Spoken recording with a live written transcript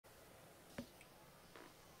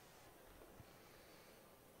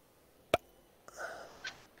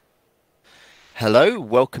Hello,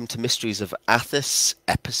 welcome to Mysteries of Athas,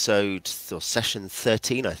 session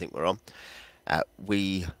 13, I think we're on.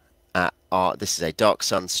 This is a Dark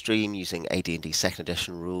Sun stream using AD&D 2nd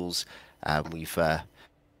edition rules. We're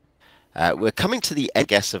coming to the end, I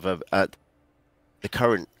guess, of the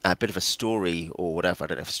current bit of a story, or whatever, I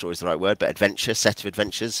don't know if story is the right word, but set of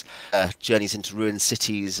adventures, journeys into ruined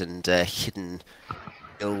cities and hidden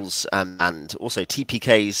hills, and also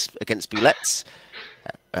TPKs against Bullets,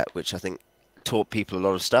 which I think taught people a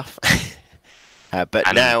lot of stuff. But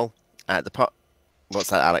and now the part,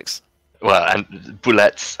 what's that, Alex? Well, and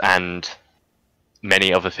bullets and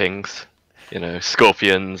many other things,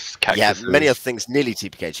 scorpions, cactuses. Yeah, many other things nearly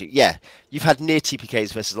TPK'd you. Yeah, you've had near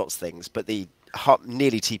TPKs versus lots of things, but the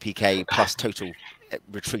nearly TPK plus total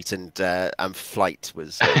retreat and flight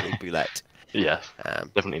was Bullet. Yes,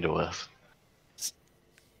 definitely the worst.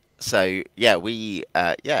 So yeah,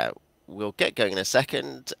 we'll get going in a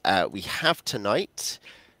second. We have tonight,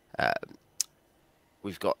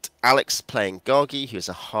 we've got Alex playing Gaagii, who is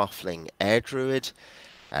a halfling air druid.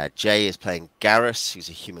 Jay is playing Garras, who's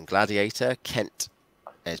a human gladiator. Quent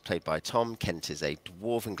is played by Tom. Quent is a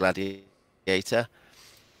dwarven gladiator.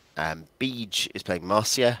 Beej is playing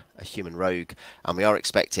Marcia, a human rogue. And we are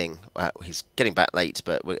expecting, he's getting back late,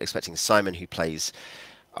 but we're expecting Simon, who plays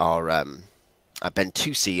our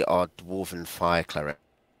Bentusii, our dwarven fire cleric.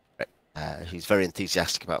 Who's very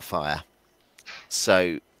enthusiastic about fire.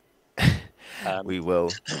 So we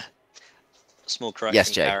will. Small correction.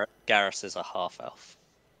 Yes, Jay. Garras is a half-elf.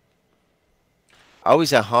 Oh,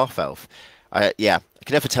 he's a half-elf. Yeah, I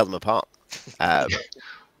can never tell them apart. Right,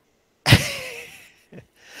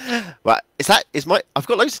 I've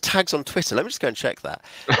got loads of tags on Twitter. Let me just go and check that.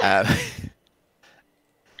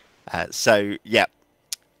 So yeah,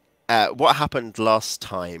 what happened last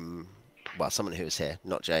time? Well, someone who was here,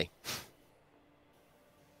 not Jay.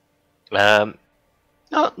 Not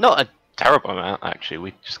a terrible amount, actually.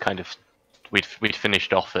 We just we'd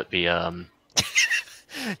finished off at the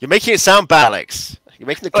You're making it sound bad, Alex. You're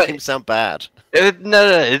making the game sound bad.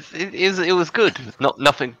 No, it was good.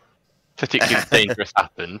 Nothing particularly dangerous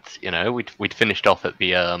happened. We'd finished off at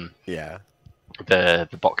the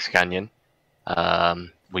the box canyon.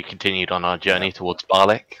 We continued on our journey towards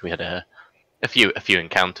Balic. We had a few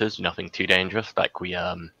encounters, nothing too dangerous. Like we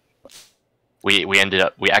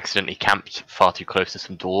accidentally camped far too close to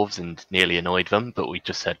some dwarves and nearly annoyed them, but we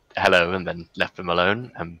just said hello and then left them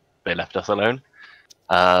alone, and they left us alone.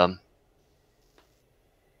 I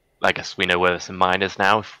guess we know where there's some miners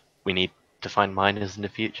now if we need to find miners in the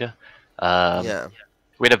future. We had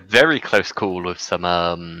a very close call with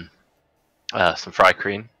some fry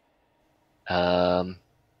cream, and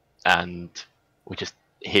we just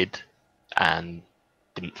hid and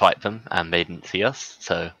didn't fight them, and they didn't see us,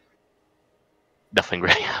 so nothing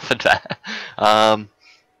really happened there. I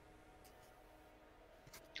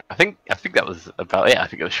think that was about it. I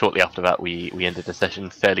think it was shortly after that we ended the session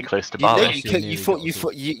fairly close to Bali.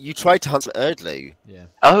 You tried to hunt some Erdlu. Yeah.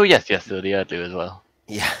 Oh yes, there were the Erdlu as well.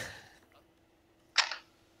 Yeah.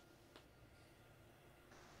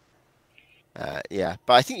 Yeah,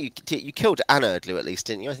 but I think you killed an Erdlu at least,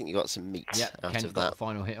 didn't you? I think you got some meat out of that. A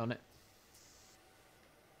final hit on it.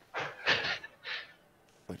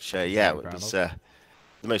 Which, it was the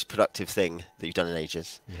most productive thing that you've done in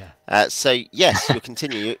ages. Yeah. So, yes, you'll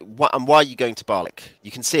continue. And why are you going to Balic?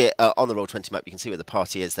 You can see it on the Roll20 map. You can see where the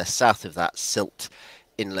party is. They're south of that silt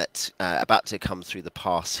inlet, about to come through the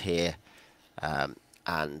pass here,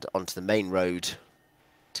 and onto the main road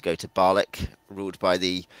to go to Balic, ruled by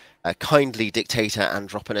the kindly dictator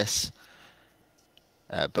Androponus.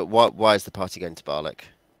 But why is the party going to Balic?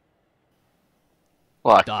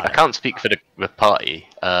 Well, I can't speak for the party.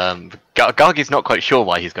 Gaagii's not quite sure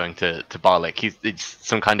why he's going to Balic. It's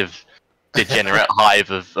some kind of degenerate hive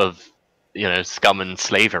of scum and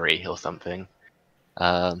slavery or something.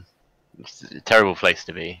 It's a terrible place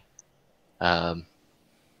to be.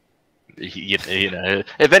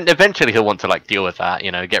 Eventually he'll want to deal with that.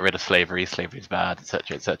 Get rid of slavery. Slavery's bad,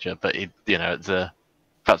 etc., etc. But it's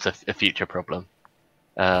perhaps a future problem.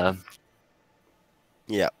 Yeah.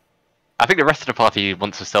 I think the rest of the party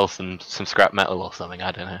wants to sell some scrap metal or something.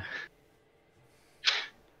 I don't know.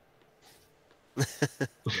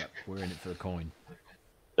 Yep, we're in it for the coin.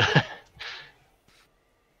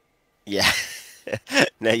 Yeah.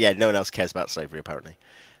 No one else cares about slavery apparently.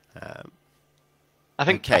 I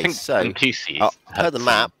think Bentusii per the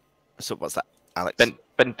map. So what's that, Alex?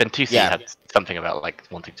 Bentusii had something about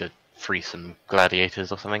wanting to free some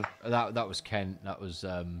gladiators or something. That was Kent. That was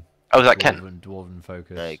Oh, was that Kent? Dwarven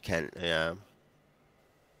focus. No, Kent. Yeah.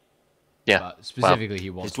 Yeah. But specifically, he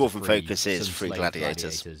wants his dwarven to free focus is some free slave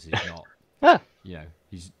gladiators. He's not Yeah. You know,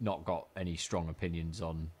 he's not got any strong opinions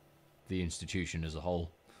on the institution as a whole.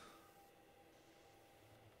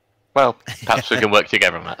 Well, perhaps we can work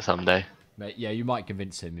together on that someday. But yeah, you might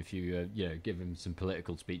convince him if you, give him some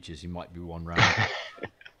political speeches. He might be one round.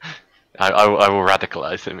 I will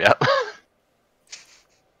radicalize him. Yeah.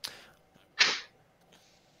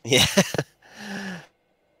 Yeah.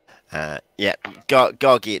 Yeah.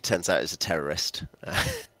 Gaagii, it turns out, is a terrorist.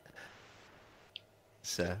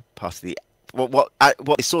 So part of the what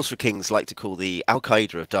the Sorcerer Kings like to call the Al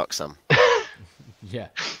Qaeda of Dark Sun. Yeah,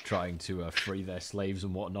 trying to free their slaves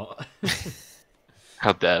and whatnot.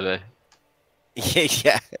 How dare they?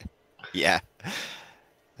 Yeah.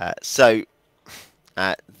 So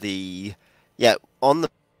on the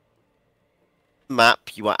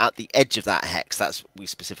map you are at the edge of that hex. We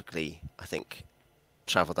specifically, I think,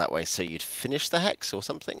 travelled that way so you'd finish the hex or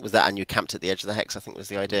something. Was that, and you camped at the edge of the hex, I think was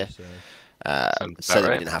the idea. So, So that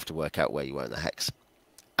we didn't have to work out where you were in the hex.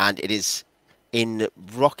 And it is in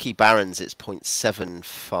Rocky Barrens, it's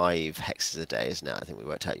 0.75 hexes a day, isn't it? I think we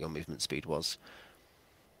worked out your movement speed was.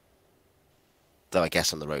 Though I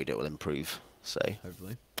guess on the road it will improve. So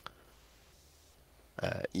hopefully.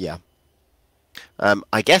 Yeah.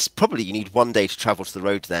 I guess probably you need 1 day to travel to the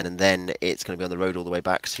road then it's going to be on the road all the way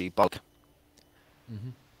back to Balic. Mm-hmm.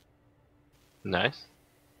 Nice.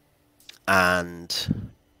 And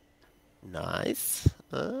nice.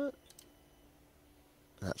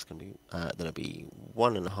 That's going to be then it'll be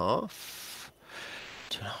 1.5,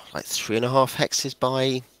 2.5, like 3.5 hexes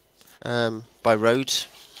by road.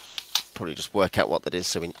 Probably just work out what that is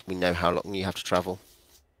so we know how long you have to travel.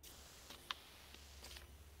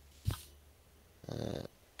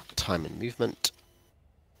 Time and movement.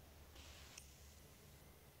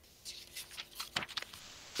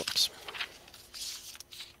 Oops.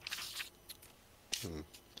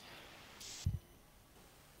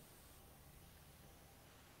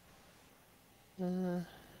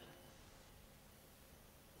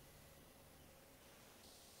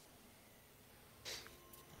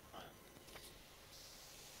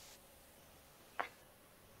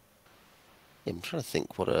 I'm trying to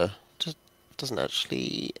think what doesn't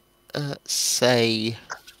actually say.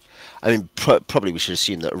 I mean, probably we should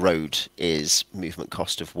assume that a road is movement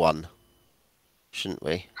cost of 1, shouldn't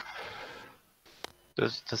we?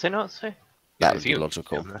 Does it not say? That would be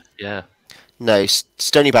logical. Yeah. No,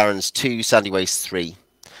 Stony Barrens 2, Sandy Waste 3.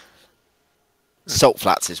 Salt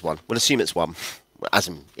Flats is 1. We'll assume it's 1. As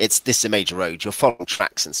in, this is a major road. You're following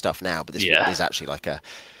tracks and stuff now, but this is actually like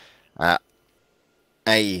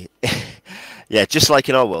yeah, just like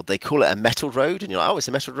in our world, they call it a metal road, and you're like, oh, it's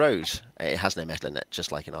a metal road. It has no metal in it, just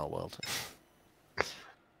like in our world.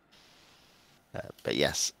 But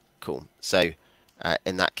yes, cool. So,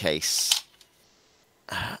 in that case,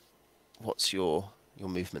 what's your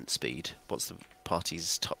movement speed? What's the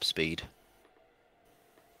party's top speed?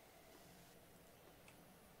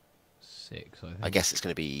 6, I think. I guess it's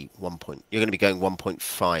going to be 1 point. You're going to be going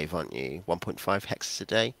 1.5, aren't you? 1.5 hexes a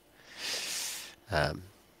day.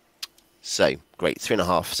 So, great,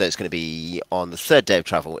 3.5. So it's going to be on the 3rd day of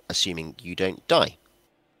travel, assuming you don't die.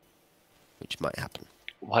 Which might happen.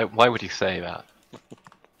 Why would you say that?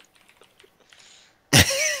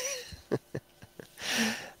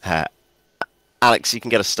 Alex, you can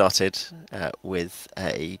get us started with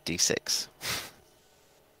a D6.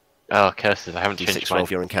 Oh, curses, I haven't D6 changed roll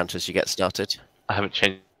of your encounters, you get started. I haven't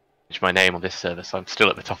changed my name on this server, so I'm still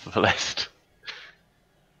at the top of the list.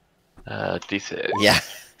 D6. Yeah.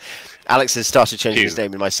 Alex has started changing 2. his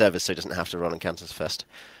name in my server so he doesn't have to run encounters first.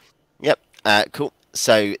 Yep, cool.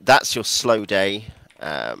 So that's your slow day.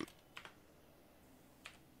 And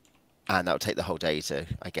that'll take the whole day to,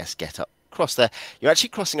 I guess, get up across there. You're actually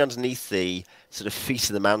crossing underneath the sort of feet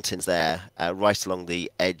of the mountains there, right along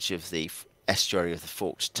the edge of the estuary of the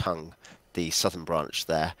Forked Tongue, the southern branch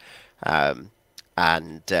there.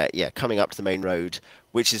 Yeah, coming up to the main road,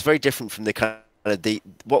 which is very different from the kind of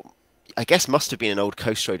what I guess must have been an old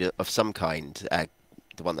coast road of some kind.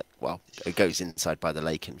 The one that, well, it goes inside by the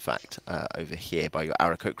lake, in fact, over here by your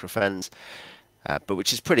Aarakocra friends, but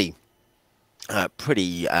which is pretty, yeah,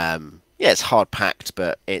 it's hard packed,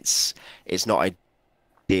 but it's not ideal.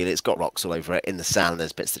 It's got rocks all over it. In the sand,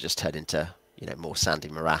 there's bits that just turn into, more sandy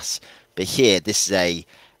morass. But here, this is a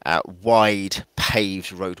wide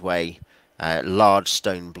paved roadway, large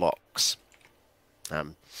stone blocks.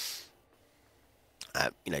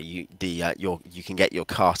 You can get your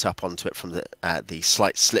cart up onto it from the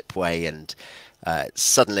slight slipway, and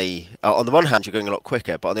suddenly, on the one hand, you're going a lot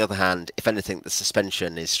quicker, but on the other hand, if anything, the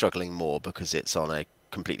suspension is struggling more because it's on a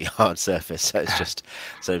completely hard surface, so it's just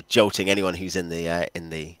sort of jolting anyone who's in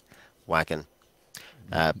the wagon.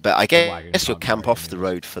 But I wagon guess you'll can't camp carry off the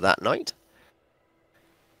anyways. road for that night.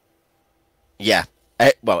 Yeah.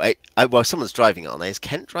 Well, someone's driving it, aren't they? Is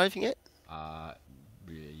Kent driving it?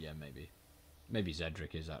 Yeah, maybe. Maybe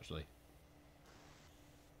Zedric is actually.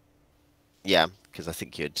 Yeah, because I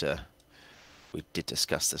think we did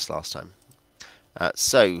discuss this last time.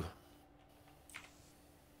 So,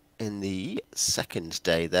 in the second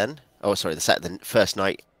day then... Oh, sorry, the first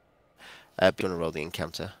night. Do you want to roll the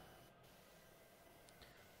encounter?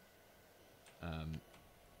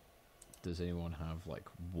 Does anyone have like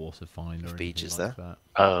water find or If anything Beej is like there?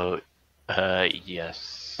 that? Oh,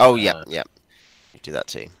 yes. Oh, yeah. You do that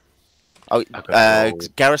too. Oh, Okay, does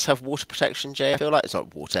Garras have water protection, Jay? I feel like it's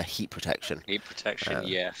not water, heat protection. Heat protection,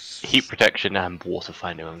 yes. heat protection and water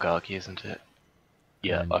finding on Gaagii, isn't it?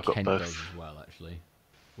 Yeah, And I've got Kent both. does as well, actually.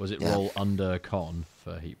 Was it Yeah. roll under con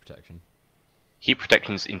for heat protection? Heat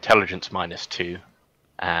protection's intelligence -2,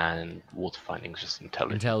 and water finding's just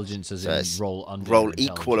intelligence. Intelligence as So in it's roll under. Roll your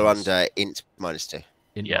equal or intelligence. under int -2.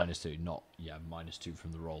 Int Yeah. -2, not -2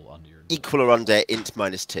 from the roll under your. Equal or under int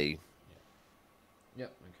 -2.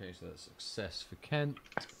 Yep. Okay, so that's success for Kent.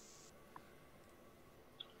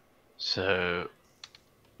 So,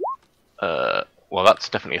 well, that's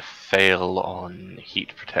definitely a fail on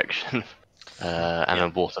heat protection, and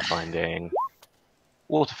then water finding.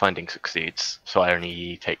 Water finding succeeds, so I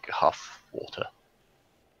only take half water.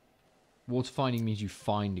 Water finding means you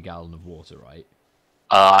find a gallon of water, right?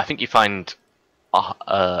 I think you find.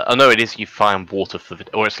 Oh no, it is you find water for the,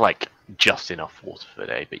 or it's like just enough water for the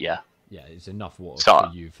day. But yeah. Yeah, it's enough water So-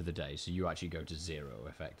 for you for the day, so you actually go to 0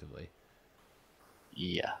 effectively.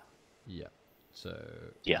 Yeah. Yeah. So.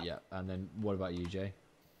 Yeah. Yeah, and then what about you, Jay?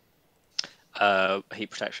 Heat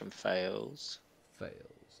protection fails.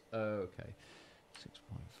 Fails. Okay.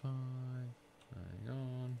 6.5. Hang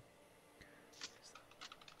on.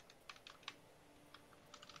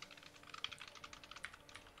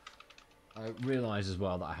 I realised as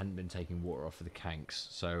well that I hadn't been taking water off for the kanks.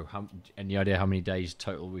 So, any idea how many days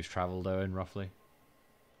total we've travelled, Owen, roughly?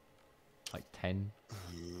 Like 10?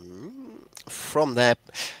 From there,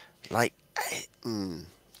 like, it would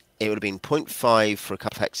have been 0.5 for a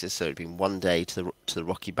couple of hexes, so it would have been 1 day to the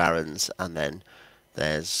Rocky Barrens, and then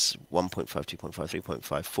there's 1.5, 2.5,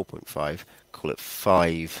 3.5, 4.5, call it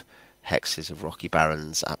 5 hexes of Rocky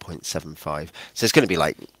Barrens at 0.75. So it's going to be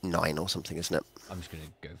like 9 or something, isn't it? I'm just going to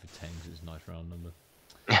go for 10 because it's a nice round number.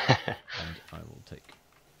 And I will take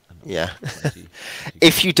another Yeah. 20.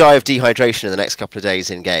 If you die of dehydration in the next couple of days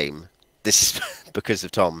in game, this is because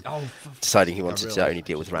of Tom deciding he wanted to only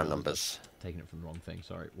deal with round numbers. Taking it from the wrong thing,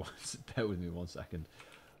 sorry. Bear with me 1 second.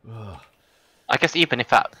 Ugh. I guess even if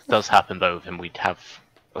that does happen though, then we'd have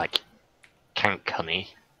like cank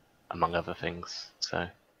honey, among other things. So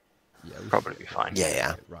Yeah, we probably be fine. Yeah,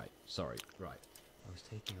 yeah. Right, sorry, right. I was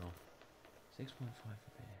taking off 6.5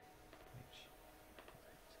 for beer, which...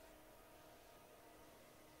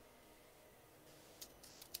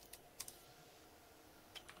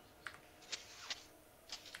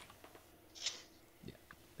 Yeah,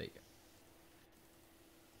 there you go.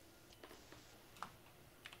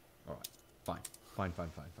 Alright, fine.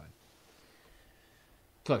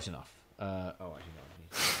 Close enough. Oh, actually, no, I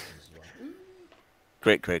need to do this as well.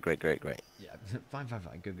 Great. Yeah, fine.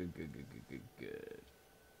 Good.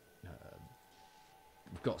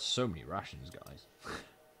 We've got so many rations, guys.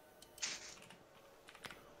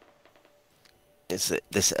 Is it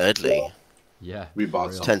this early? Yeah. We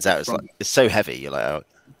bought some. Turns out it's so heavy. You're like,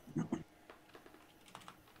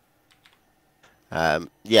 oh.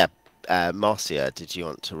 Marcia, did you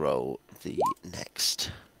want to roll the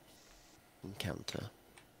next encounter?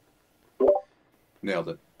 Nailed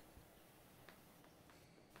it.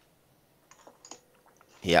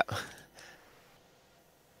 Yeah.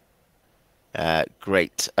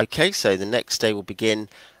 Great. Okay, so the next day will begin,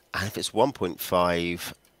 and if it's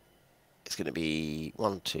 1.5, it's going to be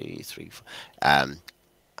 1, 2, 3, 4.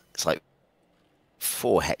 It's like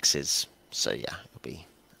 4 hexes. So yeah, it'll be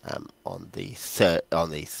on the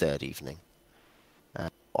third evening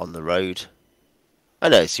on the road. Oh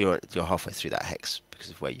no, so you're halfway through that hex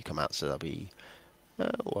because of where you come out. So that'll be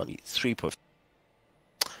 3.5.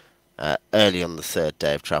 Early on the third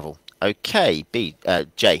day of travel. Okay,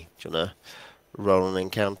 Jay, do you want to roll an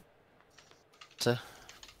encounter?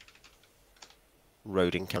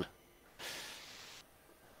 Road encounter.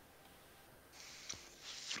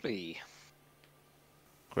 Flee.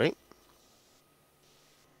 Great.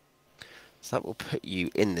 So that will put you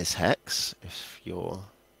in this hex if your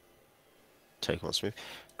token wants to move.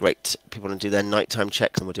 Great. People want to do their nighttime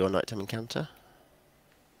checks and we'll do our nighttime encounter.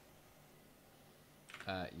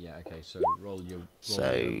 Yeah. Okay. So roll your.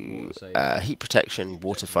 Heat protection,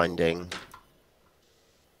 water finding.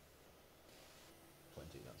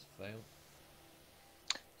 20. That's a fail.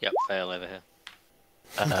 Yep, fail over here.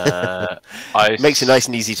 Makes it nice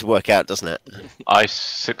and easy to work out, doesn't it? I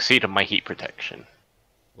succeed on my heat protection.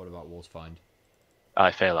 What about water find?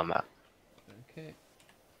 I fail on that. Okay.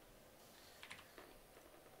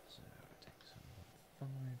 So it takes 5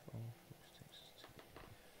 off, which takes us to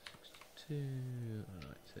 62. And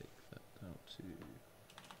I take that down to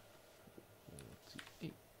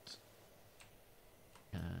 48.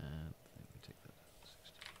 And let me take that down to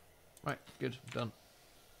 60. Right, good, done.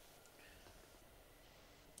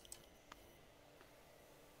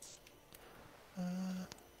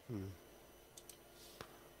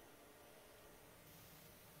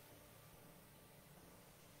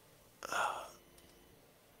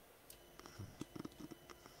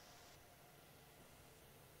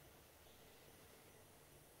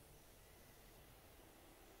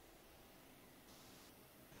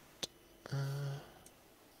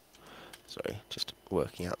 Sorry, just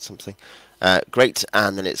working out something. Great,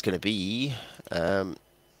 and then it's going to be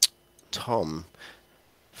Tom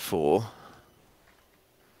for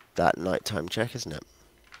that nighttime check, isn't it?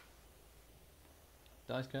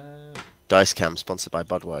 Dice cam. Dice Cam, sponsored by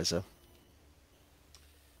Budweiser.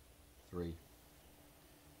 3.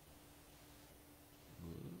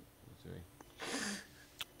 3.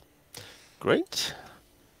 Great.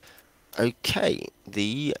 Okay,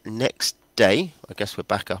 the next day, I guess we're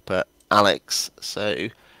back up at Alex. So,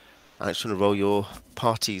 Alex, want to roll your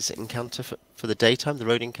party's encounter for the daytime, the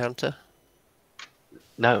road encounter?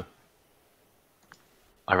 No.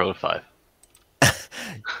 I rolled a 5.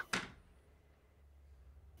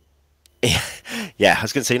 Yeah, I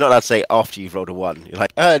was going to say, you're not allowed to say after you've rolled a 1. You're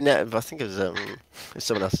like, no, I think it's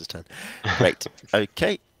someone else's turn. Great.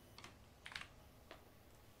 Okay.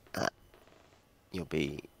 You'll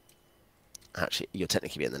be... Actually, you'll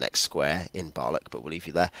technically be in the next square in Balic, but we'll leave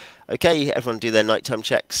you there. Okay, everyone do their nighttime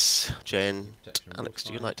checks. Jay and Alex,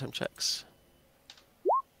 do your nighttime checks.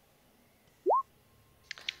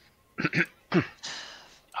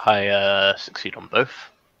 I succeed on both.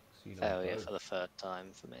 Failure for the third time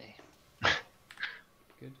for me.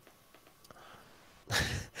 Good.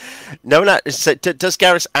 No one. So, does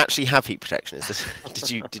Garras actually have heat protection? Is this?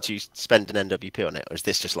 Did you spend an NWP on it, or is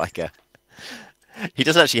this just like a? He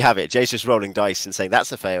doesn't actually have it. Jay's just rolling dice and saying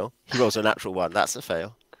that's a fail. He rolls a natural 1. That's a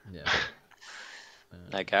fail. Yeah.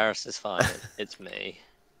 No, Garras is fine. It's me.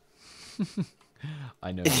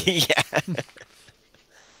 I know. Yeah.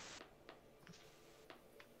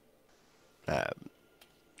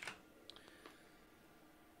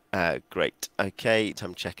 Great. Okay,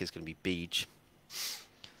 time check is going to be Beej.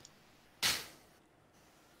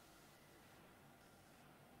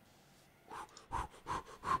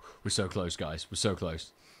 We're so close, guys. We're so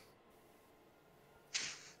close.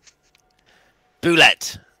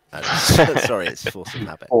 Boulette! Sorry, it's force of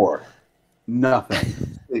habit. 4.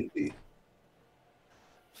 Nothing. 50.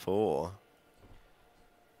 4.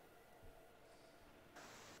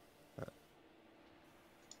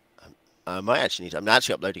 I might actually need to... I'm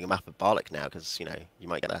actually uploading a map of Balic now, because, you know, you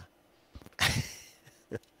might get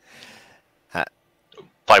a...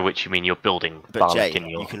 By which you mean you're building Balic Jay, in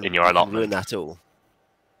your you can allotment. ruin that all.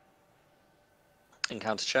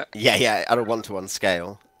 Encounter check? Yeah, at a 1-to-1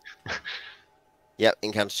 scale. Yep,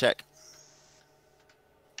 encounter check.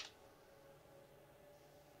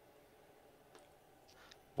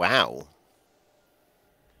 Wow.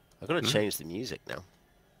 I've got to change the music now.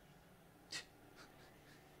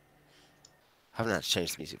 Haven't had to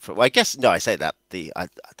change the music for... Well, I guess... No, I say that. I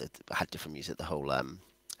had different music the whole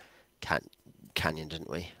canyon, didn't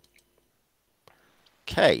we?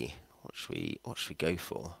 Okay. What should we go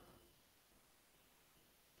for?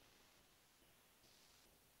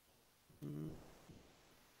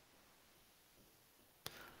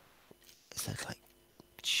 Is that like...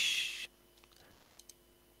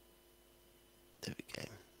 There we go.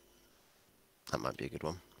 That might be a good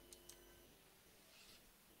one.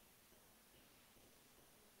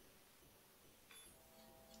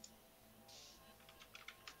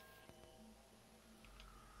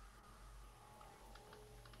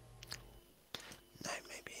 No,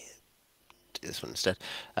 maybe do this one instead.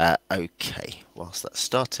 Okay, whilst that's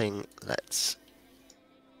starting, let's...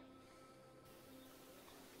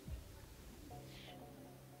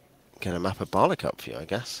 get a map of Balic up for you, I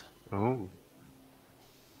guess. Ooh.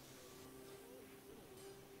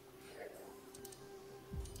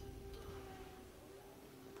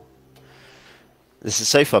 This has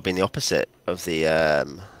so far been the opposite of the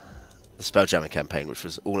Spelljammer campaign, which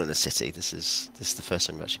was all in a city. This is the first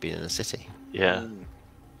time we've actually been in a city. Yeah.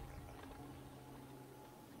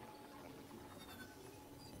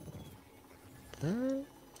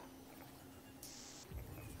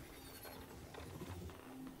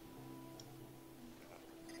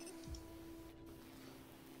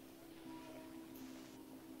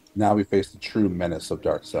 Now we face the true menace of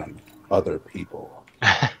Dark Sun. Other people.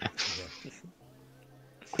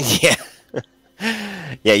 Yeah.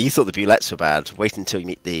 Yeah, you thought the bulettes were bad. Wait until you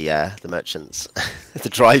meet the merchants. The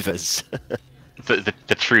drivers.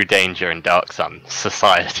 The true danger in Dark Sun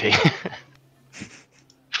society.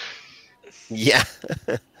 Yeah.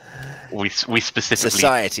 we specifically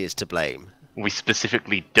Society is to blame. We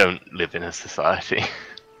specifically don't live in a society.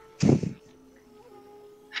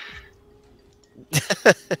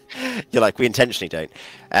 You're like, we intentionally don't.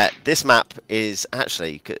 This map is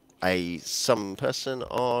actually some person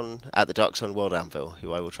at the Dark Sun World Anvil,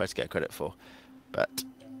 who I will try to get credit for. But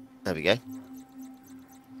there we go.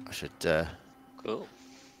 I should. Cool.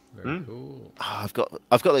 Very cool. Oh,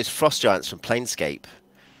 I've got those frost giants from Planescape.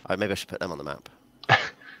 Maybe I should put them on the map.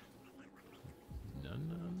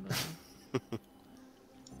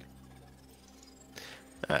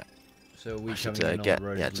 No. So we should coming in on the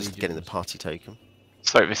road of just getting the party token.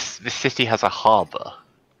 So this city has a harbour.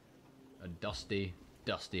 A dusty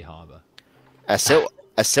harbour. A silt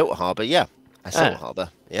harbour, yeah. A silt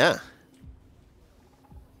harbour, yeah.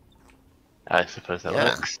 I suppose that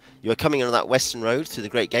works. You are coming in on that western road through the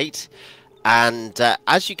Great Gate, and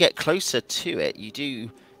as you get closer to it, you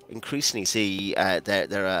do increasingly see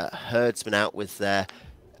there are herdsmen out with their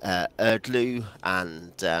erdlu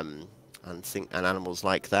and animals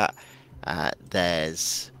like that.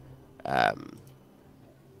 There's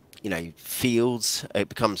fields. It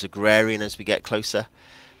becomes agrarian as we get closer.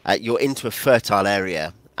 You're into a fertile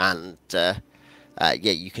area, and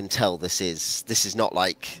you can tell this is not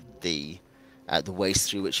like the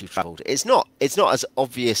waste through which you've travelled. It's not as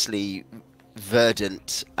obviously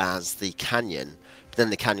verdant as the canyon. But then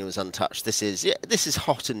the canyon was untouched. This is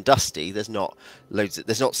hot and dusty. There's not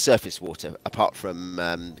surface water apart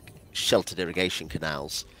from sheltered irrigation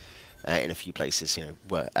canals in a few places,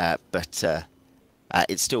 but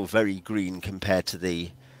it's still very green compared to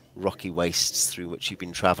the rocky wastes through which you've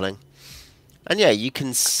been travelling. And yeah, you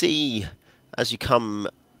can see as you come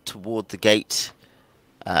toward the gate,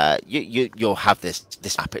 you'll have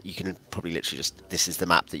this map. You can probably literally this is the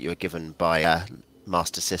map that you were given by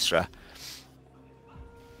Master Sisra.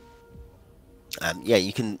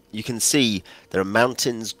 You can see there are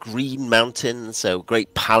mountains, green mountains, so a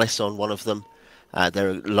great palace on one of them. There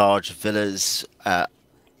are large villas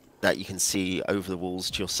that you can see over the walls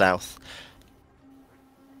to your south.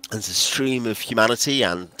 There's a stream of humanity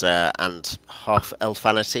and half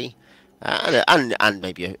elfanity, and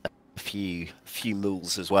maybe a few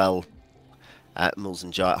mules as well. Mules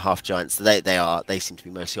and half giants. They seem to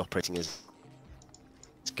be mostly operating as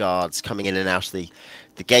guards, coming in and out of the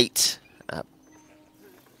gate.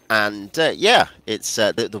 It's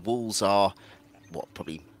the walls are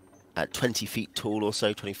probably 20 feet tall or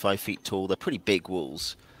so, 25 feet tall. They're pretty big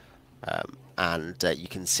walls, and you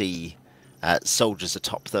can see soldiers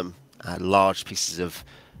atop them, large pieces of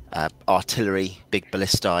artillery, big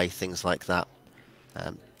ballistae, things like that.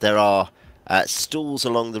 There are stalls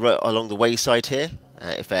along the wayside here.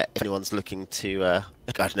 If anyone's looking to,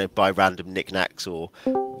 buy random knickknacks or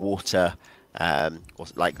water. Or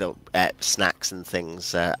like the snacks and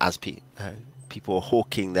things as people are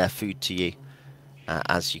hawking their food to you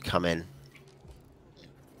as you come in.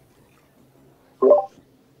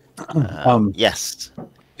 Yes.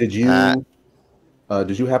 Did you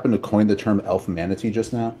happen to coin the term elf manatee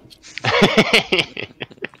just now?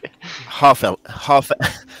 half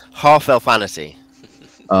elfanity.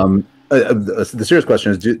 The serious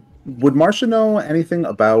question is: would Marcia know anything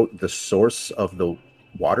about the source of the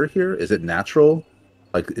water here? Is it natural?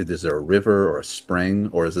 Like, is there a river or a spring,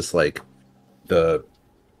 or is this like the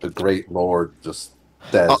great lord just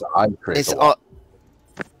says I create the water?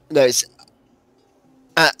 No,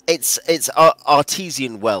 it's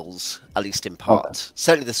artesian wells, at least in part. Okay.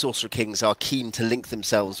 Certainly the Sorcerer Kings are keen to link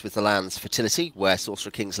themselves with the land's fertility. Where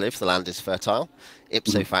Sorcerer Kings live, the land is fertile,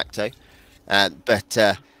 ipso facto.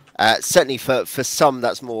 But certainly for some,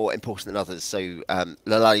 that's more important than others. So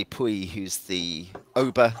Lalali Pui, who's the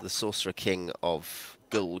Oba, the Sorcerer King of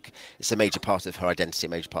Gulg, it's a major part of her identity, a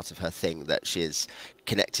major part of her thing, that she is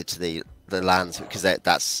connected to the lands, because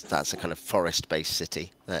that's a kind of forest-based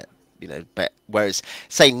city. But whereas,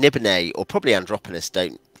 say, Nibene or probably Andropolis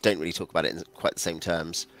don't really talk about it in quite the same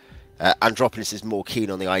terms. Andropolis is more keen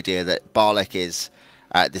on the idea that Balic is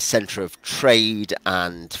the centre of trade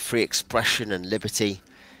and free expression and liberty.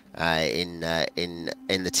 in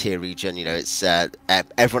the tier region. You know, it's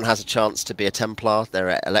everyone has a chance to be a Templar. There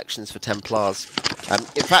are elections for Templars.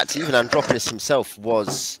 In fact, even Andropolis himself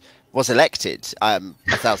was elected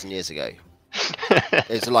 1,000 years ago.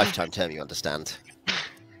 It's a lifetime term, you understand.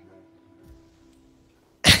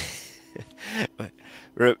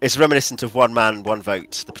 It's reminiscent of one man, one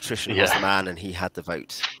vote. The patrician was the man, and he had the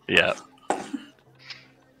vote. Yeah.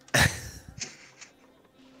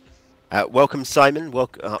 Welcome, Simon.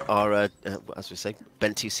 Welcome, our as we say,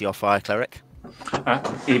 Bentusii off fire cleric.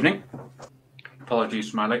 Evening. Apologies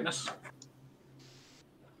for my lateness.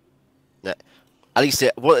 No, at least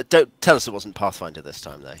don't tell us it wasn't Pathfinder this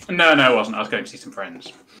time, though. No, it wasn't. I was going to see some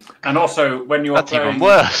friends. And also, when you're That's playing... even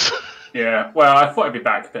worse. Yeah, well, I thought I'd be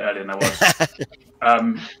back a bit earlier than I was.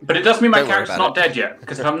 But it does mean my character's not dead yet,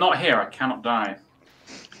 because if I'm not here, I cannot die.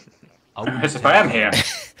 As if I am here.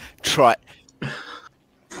 Try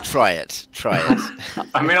it.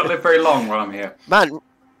 I may not live very long while I'm here. Man,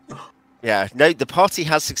 yeah, no, the party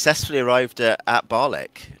has successfully arrived at Balic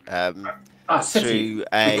through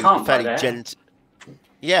a fairly gentle...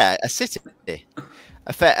 Yeah, a city.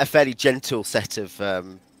 A fairly gentle set of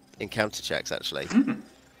encounter checks, actually.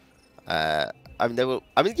 I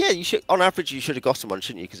mean, yeah, you should. On average, you should have gotten one,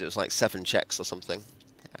 shouldn't you? Because it was like 7 checks or something.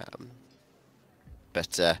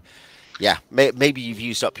 But yeah, maybe you've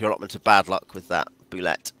used up your allotment of bad luck with that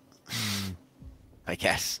boulette. I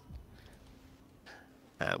guess.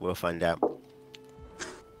 We'll find out.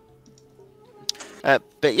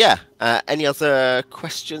 But yeah, any other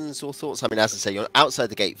questions or thoughts? I mean, as I say, you're outside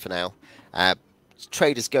the gate for now.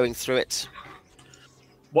 Traders going through it.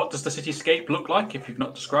 What does the cityscape look like if you've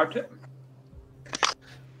not described it?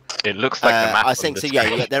 It looks like the map. I think so.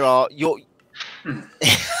 Yeah, there are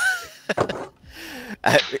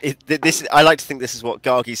this. I like to think this is what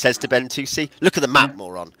Gaagii says to Bentusii. Look at the map,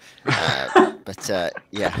 moron. But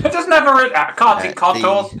yeah, it doesn't have a karting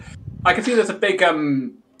contours. I can see there's a big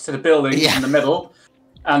sort of building in the middle,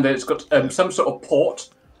 and it's got some sort of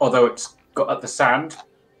port, although it's got at the sand.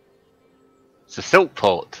 It's a silt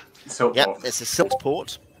port. Yeah, it's a silt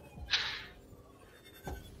port.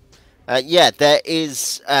 Yeah, there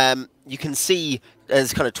is. You can see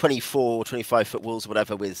there's kind of 24, 25-foot walls, or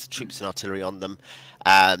whatever, with troops and artillery on them.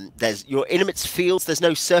 There's you're in amidst fields. There's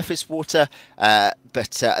no surface water,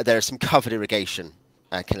 but there are some covered irrigation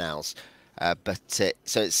canals. So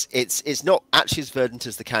it's not actually as verdant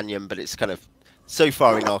as the canyon, but it's kind of so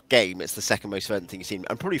far in our game, it's the second most verdant thing you've seen,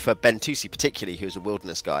 and probably for Bentusii particularly, who's a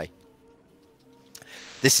wilderness guy.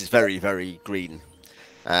 This is very, very green.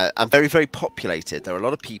 And very, very populated. There are a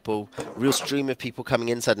lot of people, real stream of people coming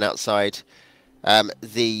inside and outside. Yeah,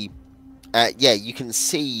 you can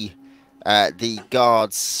see the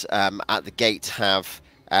guards at the gate have,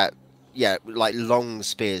 like long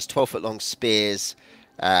spears, 12-foot long spears,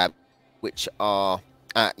 which are,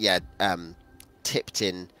 tipped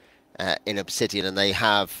in obsidian, and they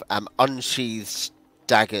have unsheathed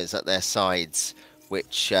daggers at their sides,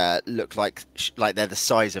 which look like they're the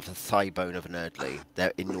size of the thigh bone of an Erdly.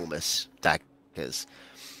 They're enormous daggers.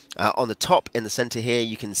 On the top, in the centre here,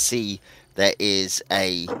 you can see there is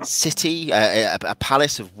a city, a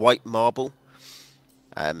palace of white marble.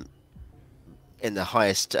 In the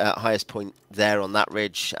highest point there on that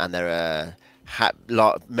ridge, and there are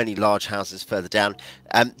many large houses further down.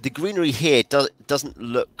 The greenery here doesn't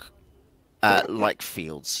look like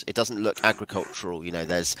fields. It doesn't look agricultural. You know,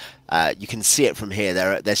 there's you can see it from here.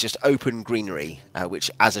 There's just open greenery, which,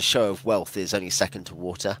 as a show of wealth, is only second to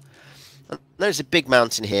water. And there's a big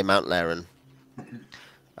mountain here, Mount Laren.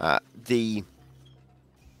 The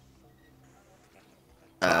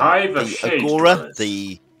Agora,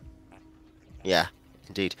 yeah,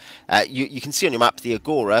 indeed. You can see on your map the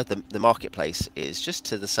Agora, the marketplace, is just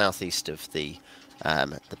to the southeast of the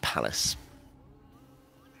palace.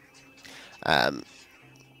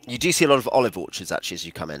 You do see a lot of olive orchards actually as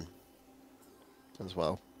you come in, as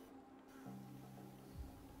well.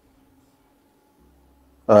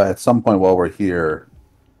 At some point while we're here,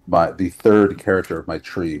 the third character of my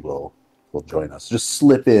tree will join us. Just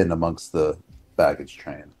slip in amongst the baggage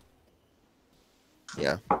train.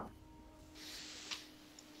 Yeah.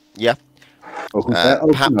 Yeah. Oh, who's that?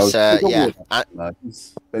 Perhaps, yeah.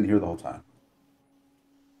 He's been here the whole time.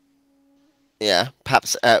 Yeah,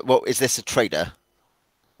 perhaps. Well, is this a trader?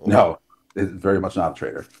 No, it's very much not a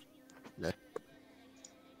trader. No.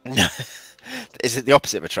 No. Is it the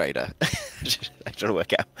opposite of a trader? I'm trying to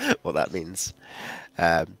work out what that means.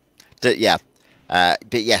 Yeah.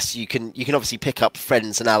 But yes, you can obviously pick up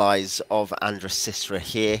friends and allies of Andros Sistra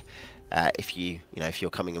here. If if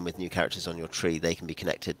you're coming in with new characters on your tree, they can be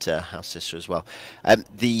connected to House Sistra as well.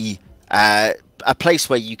 The a place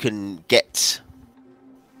where you can get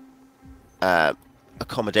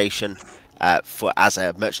accommodation for as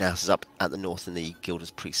a merchant house is up at the north in the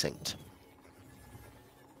Guilders Precinct,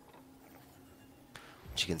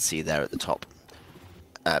 which you can see there at the top.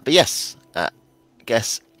 But yes, I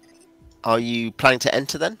guess, are you planning to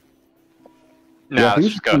enter then? No, yeah, let's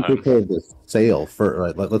just go home. take care of this sale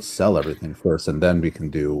first. Right? Let's sell everything first, and then we can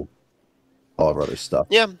do all of our other stuff.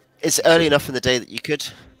 Yeah, it's early enough in the day that you could.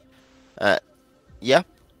 Yeah.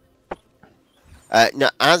 Now,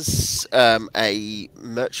 as a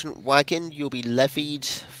merchant wagon, you'll be levied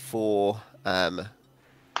for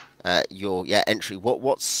your entry.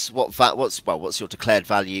 What's your declared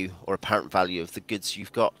value or apparent value of the goods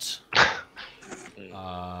you've got?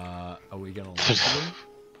 Are we gonna?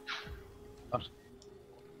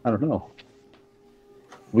 I don't know.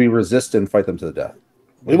 We resist and fight them to the death.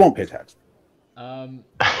 We won't pay tax.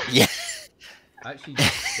 Yeah. Actually,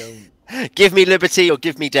 don't. Give me liberty or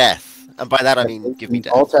give me death, and by that I mean give me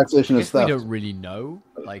death. All taxation is We theft. don't really know.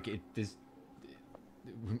 Like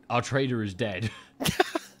our trader is dead.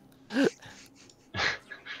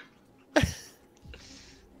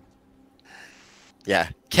 Yeah,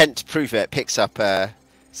 Kent, prove it. Picks up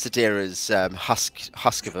Sadira's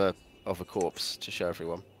husk of a corpse to show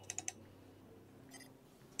everyone.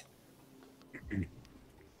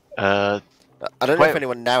 Uh, I don't know if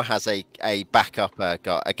anyone now has a backup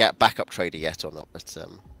backup trader yet or not, but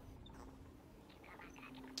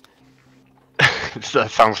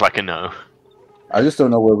that sounds like a no. I just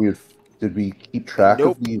don't know where did we keep track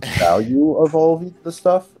Nope. of the value of all of the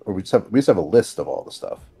stuff, or we just have a list of all the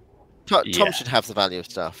stuff. Tom Yeah. should have the value of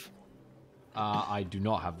stuff. I do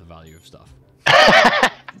not have the value of stuff.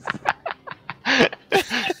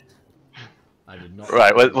 I did not.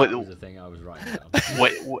 Right, That was the thing I was writing down.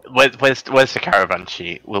 Where's the caravan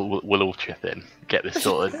sheet? We'll all chip in, get this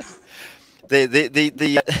sorted.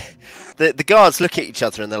 The guards look at each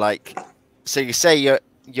other and they're like, "So you say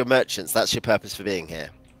you're merchants? That's your purpose for being here?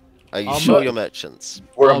 Are you sure you're merchants?"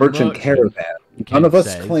 We're a Our merchant merchant, caravan. None of us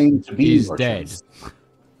says, claim to be is merchants. dead.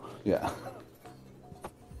 Yeah.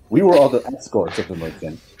 We were all the escorts of the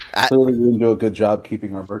merchant. Uh, Clearly, we didn't do a good job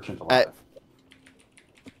keeping our merchant alive.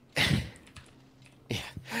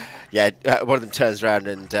 Yeah, one of them turns around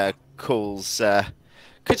and calls,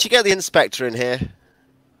 "Could you get the inspector in here?"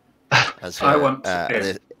 As, I want Right,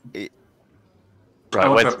 I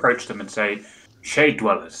want to where's- approach them and say, "Shade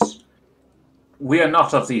dwellers, we are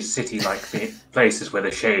not of these city-like places where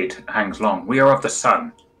the shade hangs long. We are of the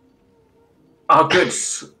sun. Our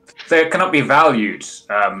goods, they cannot be valued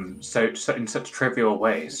in such trivial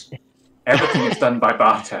ways. Everything is done by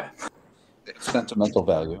barter." Sentimental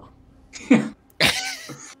value.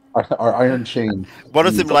 Our iron chain. one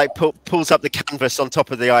of them pulls up the canvas on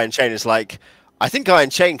top of the iron chain. Is like, "I think iron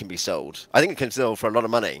chain can be sold. I think it can be sold for a lot of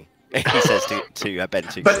money." He says to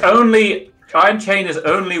Bentusii. But only iron chain is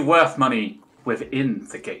only worth money within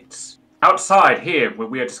the gates. Outside here, where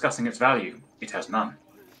we are discussing its value, it has none.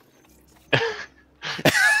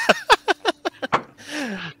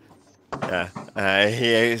 Yeah,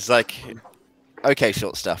 he's like, "Okay,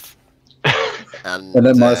 short stuff." And And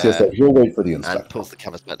then Marcia says, "We'll wait for the and inspector." pulls the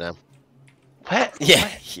canvas back down.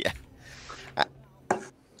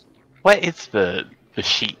 Where is the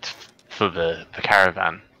sheet for the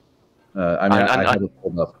caravan? I have it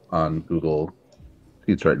pulled up on Google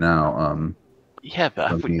Sheets right now. Yeah,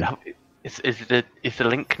 but Okay. is the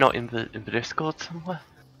link not in the Discord somewhere?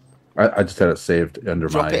 I just had it saved under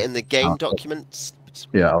Drop my. it in the game documents.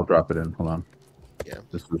 Yeah, I'll drop it in. Hold on. Yeah.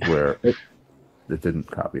 This is where it didn't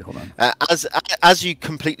copy. Hold on. As you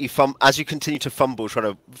continue to fumble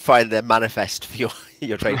trying to find the manifest for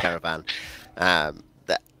your trade caravan,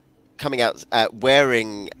 that coming out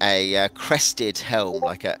wearing a crested helm,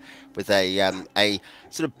 with a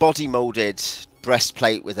sort of body molded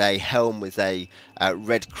breastplate with a helm with a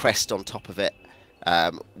red crest on top of it,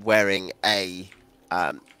 wearing a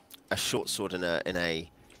short sword in a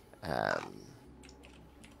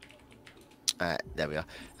there we are.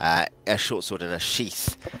 A short sword in a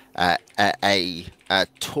sheath. A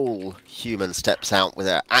tall human steps out with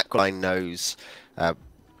an aquiline nose,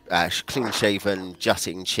 clean-shaven,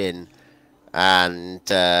 jutting chin, and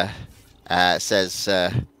says,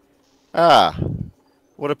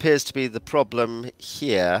 "What appears to be the problem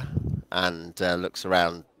here?" And looks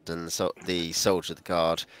around, and the soldier, the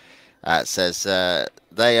guard, says,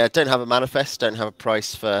 "They don't have a manifest, don't have a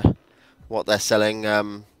price for what they're selling."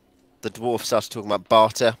 The dwarf starts talking about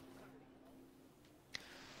barter.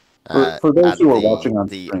 For those who are and watching on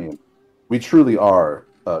stream, we truly are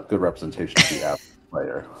a good representation of the average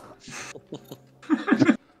player.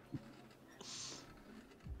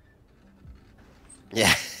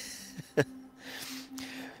 Yeah.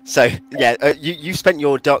 So yeah, you spent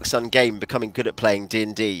your Dark Sun game becoming good at playing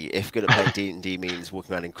D&D. If good at playing D&D means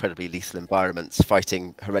walking around incredibly lethal environments,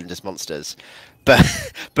 fighting horrendous monsters,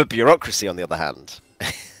 but bureaucracy on the other hand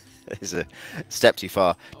is a step too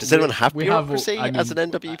far. Does anyone have bureaucracy as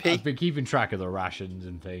an NWP? I've been keeping track of the rations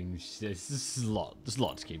and things. This is a lot. There's a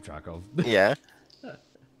lot to keep track of. Yeah.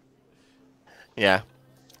 Yeah.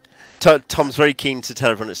 Tom's very keen to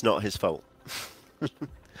tell everyone it's not his fault.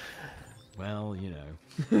 Well, you know.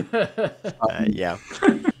 Yeah.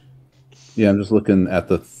 Yeah, I'm just looking at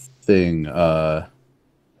the thing.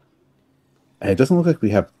 It doesn't look like we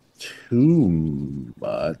have too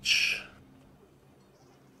much.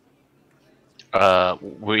 I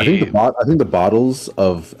think the bottles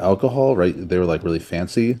of alcohol, right? They were like really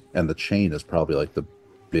fancy, and the chain is probably like the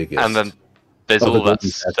biggest. And then there's all that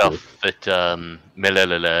stuff that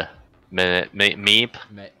Meep.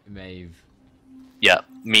 Maeve. Yeah,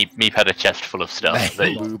 Meep had a chest full of stuff.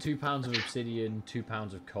 2 pounds of obsidian, 2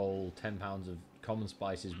 pounds of coal, 10 pounds of common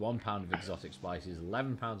spices, 1 pound of exotic spices,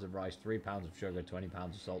 11 pounds of rice, 3 pounds of sugar, 20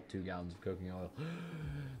 pounds of salt, 2 gallons of cooking oil.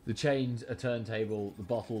 The chains, a turntable, the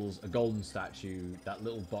bottles, a golden statue, that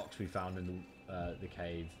little box we found in the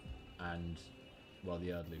cave, and, well, the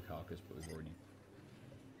Erdlu carcass, but we've already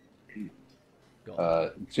got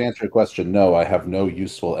to answer your question, no, I have no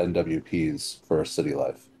useful NWPs for city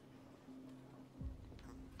life.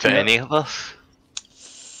 To any of us?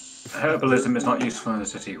 Herbalism is not useful in the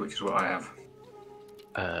city, which is what I have.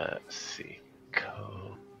 Let's see.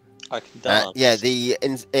 Cool. I can dance. Yeah, the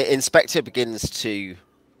inspector begins to.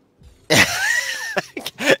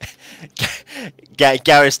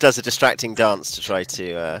 Garras does a distracting dance to try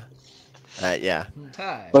to. Yeah.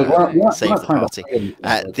 But save the party.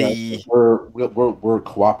 We're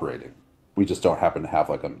cooperating. We just don't happen to have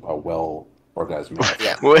like a well organized mess.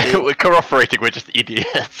 Yeah. We're cooperating. We're just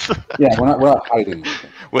idiots. Yeah, we're not hiding anything.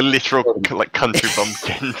 We're literal like country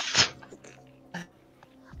bumpkins.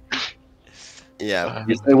 Yeah.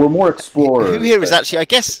 We're more explorers. Who here is actually? I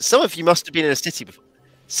guess some of you must have been in a city before.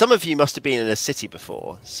 Some of you must have been in a city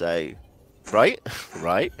before. So, right,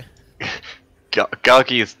 right.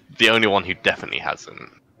 Gaagii is the only one who definitely hasn't.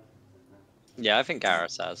 Yeah, I think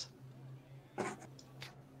Garras has.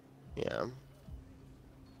 Yeah.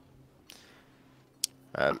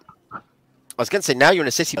 I was going to say, now you're in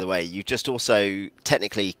a city, by the way. You just also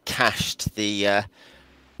technically cached the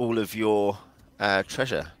all of your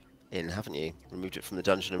treasure in, haven't you? Removed it from the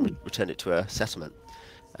dungeon and returned it to a settlement.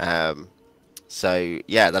 So,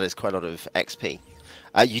 yeah, that is quite a lot of XP.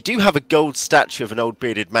 You do have a gold statue of an old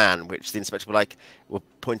bearded man, which the inspector will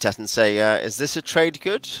point at and say, is this a trade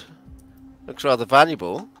good? Looks rather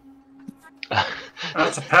valuable.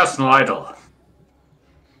 That's a personal idol.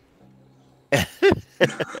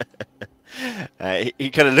 He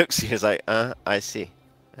kind of looks at you, he's like, I see.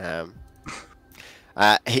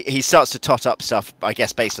 He starts to tot up stuff, I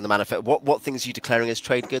guess, based on the manifest. What things are you declaring as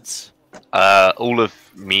trade goods? All of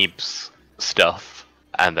Meeb's stuff,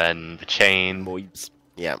 and then the chain. Moibs.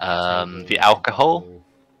 Yeah. The alcohol.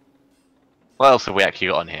 What else have we actually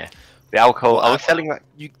got on here? The alcohol. I was selling that.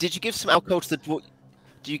 Did you give some alcohol to the dwarf?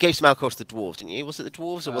 You gave some alcohol to the dwarves, didn't you? Was it the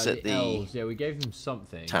dwarves or was it the elves? Yeah, we gave them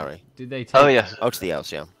something. Tarry. Did they? Take... Oh yes. Oh, to the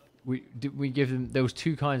elves, yeah. We give them. There was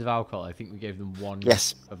 2 kinds of alcohol. I think we gave them 1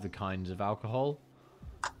 yes. of the kinds of alcohol.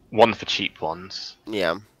 1 for cheap ones.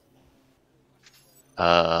 Yeah.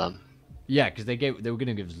 Yeah, because they were going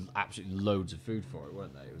to give us absolutely loads of food for it,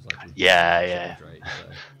 weren't they? It was like yeah. Rate, so.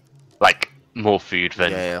 Like more food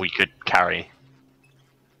than we could carry.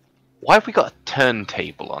 Why have we got a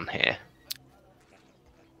turntable on here?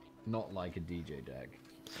 Not like a DJ deck,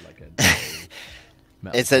 like a.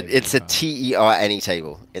 It's a TERNE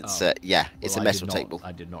table. It's it's a metal table.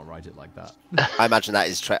 I did not write it like that. I imagine that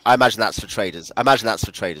is I imagine that's for traders. I imagine that's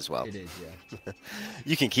for trade as well. It is, yeah.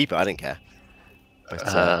 You can keep it. I don't care.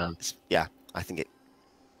 But yeah, I think it.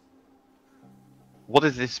 What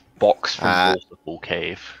is this box from Waterfall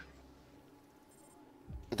Cave?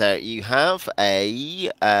 There you have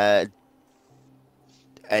a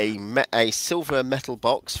silver metal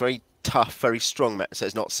box, very tough, very strong. So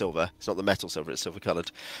it's not silver. It's not the metal silver. It's silver coloured.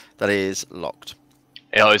 That is locked.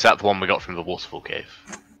 Oh, is that the one we got from the Waterfall Cave?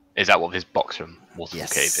 Is that what this box from Waterfall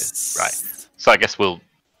Cave is? Right. So I guess we'll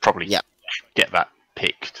probably get that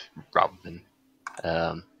picked rather than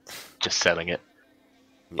just selling it.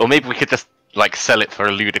 Or maybe we could just like sell it for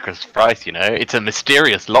a ludicrous price. You know, it's a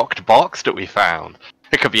mysterious locked box that we found.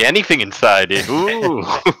 It could be anything inside it. Ooh.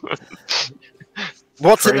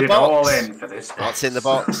 What's in the box? All in for this box. What's in the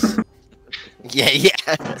box? Yeah.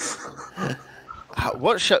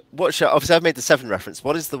 Obviously, I've made the 7 reference.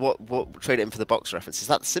 What is the what trade it in for the box reference? Is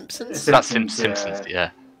that the Simpsons? That's Simpsons,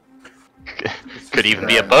 yeah. Could even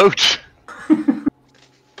be a boat.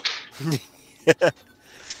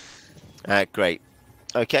 Great.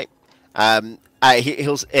 Okay.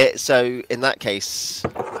 So in that case,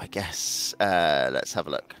 I guess let's have a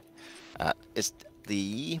look. Is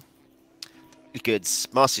the goods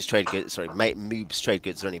Marcia's trade goods? Sorry, Moob's trade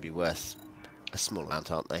goods will only be worth a small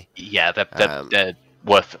amount, aren't they? Yeah, they're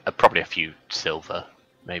worth probably a few silver,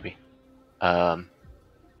 maybe. Yeah.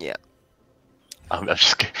 I'm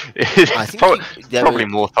just. I think probably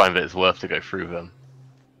more time that it's worth to go through them.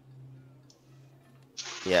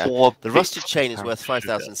 Yeah. The rusted chain is worth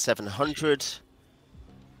 5,700.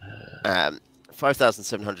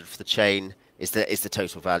 5,700 for the chain is the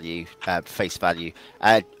total value, face value.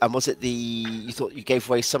 And was it you thought you gave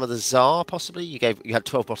away some of the Tsar possibly? You had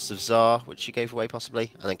 12 bottles of Tsar, which you gave away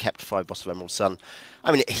possibly, and then kept 5 bottles of Emerald Sun.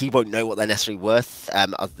 I mean, he won't know what they're necessarily worth,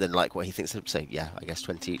 other than like what he thinks. So yeah, I guess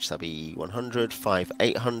 20 each. That'll be 100, 5,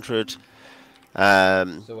 800.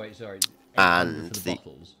 So wait, sorry. And for the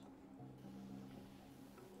bottles.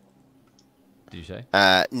 Did you say?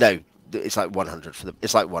 No, it's like 100 for the.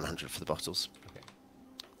 It's like 100 for the bottles. Okay.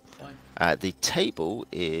 Fine. The table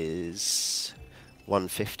is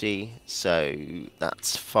 150, so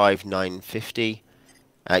that's 5,950.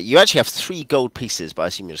 You actually have 3 gold pieces, but I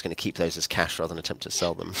assume you're just going to keep those as cash rather than attempt to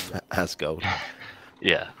sell them as gold.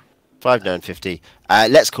 Yeah. 5,950.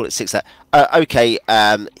 Let's call it 6. Okay.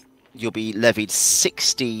 You'll be levied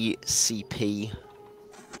 60 CP.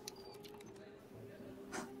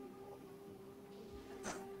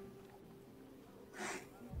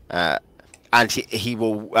 And he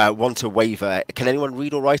will want to waiver. Can anyone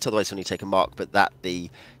read or write? Otherwise, he'll need to take a mark. But that the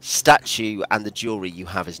statue and the jewelry you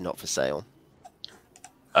have is not for sale.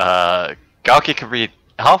 Gaagii can read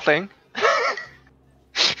Halfling.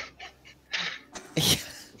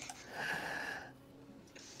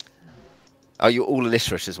 Are you all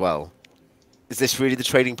illiterate as well? Is this really the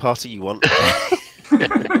trading party you want?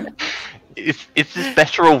 Is this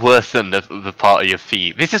better or worse than the party of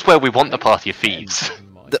thieves? This is where we want the party of thieves.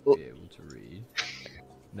 Be able to read.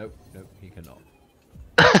 Nope, he cannot.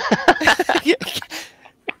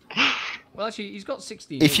 Well, actually, he's got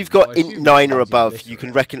 16. If you've got int 9 or above, you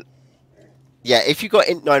can reckon. Yeah, if you've got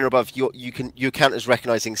int 9 or above, you count as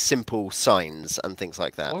recognizing simple signs and things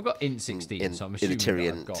like that. Well, I've got int 16, so I'm assuming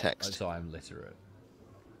Tyrian I've got, text. so I'm literate.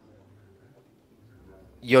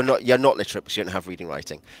 You're not literate because you don't have reading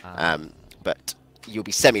writing. But you'll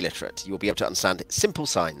be semi-literate. You'll be able to understand simple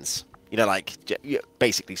signs. You know, like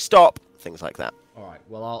basically stop, things like that. All right.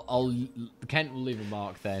 Well, Kent will leave a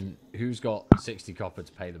mark then. Who's got 60 copper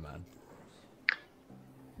to pay the man?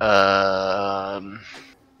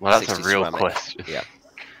 Well, that's a real question. Yeah.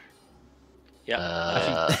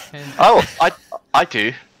 Yeah. I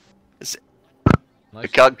do.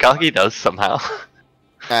 Gaagii does somehow.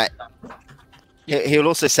 He'll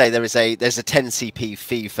also say there's a 10 CP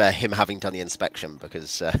fee for him having done the inspection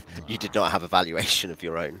because you did not have a valuation of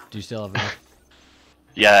your own. Do you still have enough?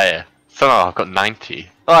 Yeah. Somehow I've got 90.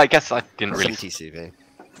 Oh, I guess I didn't really. 70 CV.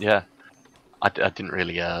 Yeah, I didn't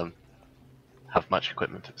really have much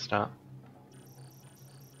equipment at the start.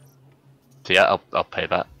 So yeah, I'll pay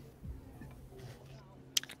that.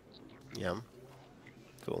 Yeah.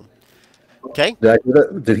 Cool. Okay.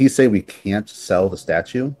 Did he say we can't sell the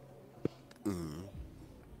statue?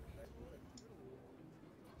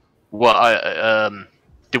 Well,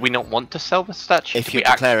 do we not want to sell the statue? If you're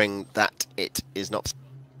declaring that it is not.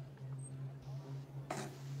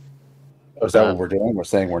 Oh, is that what we're doing? We're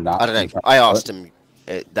saying we're not. I don't know. I asked him.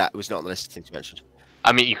 That was not on the list of things you mentioned.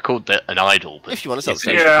 I mean, you called it an idol, but if you want to sell the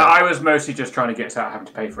statue. Yeah, I was mostly just trying to get us out having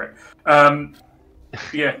to pay for it.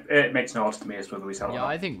 Yeah, it makes no odds to me as to whether we sell it or not.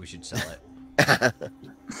 I think we should sell it. I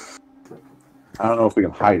don't know if we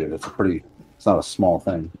can hide it. It's not a small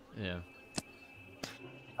thing. Yeah.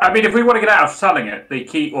 I mean, if we want to get out of selling it, the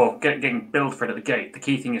key, or getting billed for it at the gate, the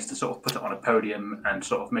key thing is to sort of put it on a podium and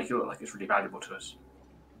sort of make it look like it's really valuable to us.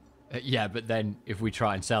 Yeah, but then if we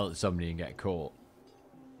try and sell it to somebody and get caught,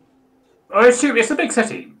 oh, it's a big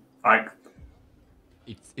city. Like,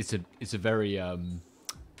 it's a very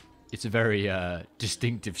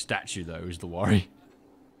distinctive statue, though, is the worry.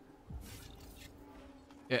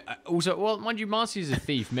 Also, well, mind you, Marcia's a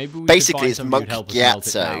thief. Maybe we basically it's Monk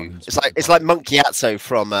Gyatso. It's like Monk Gyatso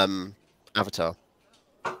from Avatar.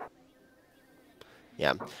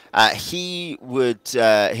 Yeah, he would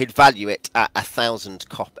he'd value it at 1,000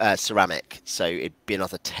 ceramic, so it'd be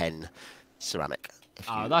another 10 ceramic.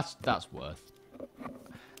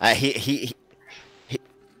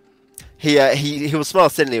 he will smile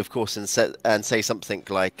thinly, of course, and say something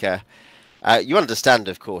like, "You understand,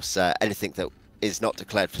 of course, anything that is not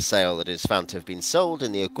declared for sale that is found to have been sold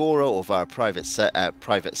in the agora or via private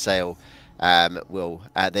sale will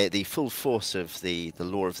the full force of the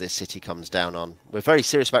law of this city comes down on. We're very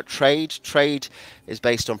serious about trade. Trade is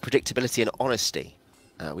based on predictability and honesty.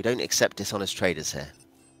 We don't accept dishonest traders here."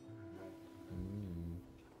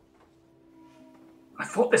 I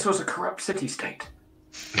thought this was a corrupt city-state.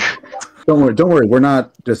 Don't worry. We're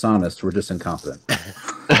not dishonest. We're just incompetent.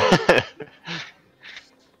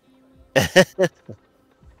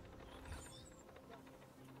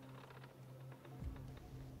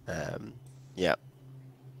 Yeah.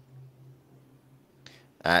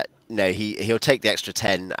 No, he'll take the extra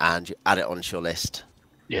 10 and add it onto your list.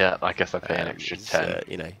 Yeah, I guess I pay an extra 10.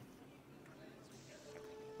 You know.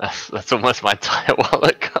 That's almost my entire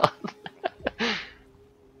wallet gone.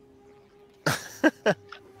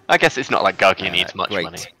 I guess it's not like Gaagii needs much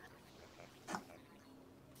money.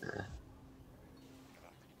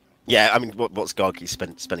 Yeah, I mean, what's Gaagii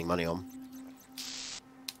spending money on?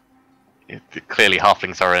 Clearly,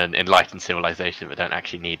 halflings are an enlightened civilization that don't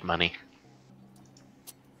actually need money.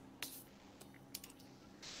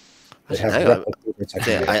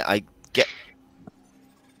 I get.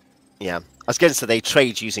 Yeah, I was going to say they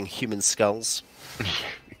trade using human skulls.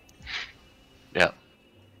 Yeah.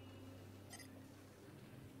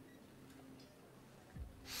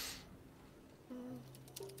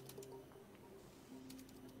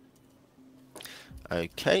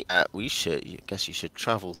 Okay, we should. I guess you should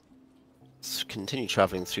continue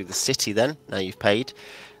traveling through the city then. Now you've paid.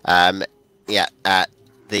 Yeah.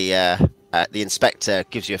 The inspector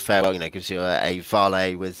gives you a farewell. Gives you a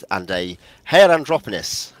valet and a hair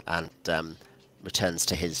androponis, and returns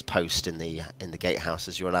to his post in the gatehouse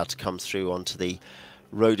as you're allowed to come through onto the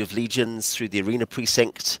Road of Legions through the arena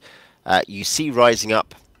precinct. You see rising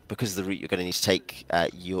up, because of the route you're going to need to take.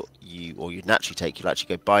 You'd naturally take. You'll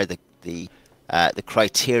actually go by the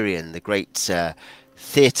Criterion, the great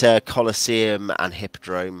theatre, Colosseum, and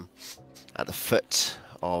Hippodrome at the foot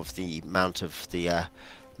of the Mount of the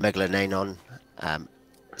Megalananon.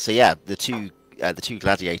 So yeah, the two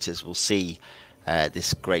gladiators will see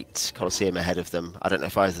this great Colosseum ahead of them. I don't know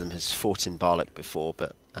if either of them has fought in Balic before,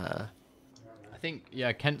 but I think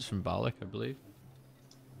Kent's from Balic, I believe.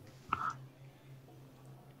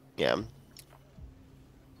 Yeah.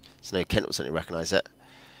 So no, Kent will certainly recognise it.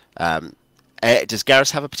 Does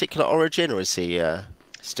Garras have a particular origin, or is he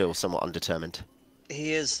still somewhat undetermined?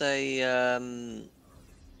 He is a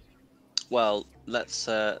well. Let's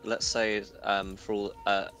say for all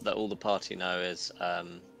that all the party know is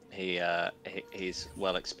he's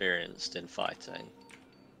well experienced in fighting.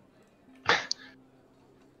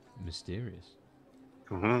 Mysterious.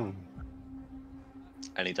 Mm-hmm.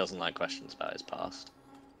 And he doesn't like questions about his past.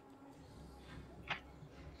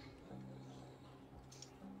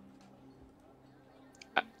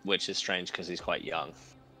 Which is strange because he's quite young.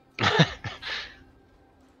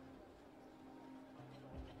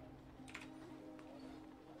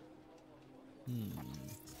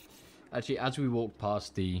 Actually, as we walk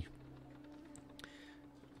past the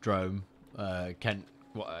drome, Kent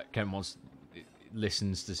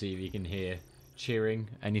listens to see if he can hear cheering,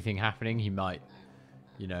 anything happening. He might,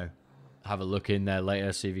 have a look in there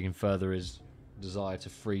later, see if he can further his desire to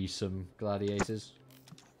free some gladiators.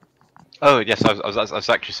 Oh yes, I was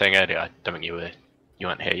actually saying earlier. I don't think you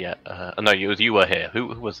weren't here yet. No, you were here. Who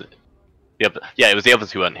was it? It was the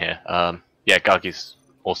others who weren't here. Gaagii's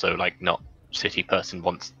also not city person,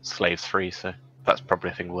 wants slaves free, so that's probably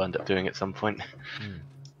a thing we'll end up doing at some point.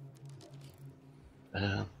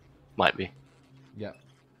 Might be. Yeah.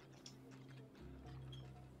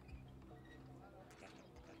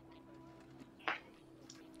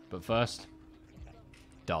 But first,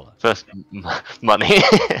 dollar. First, money.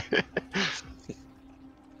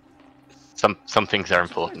 Some things are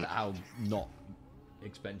important. How not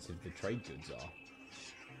expensive the trade goods are.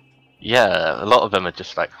 Yeah, a lot of them are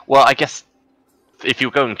just well, I guess if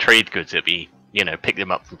you're going trade goods, it'd be, pick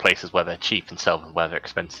them up from places where they're cheap and sell them where they're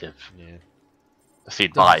expensive. Yeah. So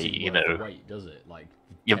you'd buy, weight, does it?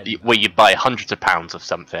 You buy hundreds of pounds of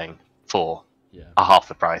something for a half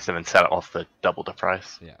the price and then sell it off for double the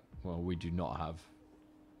price. Yeah. Well, we do not have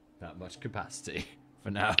that much capacity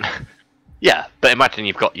for now. Yeah, but imagine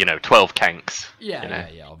you've got 12 kanks. Yeah,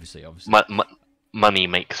 obviously. Money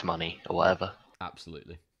makes money, or whatever.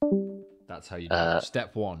 Absolutely. That's how you do it.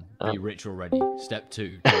 Step 1, be rich already. Step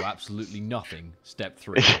 2, do absolutely nothing. Step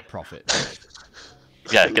 3, profit.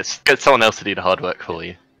 Yeah, get someone else to do the hard work for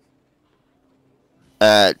you.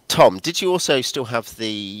 Tom, did you also still have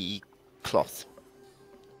the cloth?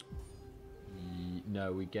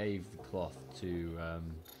 No, we gave the cloth to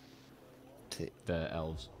the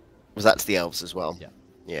elves. Was that to the elves as well? Yeah.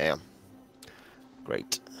 Yeah.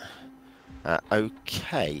 Great.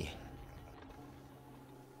 Okay.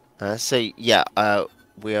 So yeah,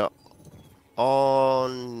 we are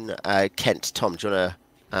on Kent. Tom, do you want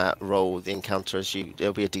to roll the encounter as you?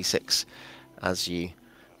 It'll be a d6 as you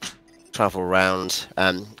travel around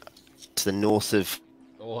to the north of.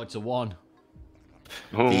 Oh, it's a 1.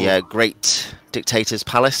 The great dictator's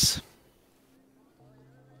palace.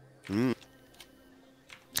 Yeah,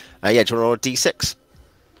 do you want to roll a d6?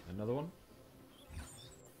 Another one.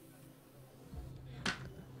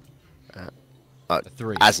 A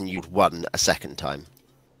 3. As in you'd won a second time.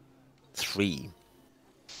 3.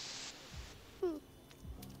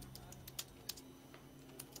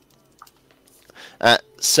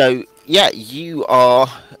 So yeah, you are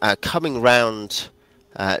coming round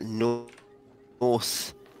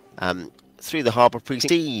north through the harbour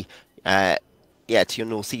precinct. See, to your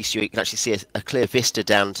northeast, you can actually see a clear vista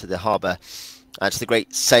down to the harbour, to the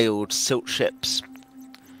great sailed silt ships.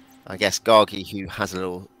 I guess Gaagii, who has a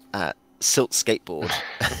little silt skateboard,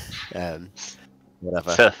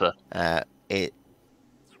 whatever. Surfer.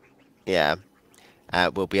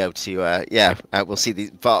 We'll be able to, we'll see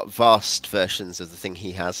the vast versions of the thing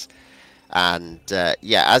he has. And,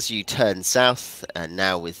 as you turn south,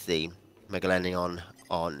 now with the Megalenion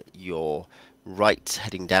on your right,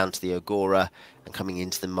 heading down to the Agora and coming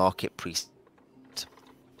into the market precinct,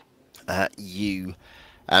 you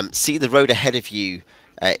see the road ahead of you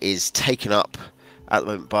is taken up at the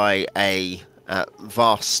moment by a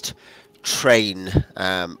vast train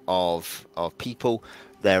of people.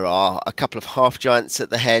 There are a couple of half giants at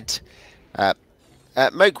the head.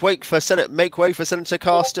 Make way for Senator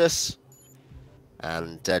Castus,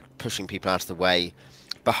 and pushing people out of the way.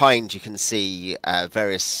 Behind, you can see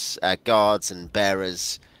various guards and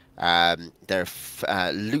bearers. There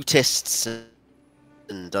are lutists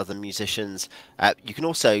and other musicians. You can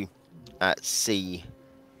also see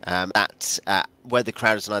at where the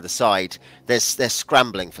crowd is on either side. They're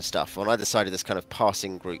scrambling for stuff on either side of this kind of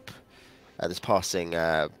passing group. This passing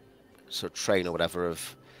sort of train or whatever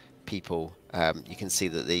of people. You can see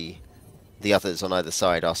that the others on either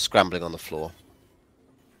side are scrambling on the floor.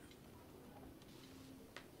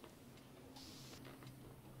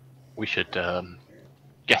 We should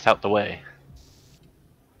get out the way,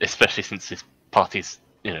 especially since this party's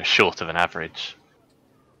short of an average.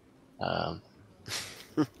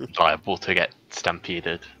 Liable to get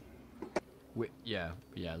stampeded. Yeah,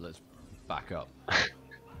 let's back up.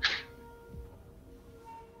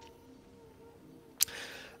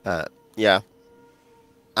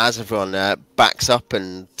 As everyone backs up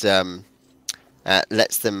and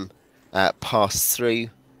lets them pass through,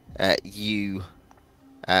 you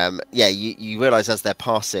realise as they're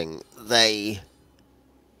passing, the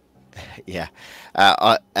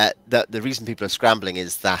reason people are scrambling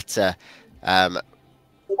is that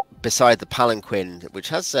beside the palanquin, which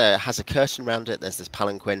has a curtain around it, there's this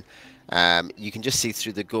palanquin. You can just see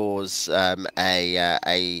through the gauze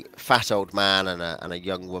a fat old man and a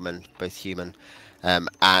young woman, both human.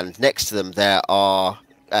 And next to them there are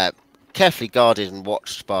carefully guarded and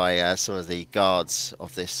watched by some of the guards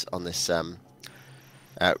of this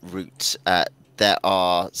route. There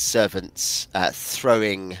are servants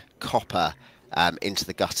throwing copper into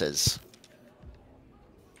the gutters.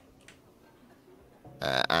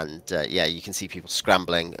 You can see people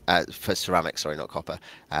scrambling for ceramic, sorry, not copper,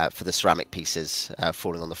 for the ceramic pieces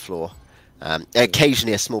falling on the floor.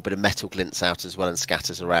 Occasionally a small bit of metal glints out as well and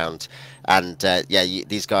scatters around. And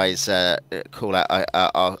these guys are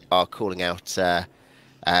calling out to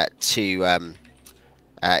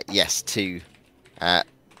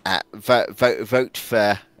vote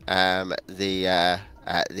for the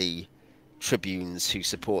tribunes who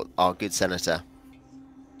support our good senator.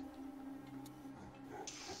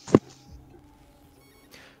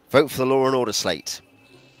 Vote for the Law and Order slate.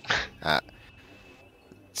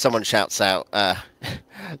 Someone shouts out,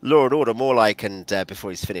 Law and Order, more like, and before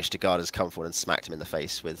he's finished, a guard has come forward and smacked him in the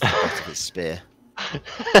face with the butt of his spear.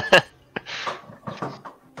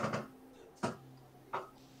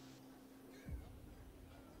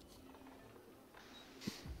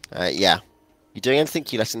 You doing anything?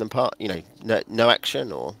 You letting them part? No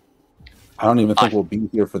action, or? I don't even think we'll be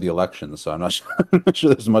here for the election, so I'm not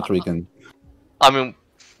sure there's much we can. I mean,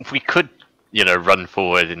 we could, run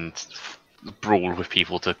forward and brawl with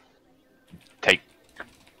people to take,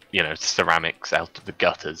 ceramics out of the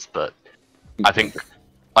gutters, but I think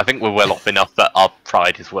we're well off enough that our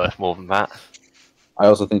pride is worth more than that. I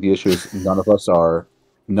also think the issue is none of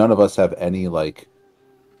us have any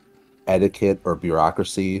etiquette or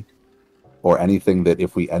bureaucracy or anything that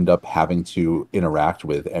if we end up having to interact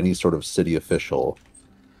with any sort of city official,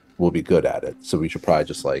 we'll be good at it. So we should probably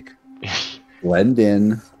just like blend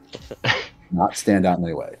in, not stand out in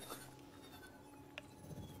any way.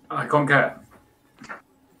 I concur.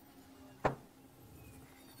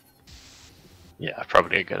 Yeah,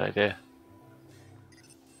 probably a good idea.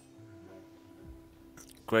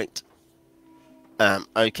 Great.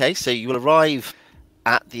 Okay, so you will arrive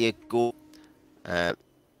at the Agora.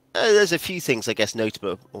 There's a few things, I guess,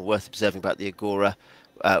 notable or worth observing about the Agora,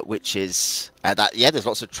 which is that, yeah, there's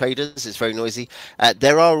lots of traders. It's very noisy.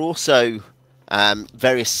 There are also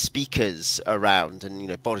various speakers around, and, you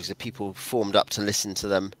know, bodies of people formed up to listen to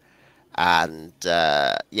them. And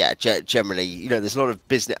yeah, generally, you know, there's a lot of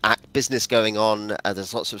business going on.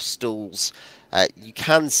 There's lots of stalls. You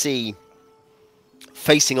can see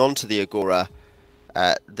facing onto the Agora,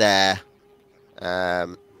 there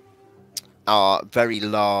are very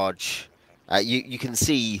large. You can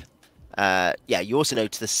see. Yeah, you also know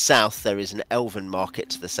to the south there is an elven market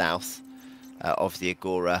to the south of the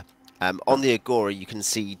Agora. On the Agora, you can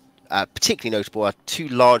see. Particularly notable are two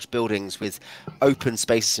large buildings with open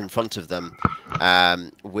spaces in front of them,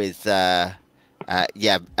 with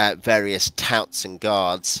various touts and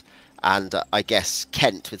guards. And I guess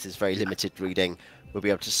Kent, with his very limited reading, will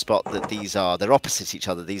be able to spot that they're opposite each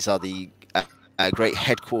other. These are the great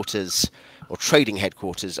headquarters or trading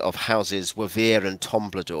headquarters of houses Wavir and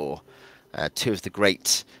Tomblador, two of the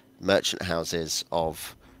great merchant houses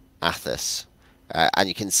of Athas. And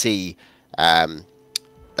you can see.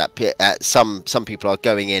 That some people are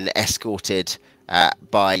going in escorted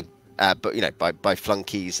by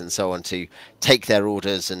flunkies and so on to take their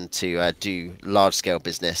orders and to do large scale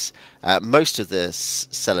business. Most of the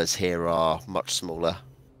sellers here are much smaller.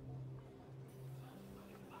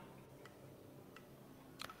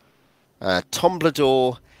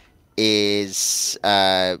 Tomblador is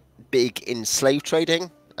big in slave trading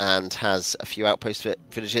and has a few outpost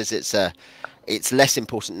villages. It's less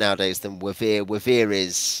important nowadays than Wavir. Wavir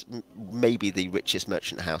is maybe the richest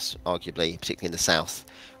merchant house, arguably, particularly in the south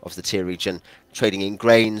of the Tyr region, trading in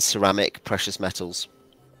grain, ceramic, precious metals.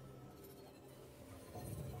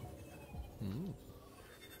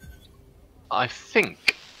 I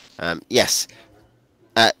think. Yes.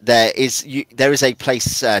 There is a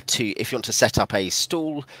place to, if you want to set up a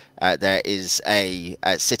stall. There is a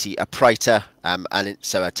praetor,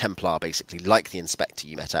 so a Templar, basically, like the inspector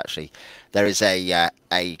you met. Actually, there is a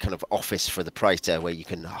kind of office for the praetor where you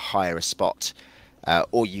can hire a spot,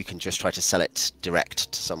 or you can just try to sell it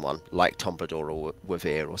direct to someone like Tomblador or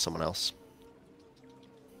Wavir or someone else.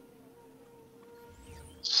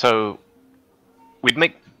 So we'd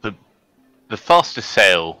make the fastest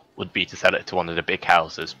sale would be to sell it to one of the big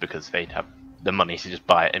houses because they'd have the money to just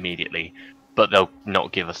buy it immediately, but they'll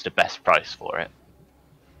not give us the best price for it.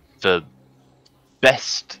 The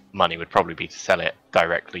best money would probably be to sell it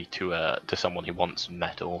directly to someone who wants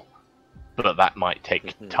metal, but that might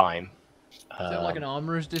take time. Is it like an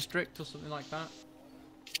armorer's district or something like that?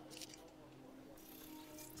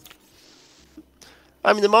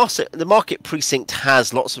 I mean, the market precinct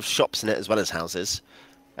has lots of shops in it as well as houses.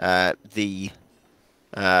 The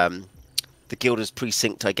Guilder's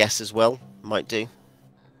precinct, I guess, as well might do.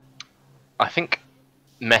 I think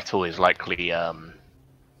metal is likely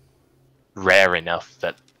rare enough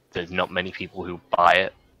that there's not many people who buy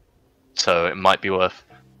it, so it might be worth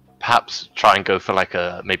perhaps try and go for like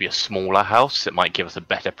maybe a smaller house. It might give us a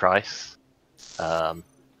better price, but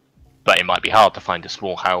it might be hard to find a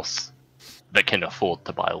small house that can afford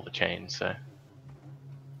to buy all the chains. So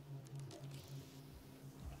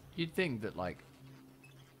you'd think that like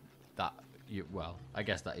that. Well, I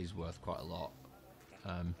guess that is worth quite a lot.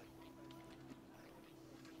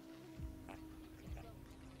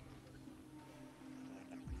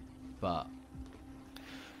 But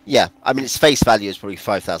yeah, I mean, its face value is probably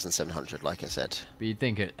 5,700, like I said. But you'd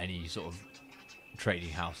think at any sort of trading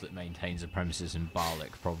house that maintains a premises in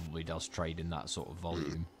Balic probably does trade in that sort of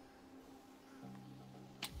volume.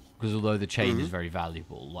 Because although the chain is very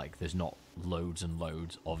valuable, like there's not loads and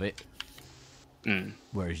loads of it.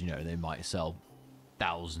 Whereas, you know, they might sell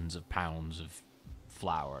thousands of pounds of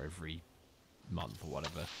flour every month or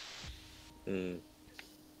whatever.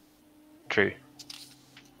 True.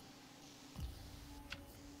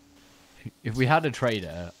 If we had a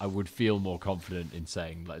trader, I would feel more confident in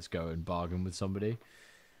saying, let's go and bargain with somebody.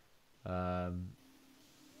 But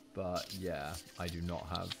yeah, I do not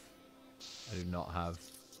have.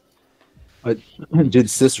 Did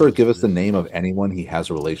Cicero give us the name of anyone he has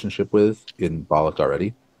a relationship with in Balic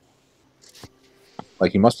already?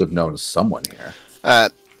 Like, he must have known someone here.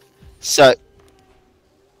 So,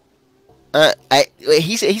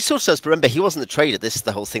 he sort of does. Remember, he wasn't the trader. This is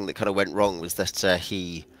the whole thing that kind of went wrong. Was that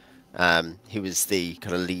he was the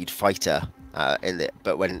kind of lead fighter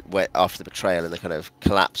but when after the betrayal and the kind of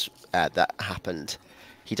collapse that happened,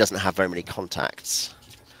 he doesn't have very many contacts.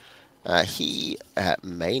 He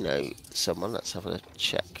may know someone. Let's have a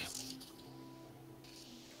check.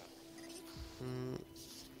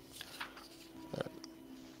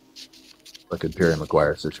 Like a Perry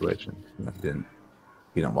McGuire situation. He didn't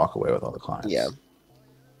walk away with all the clients. Yeah.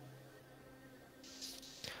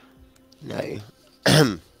 No.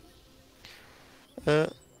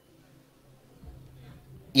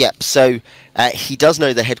 Yep. So he does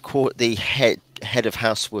know the head of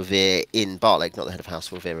House Wavir in Balic, not the head of House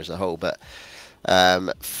Wavir as a whole, but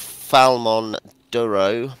Falmon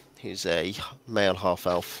Duro, who's a male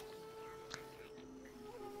half-elf.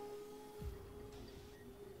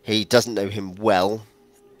 He doesn't know him well.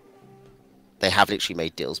 They have literally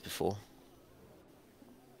made deals before.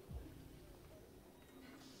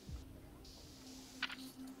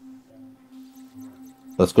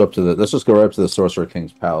 Let's just go right up to the Sorcerer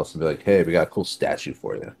King's palace and be like, "Hey, we got a cool statue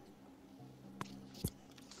for you."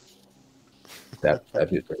 That'd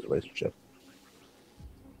be a great relationship.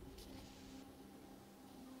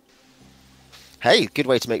 Hey, good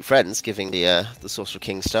way to make friends, giving the Sorcerer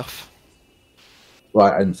King stuff. Well,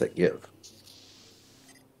 I didn't say give.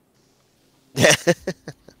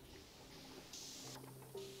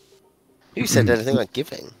 Who said anything like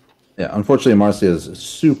giving? Yeah, unfortunately, Marcia is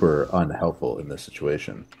super unhelpful in this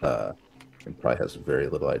situation. And probably has very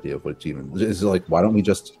little idea of what it's even is. Like, why don't we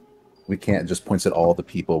can't just point at all the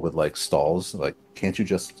people with like stalls? Like, can't you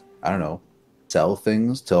just, I don't know, sell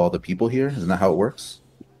things to all the people here? Isn't that how it works?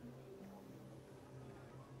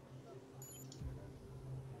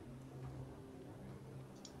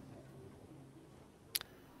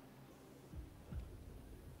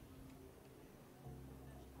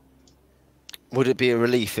 Would it be a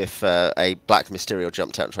relief if a Black Mysterio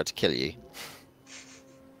jumped out and tried to kill you?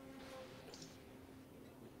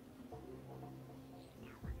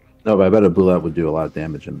 No, but I bet a bullet would do a lot of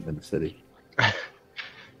damage in the city.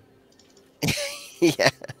 Yeah.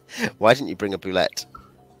 Why didn't you bring a boulette?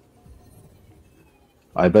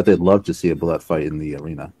 I bet they'd love to see a bullet fight in the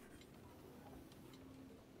arena.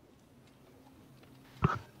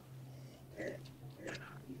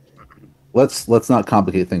 Let's not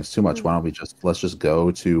complicate things too much. Why don't we let's just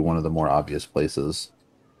go to one of the more obvious places,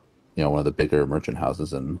 you know, one of the bigger merchant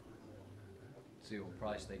houses, and see what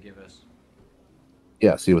price they give us.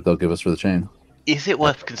 Yeah, see what they'll give us for the chain. Is it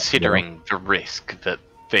worth considering the risk that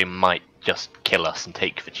they might just kill us and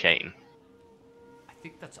take the chain? I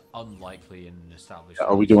think that's unlikely in an established.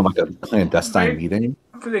 Are we doing like a clandestine meeting?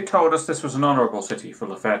 They told us this was an honourable city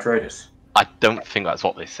full of fair traders. I don't think that's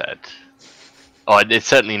what they said. Oh, it's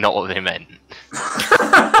certainly not what they meant.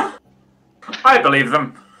 I believe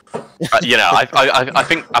them. You know, I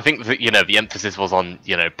think that, you know, the emphasis was on,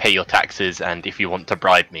 you know, pay your taxes, and if you want to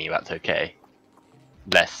bribe me, that's okay.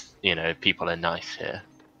 Less, you know, people are nice here.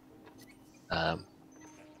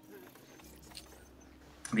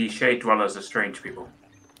 These shade dwellers are strange people.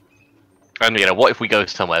 And you know, what if we go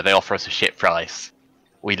somewhere, they offer us a shit price,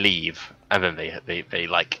 we leave, and then they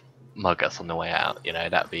like mug us on the way out? You know,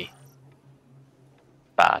 that'd be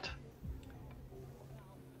bad.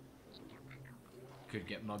 Could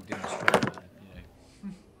get mugged in Australia, you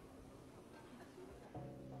know.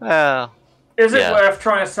 Well, is it worth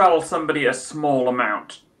trying to sell somebody a small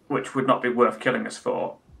amount, which would not be worth killing us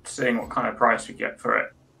for, seeing what kind of price we get for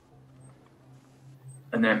it,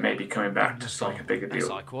 and then maybe coming back to strike a bigger deal? It's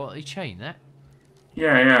like quality chain, that.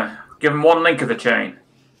 Yeah. Give them one link of the chain.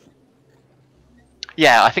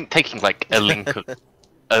 Yeah, I think taking like a link of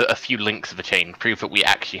a few links of a chain, prove that we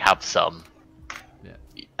actually have some. Yeah.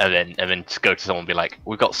 And then just go to someone and be like,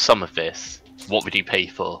 we've got some of this. What would you pay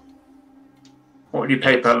for? What would you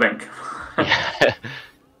pay per link? Yeah.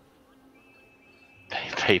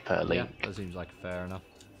 Pay per link. Yeah, that seems like fair enough.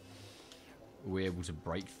 Are we able to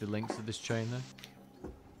break the links of this chain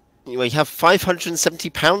though? Well, you have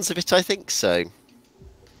 £570 of it, I think, so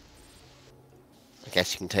I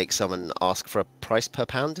guess you can take some and ask for a price per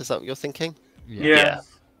pound. Is that what you're thinking? Yeah.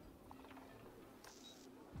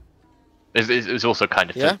 It's also kind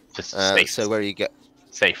of just so where you get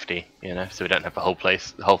safety, you know, so we don't have the whole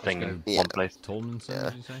thing in one place. Did you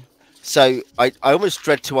say? So I almost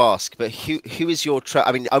dread to ask, but who is your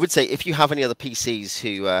I mean, I would say if you have any other PCs who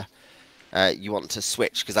you want to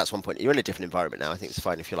switch, because that's one point. You're in a different environment now. I think it's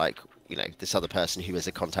fine if you're like, you know, this other person who is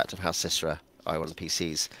a contact of House Cicera. I want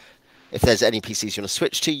PCs. If there's any PCs you want to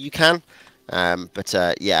switch to, you can. But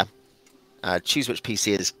yeah, choose which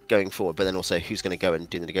PC is going forward, but then also who's going to go and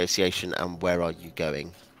do the negotiation and where are you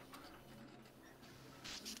going.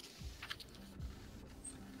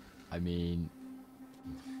 I mean,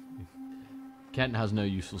 Kent has no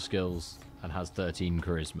useful skills and has 13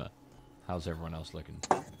 charisma. How's everyone else looking?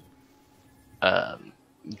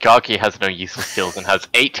 Gaagii has no useful skills and has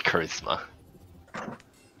 8 charisma.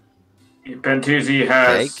 Bentusii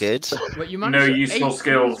has good. no useful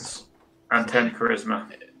skills and 10 charisma.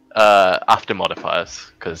 After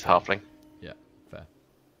modifiers, because halfling. Yeah, fair.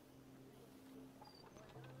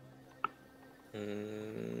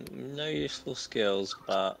 No useful skills,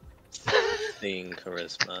 but 15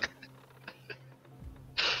 charisma.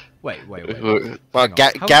 Wait. Well,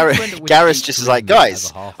 Garras Garras just is like,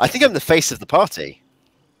 guys, I think I'm the face of the party.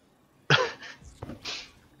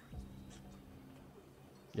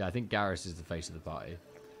 Yeah, I think Garras is the face of the party.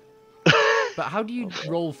 But how do you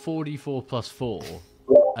roll 4d4 plus 4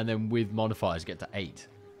 and then with modifiers get to 8?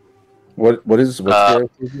 What's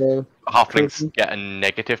Halflings get a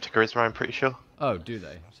negative to charisma, I'm pretty sure. Oh, do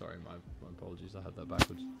they? Sorry, my apologies. I had that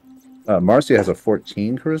backwards. Marcia has a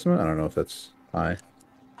 14 charisma. I don't know if that's high.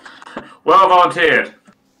 Well volunteered.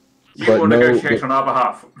 You But will no- negotiate on our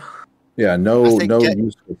behalf. Yeah, I no think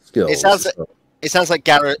useful skills. It sounds like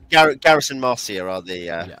Garras and Marcia are the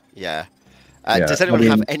yeah. Yeah, Does anyone I mean-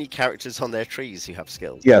 have any characters on their trees who have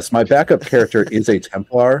skills? Yes, my backup character is a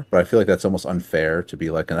Templar, but I feel like that's almost unfair to be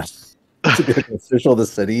like an official of the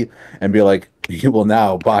city and be like, you will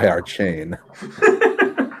now buy our chain.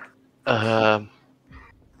 Have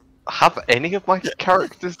any of my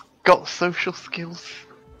characters got social skills?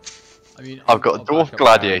 I mean, I've got a dwarf backup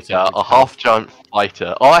gladiator, character a half-giant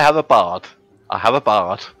fighter. Oh, I have a bard.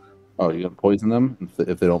 Oh, you're gonna poison them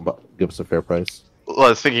if they don't give us a fair price? Well, I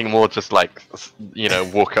was thinking more just like,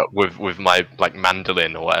 walk up with my like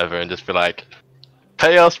mandolin or whatever and just be like,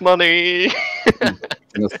 pay us money.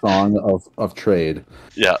 In a song of trade.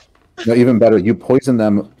 Yeah. No, even better, you poison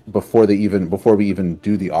them before we even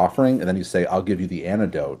do the offering, and then you say, "I'll give you the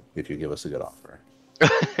antidote if you give us a good offer."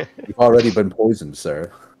 You've already been poisoned,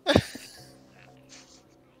 sir.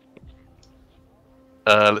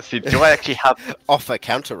 Let's see. Do I actually have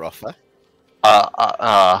Counter offer?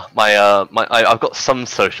 I've got some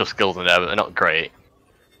social skills in there, but they're not great.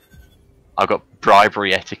 I've got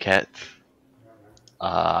bribery etiquette.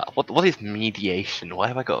 What is mediation? Why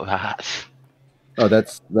have I got that? Oh,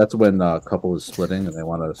 that's when a couple is splitting and they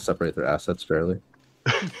want to separate their assets fairly.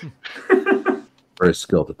 Very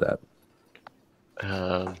skilled at that.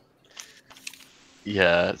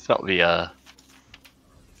 Yeah, it's not the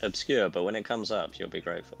Obscure, but when it comes up, you'll be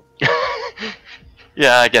grateful.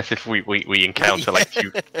 Yeah, I guess if we encounter like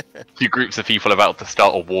two groups of people about to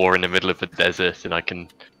start a war in the middle of the desert, and I can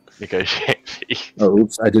negotiate peace. Oh,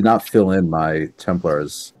 oops! I did not fill in my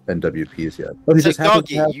Templars NWPs yet. Oh, he So just happens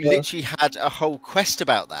to Gaagii, have, you literally had a whole quest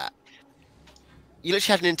about that. You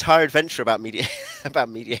literally had an entire adventure about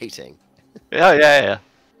mediating. Yeah.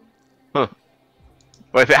 Huh.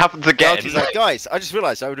 Well, if it happens again, Gaagii like, guys, I just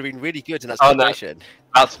realised I would have been really good in that Oh, no. situation.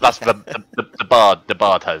 that's the bard. The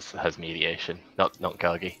bard has mediation, not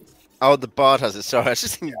Gaagii. Oh, the bard has it. Sorry, I was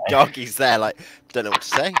just thinking Gaagii's there, like, don't know what to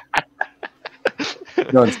say.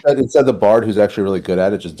 No, instead the bard, who's actually really good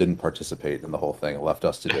at it, just didn't participate in the whole thing and left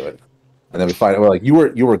us to do it. And then we find out we're like, you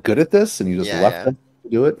were good at this, and you just left us to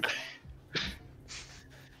do it.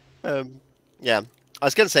 Yeah, I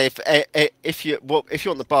was going to say if you want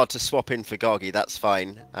the bard to swap in for Gaagii, that's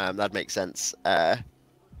fine. That makes sense.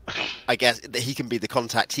 I guess that he can be the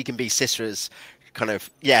contact. He can be Sisra's kind of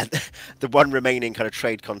the one remaining kind of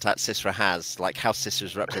trade contact Sisra has, like House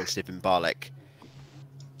Sisra's representative in Balic.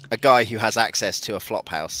 A guy who has access to a flop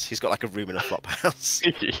house. He's got like a room in a flop house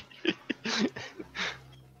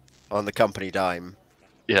on the company dime.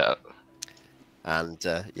 Yeah. And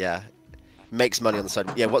makes money on the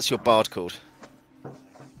side. Yeah, what's your bard called?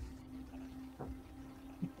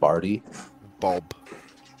 Bardy. Bob.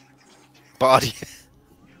 Bardy.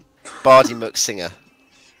 Bardy Mooksinger.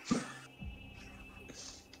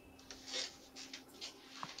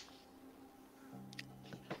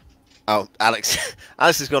 Oh, Alex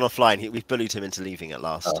has gone offline. We've bullied him into leaving at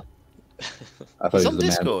last. Oh. I thought He's he on was a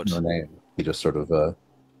Discord. man with no name. He just sort of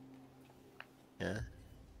Yeah.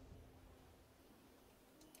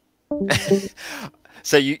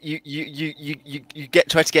 So you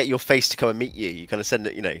try to get your face to come and meet you. You kind of send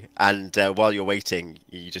it, and while you're waiting,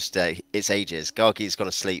 you just it's ages. Gaagii's gone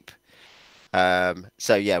to sleep.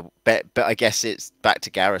 So yeah, but I guess it's back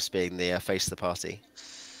to Garras being the face of the party.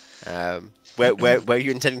 Where are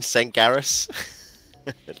you intending to send Garras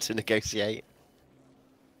to negotiate?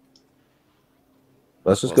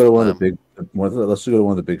 Let's just go to one of the Let's go to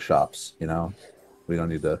one of the big shops. You know, we don't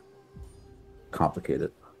need to complicate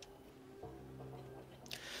it.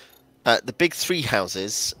 The big three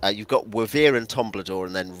houses, you've got Wavir and Tomblador,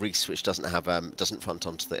 and then Reese, which doesn't have doesn't front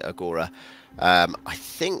onto the Agora. I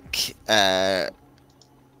think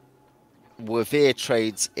Wavir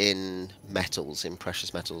trades in metals, in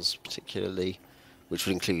precious metals, particularly, which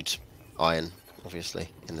would include iron, obviously,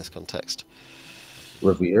 in this context.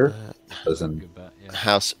 Wavir, as in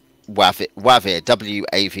House Wavir,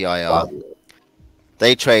 W-A-V-I-R.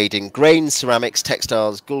 They trade in grain, ceramics,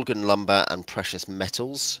 textiles, Gulgan lumber, and precious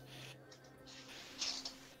metals.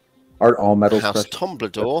 Aren't all metals House precious?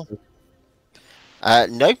 Tomblador.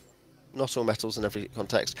 No, not all metals in every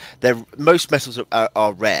context. Most metals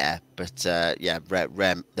are rare, but yeah,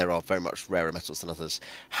 rare. There are very much rarer metals than others.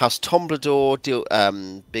 House Tomblador deal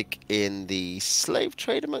big in the slave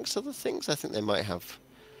trade, amongst other things. I think they might have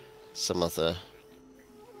some other.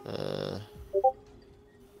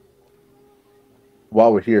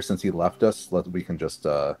 While we're here, since he left us, we can just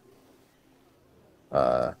sell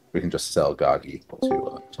Gaagii to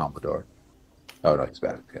Tomblador. Oh no, he's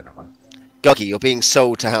back. Okay, never mind. Gaagii, you're being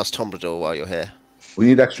sold to House Tomblador while you're here. We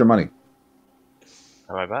need extra money.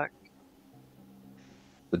 Am I back?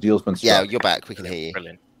 The deal's been struck. Yeah, you're back. We can hear you.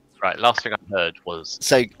 Brilliant. Right, last thing I heard was...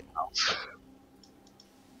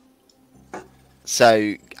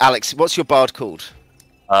 So, Alex, what's your bard called?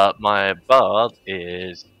 My bard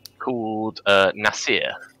is called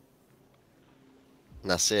Nasir.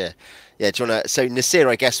 Nasir. Yeah, do you want to... So, Nasir,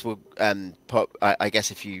 I guess, will... I guess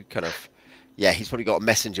if you kind of... Yeah, he's probably got a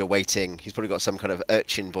messenger waiting. He's probably got some kind of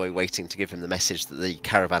urchin boy waiting to give him the message that the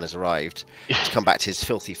caravan has arrived, to come back to his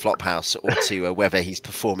filthy flop house, or to whether he's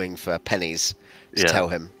performing for pennies to tell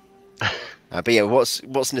him. But yeah,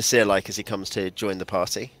 what's Nasir like as he comes to join the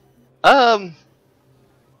party? I've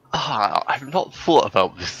not thought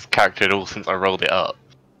about this character at all since I rolled it up.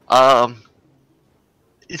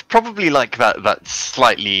 It's probably like that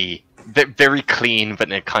slightly very clean, but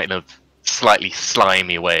in a kind of slightly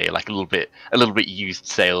slimy way, like a little bit used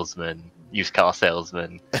car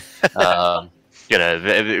salesman. You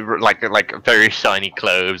know, like very shiny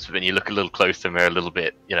clothes, but then you look a little closer and they're a little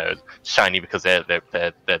bit, you know, shiny because they're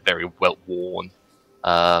very well worn.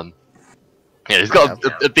 Yeah, he's got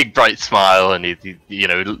a big bright smile, and he you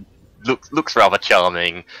know, looks rather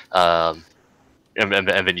charming. And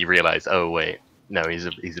then you realise, oh wait, no, he's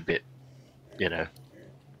a bit, you know,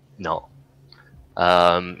 not.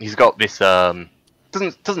 He's got this doesn't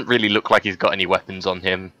really look like he's got any weapons on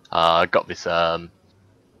him. Got this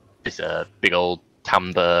big old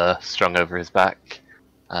tambour strung over his back.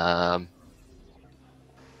 Yeah.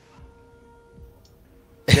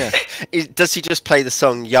 Does he just play the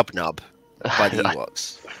song Yub Nub by the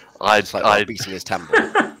Ewoks? I beating his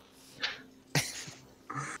tambour.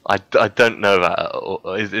 I don't know that.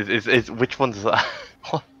 Is which one's that?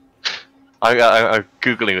 I'm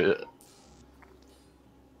googling it.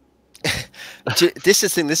 This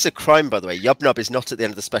is a crime, by the way. Yub Nub is not at the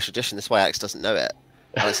end of the special edition. That's why Alex doesn't know it.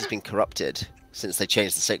 Alex has been corrupted since they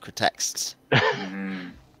changed the sacred texts.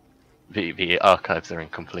 The archives are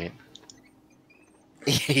incomplete.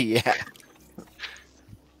 Yeah.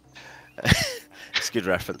 It's a good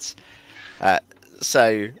reference.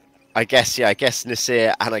 So, I guess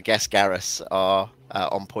Nasir and I guess Garras are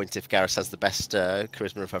on point if Garras has the best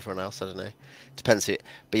charisma of everyone else. I don't know. Depends who.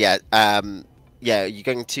 But yeah, yeah, you're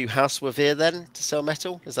going to House Wavir then to sell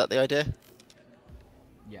metal? Is that the idea?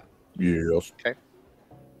 Yeah. Yes. Okay.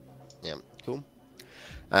 Yeah, cool.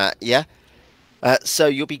 Yeah. So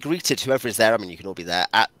you'll be greeted, whoever is there. I mean, you can all be there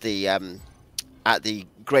at the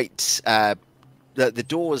great. The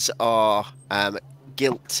doors are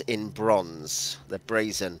gilt in bronze. They're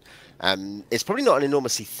brazen. It's probably not an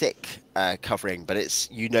enormously thick covering, but it's,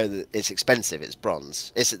 you know, that it's expensive. It's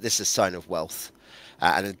bronze. This is a sign of wealth,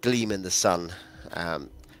 and a gleam in the sun.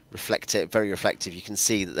 Very reflective. You can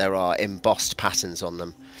see that there are embossed patterns on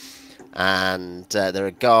them, and there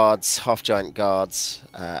are guards, half-giant guards,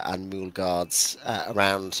 and mule guards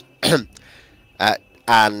around,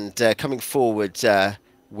 and coming forward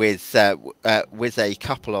with a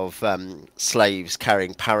couple of slaves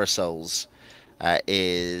carrying parasols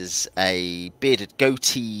is a bearded,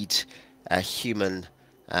 goateed human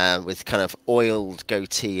with kind of oiled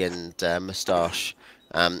goatee and moustache,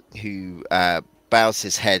 who bows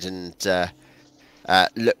his head and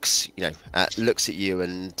looks at you,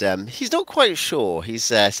 and he's not quite sure. He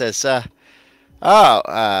says,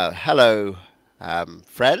 hello,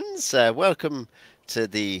 friends. Welcome to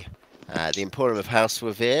the Emporium of House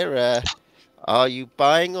Wavir. Are you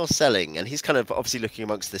buying or selling? And he's kind of obviously looking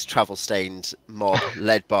amongst this travel-stained mob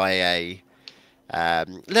led by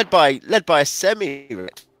led by a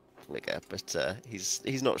semi-rich figure, but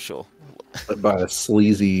he's not sure. Led by a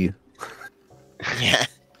sleazy, Yeah,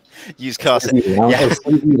 used car. a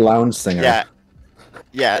sleazy lounge singer.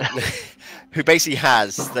 Yeah, who basically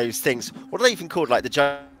has those things. What are they even called? Like the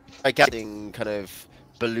gigantic kind of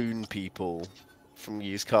balloon people from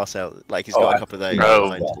used car sales. Like he's got a couple of those.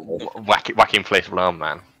 Wacky inflatable arm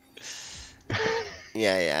man.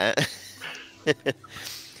 Yeah.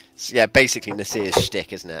 Yeah, basically Nasir's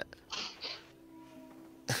shtick, isn't it?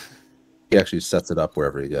 He actually sets it up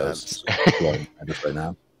wherever he goes. Just right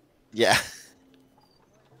now. Yeah.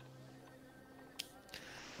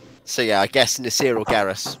 So yeah, I guess Nasir or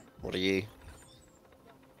Garras. What are you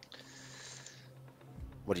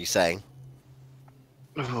saying?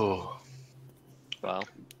 Ooh. Well,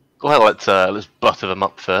 let's butter them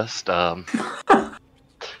up first.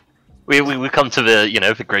 We come to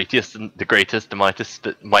the greatest, the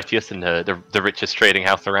mightiest, and the richest trading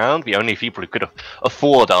house around. The only people who could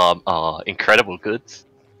afford our incredible goods.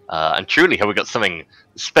 And truly, have we got something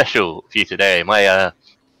special for you today?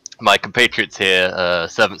 My compatriots here,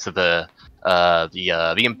 servants of the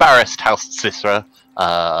embarrassed House Sisra,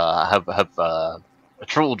 have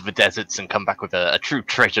trawled the deserts and come back with a true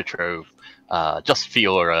treasure trove, just for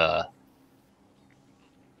your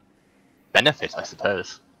benefit, I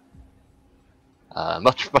suppose.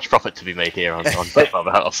 Much profit to be made here on both of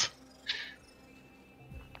our house.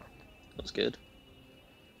 that's good.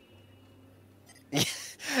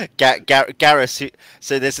 Garras,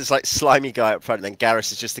 so there's this like slimy guy up front, and then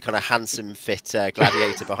Garras is just the kind of handsome, fit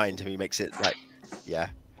gladiator behind him. He makes it like,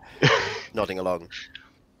 nodding along.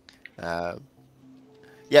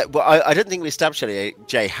 Yeah, well, I don't think we established earlier,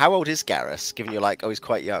 Jay. How old is Garras? Given you're like, oh, he's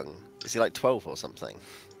quite young. Is he like 12 or something?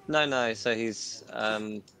 No. So he's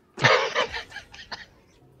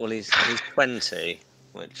well, he's 20,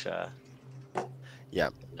 which yeah,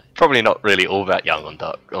 probably not really all that young on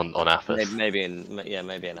Athas. maybe in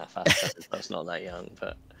Athas that's not that young,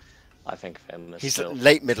 but I think of him as he's still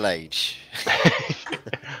late middle age.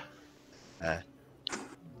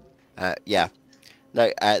 Yeah. No,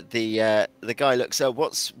 the guy looks.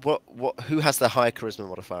 Who has the high charisma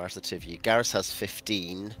modifier out of the two of you? Garras has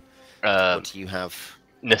 15. What do you have?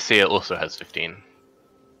 Nasir also has 15.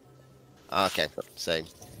 Okay, so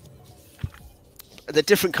they're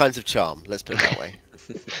different kinds of charm. Let's put it that way.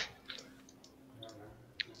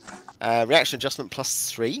 Reaction adjustment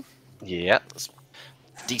 +3. Yeah, that's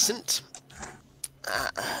decent.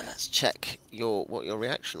 Let's check what your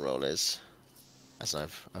reaction roll is. As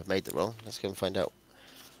I've made the roll. Let's go and find out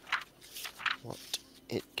what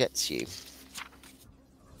it gets you.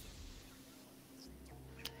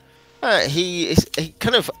 He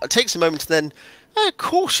kind of takes a moment and then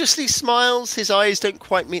cautiously smiles. His eyes don't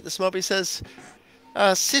quite meet the smile, but he says,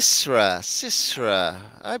 Sisra,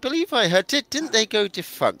 I believe I heard, didn't they go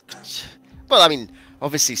defunct? Well, I mean,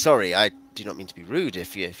 obviously, sorry, I do not mean to be rude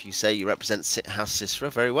if you say you represent House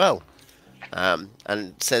Sisra very well.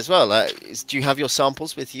 And says, well, do you have your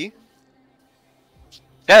samples with you?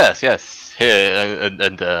 Yes, here,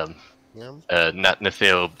 and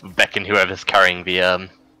Nasir will beckon whoever's carrying the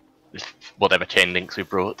whatever chain links we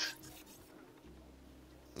brought.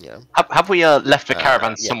 Yeah. Have we left the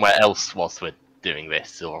caravan somewhere else whilst we're doing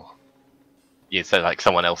this, or so like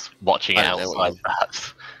someone else watching it outside,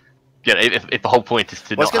 perhaps? Yeah, if the whole point is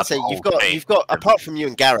to. Well, I was going to say you've got apart from you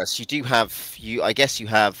and Garras, I guess you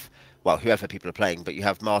have. Well, whoever people are playing, but you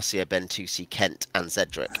have Marcia, Bentusii, Quent, and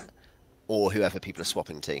Zedric, or whoever people are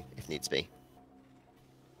swapping to, if needs be.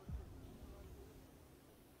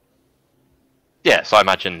 Yeah, so I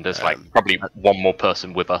imagine there's probably one more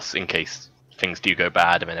person with us in case things do go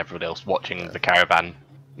bad, and then everyone else watching the caravan,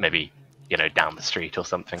 maybe down the street or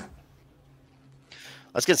something.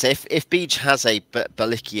 I was going to say if Beej has a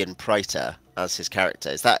Balician Praetor as his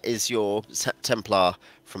character, is your Templar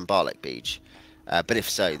from Balic, Beej? But if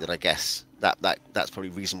so, then I guess that's probably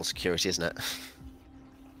reasonable security, isn't it?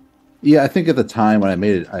 Yeah, I think at the time when I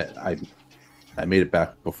made it, I made it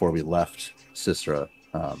back before we left Sisra.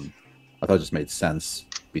 I thought it just made sense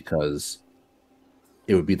because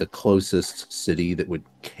it would be the closest city that would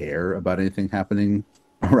care about anything happening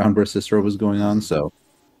around where Sisra was going on. So,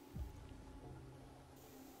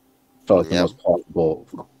 I felt like the most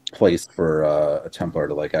plausible place for a Templar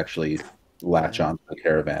to actually latch on to the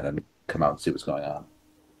caravan and come out and see what's going on.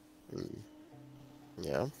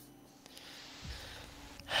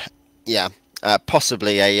 Yeah.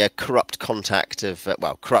 Possibly a corrupt contact of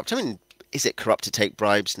corrupt. I mean, is it corrupt to take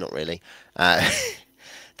bribes? Not really.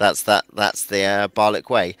 That's the Balic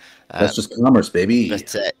way. That's just commerce, baby.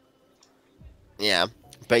 But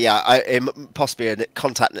but yeah, possibly a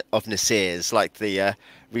contact of Nasir's, like the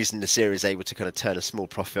reason Nasir is able to kind of turn a small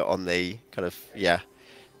profit on the kind of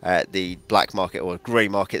the black market or grey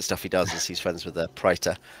market stuff he does is he's friends with the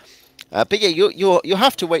Praetor. But yeah, you'll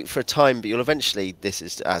have to wait for a time, but you'll eventually, this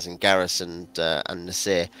is as in Garras and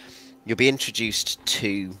Nasir, you'll be introduced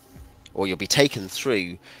to, or you'll be taken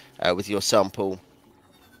through with your sample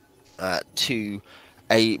to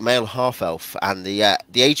a male half-elf, and the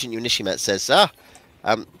agent you initially met says,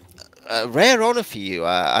 rare honour for you.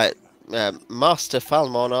 Master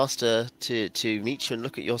Falmon asked to meet you and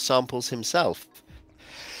look at your samples himself.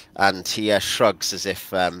 And he shrugs as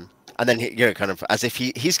if, and then kind of as if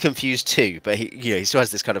he's confused too, but he still has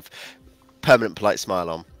this kind of permanent polite smile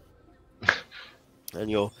on. And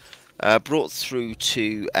you're brought through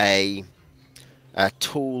to a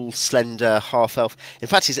tall, slender half-elf. In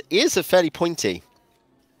fact, his ears are fairly pointy.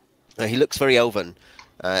 He looks very elven.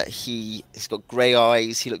 He's got grey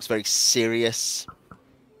eyes. He looks very serious,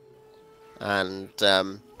 and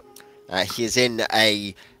he is in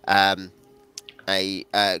a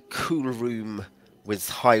cool room with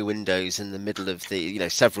high windows in the middle of the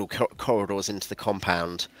several corridors into the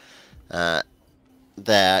compound. You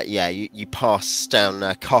pass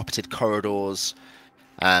down carpeted corridors.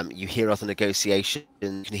 You hear other negotiations.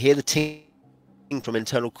 You can hear the ting from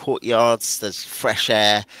internal courtyards. There's fresh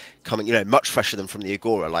air coming, much fresher than from the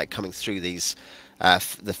Agora, like coming through these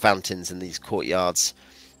the fountains in these courtyards.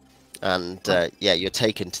 And you're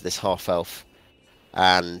taken to this half elf,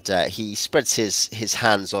 and he spreads his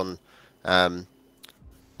hands on a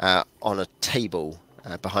table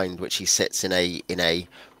behind which he sits in a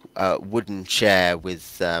wooden chair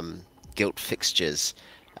with gilt fixtures,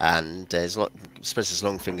 and spreads his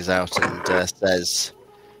long fingers out and says,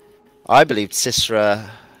 "I believed Sisera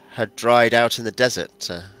had dried out in the desert,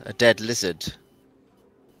 a dead lizard.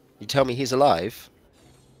 You tell me he's alive?"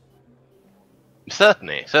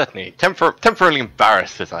 Certainly. Temporarily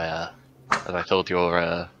embarrassed, as I told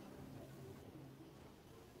your.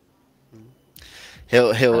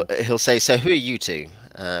 He'll say, "So who are you two?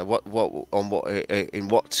 In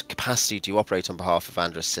what capacity do you operate on behalf of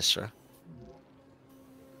Andrus Sisera?"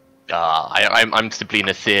 I'm simply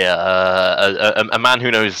Nasir, a man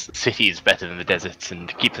who knows cities better than the deserts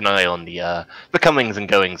and keeps an eye on the comings and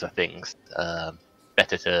goings of things.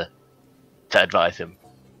 Better to advise him.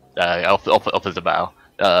 Offers a bow.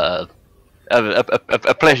 A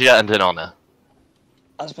pleasure and an honour.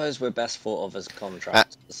 I suppose we're best thought of as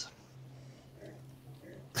contractors.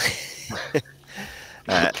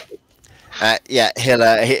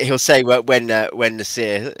 He'll say when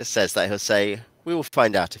Nasir says that, he'll say, "We will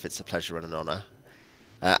find out if it's a pleasure and an honour."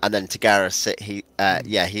 And then to Garras, he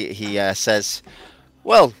says,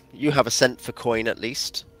 "Well, you have a cent for coin at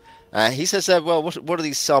least." He says, "Well, what are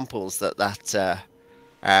these samples that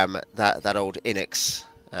old Inix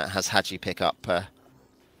has had you pick up?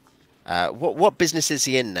 What business is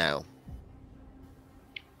he in now?"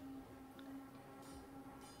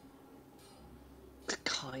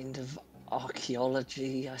 Kind of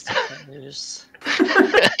archaeology, I suppose.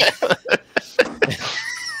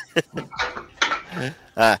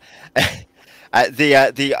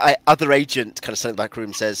 The other agent, kind of standing in the back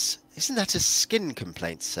room, says, "Isn't that a skin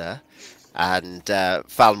complaint, sir?" And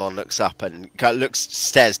Falmon looks up and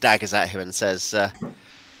stares daggers at him and says,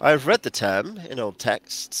 "I've read the term in old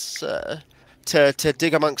texts to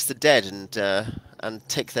dig amongst the dead and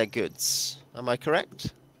take their goods. Am I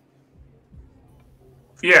correct?"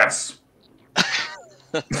 Yes.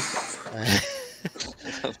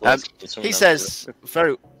 He says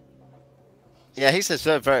very. Yeah, he says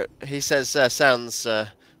very. He says sounds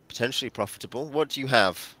potentially profitable. What do you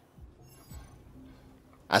have?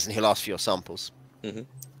 As in, he'll ask for your samples. Mm-hmm.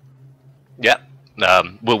 Yeah.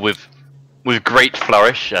 Well, with great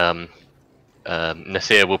flourish,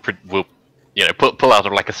 Nasir will pull out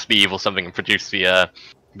of like a sleeve or something and produce the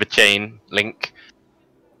chain link.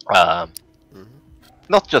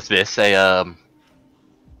 Not just this, a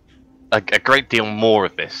great deal more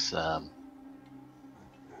of this. I'm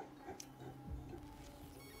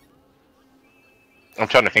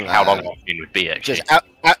trying to think how long that scene would be, actually. Just out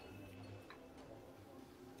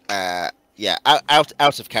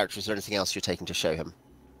of character. Is there anything else you're taking to show him?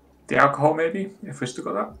 The alcohol, maybe, if we still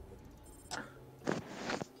got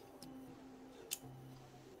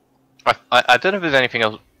that. I don't know if there's anything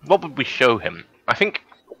else. What would we show him? I think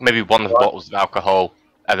maybe one of the bottles of alcohol,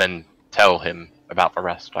 and then tell him about the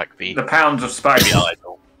rest, like the pounds of spice.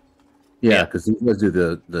 Yeah, because these guys do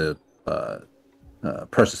the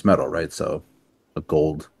precious metal, right? So a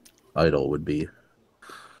gold idol would be.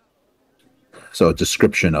 So a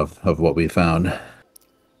description of what we found.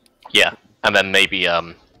 Yeah, and then maybe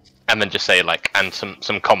and then just say like, and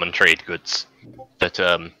some common trade goods that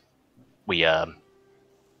we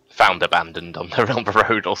found abandoned on the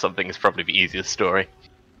road or something is probably the easiest story.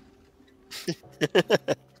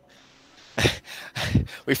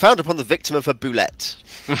 We found upon the victim of a boulette.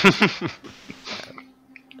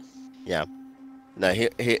 Yeah. No,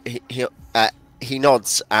 he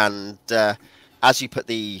nods, and as you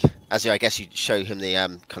I guess you show him the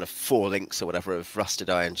kind of 4 links or whatever of rusted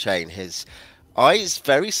iron chain, his eyes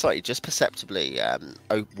very slightly, just perceptibly,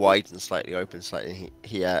 widen slightly, open slightly.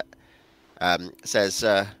 He says,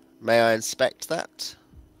 "May I inspect that?"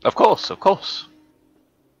 Of course, of course.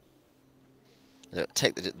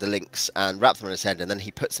 Take the links and wrap them on his head, and then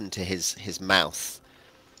he puts them to his mouth.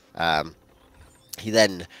 He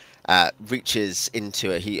then reaches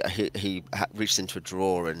into he reaches into a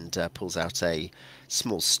drawer and pulls out a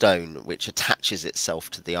small stone which attaches itself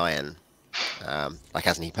to the iron, like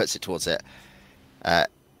as in he puts it towards it.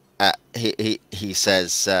 He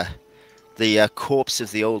says, "The corpse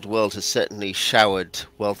of the old world has certainly showered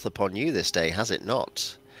wealth upon you this day, has it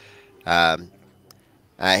not?"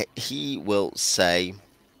 He will say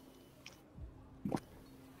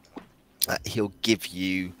he'll give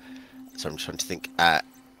you. So I'm trying to think.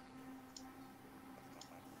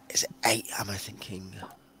 Is it 8? Am I thinking?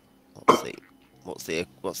 What's the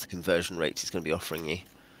conversion rate he's going to be offering you?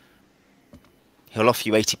 He'll offer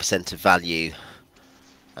you 80% of value.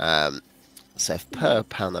 So if per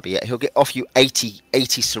pound that'll be it. He'll offer you 80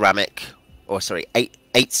 ceramic, or sorry, 8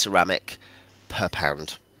 ceramic per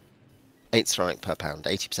pound. 8 ceramic per pound,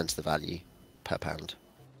 80% of the value per pound.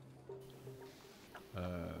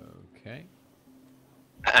 Okay.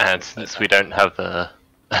 And since we don't have a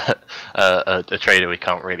trader, we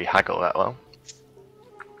can't really haggle that well.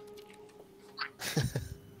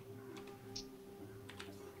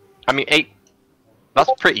 I mean, 8.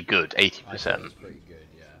 That's pretty good, 80%. That's pretty good,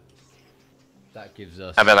 yeah. That gives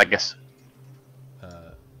us. And then I guess.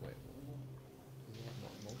 Wait.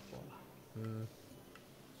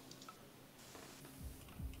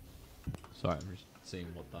 Sorry, I'm just seeing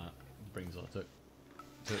what that brings on to.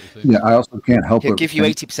 Yeah, I also can't help He'll but give you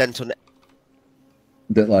think 80% on.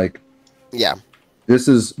 that, like, Yeah.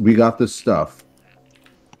 we got this stuff.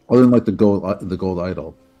 Other than like the gold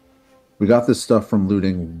idol, we got this stuff from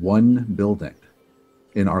looting one building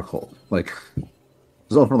in our cult. Like,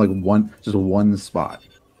 it's all from like one spot.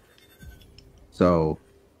 So,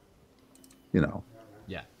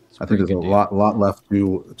 Yeah. I think there's a lot left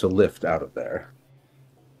to lift out of there.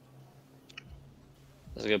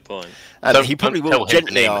 That's a good point. And he probably will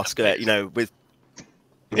gently ask, with.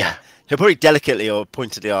 Yeah. He'll probably delicately or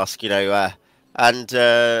pointedly ask, I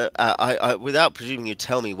without presuming you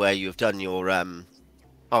tell me where you have done your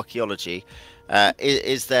archaeology,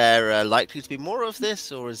 is there likely to be more of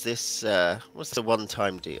this, or is this what's the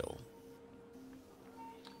one-time deal?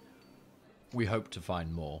 We hope to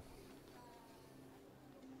find more.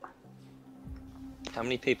 How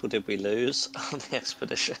many people did we lose on the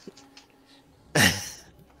expedition?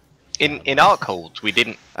 In our colds, we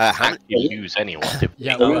didn't actually lose anyone, did we?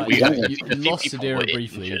 Yeah, you lost Sadira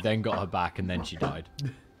briefly, then got her back, and then she died.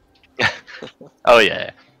 Oh yeah.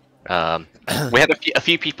 We had a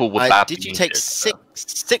few people were badly Did you take injured,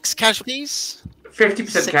 six casualties? 50%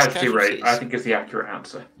 casualty casualties. rate, I think, is the accurate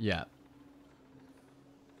answer. Yeah.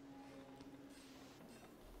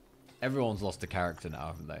 Everyone's lost a character now,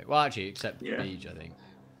 haven't they? Well, actually, except Beej, I think.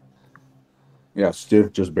 Yeah,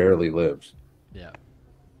 Stiff just barely lives. Yeah.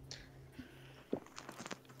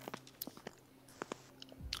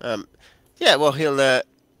 Yeah. Well,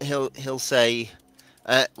 he'll say,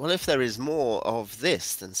 well, if there is more of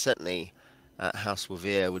this, then certainly House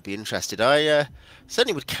Wavir would be interested. I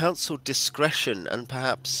certainly would counsel discretion, and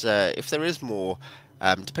perhaps if there is more,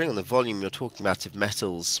 depending on the volume you're talking about of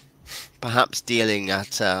metals, perhaps dealing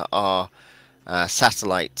at our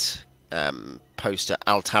satellite post at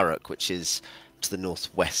Altaruk, which is to the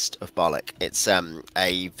northwest of Balic. It's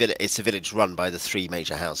it's a village run by the 3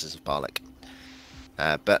 major houses of Balic.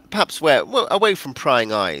 But perhaps away from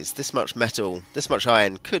prying eyes, this much metal, this much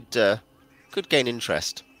iron could gain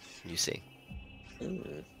interest. You see. I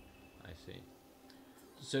see.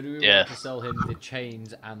 So do we want to sell him the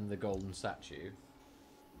chains and the golden statue?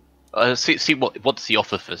 See what does he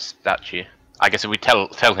offer for statue? I guess if we tell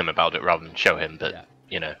him about it rather than show him, but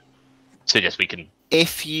suggest we can.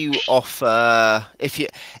 If you offer, if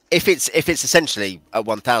it's essentially a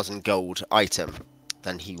 1,000 gold item,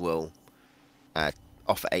 then he will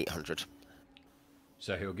offer 800.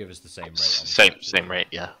 So he'll give us the same rate. Same rate,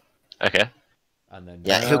 yeah. Okay. And then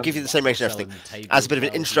he'll give you the same rate and everything as a bit of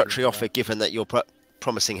an introductory offer, given that you're.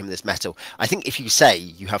 promising him this metal. I think if you say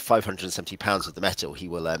you have 570 pounds of the metal, he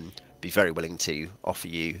will be very willing to offer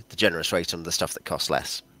you the generous rate on the stuff that costs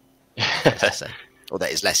less. Or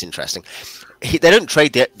that is less interesting. They don't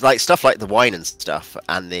trade stuff like the wine and stuff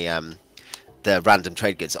and the random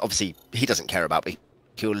trade goods. Obviously, he doesn't care about, but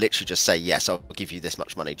he'll literally just say, yes, I'll give you this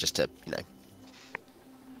much money just to,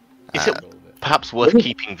 Is it perhaps worth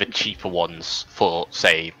keeping the cheaper ones for,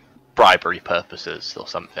 say, bribery purposes or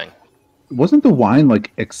something? Wasn't the wine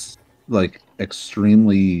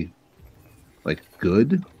extremely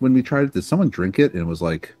good when we tried it? Did someone drink it and it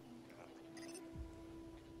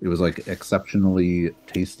was exceptionally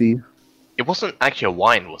tasty? It wasn't actually a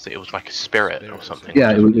wine, was it? It was like a spirit or something.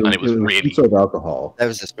 Yeah, and it was really some sort of alcohol. There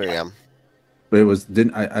was a spirit, but it was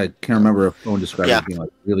I can't remember if Owen described it being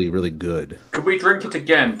really, really good. Could we drink it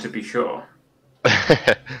again to be sure?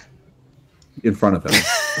 In front of him.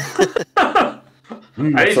 I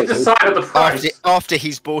need to decide on the price. After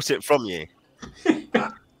he's bought it from you. Can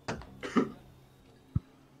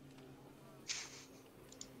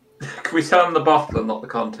we tell him the bottle and not the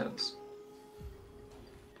contents?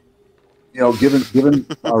 Given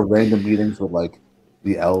our random meetings with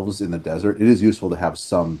the elves in the desert, it is useful to have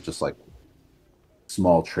some just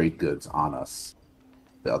small trade goods on us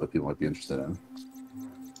that other people might be interested in.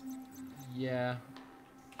 Yeah,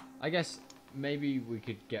 I guess maybe we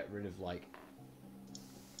could get rid of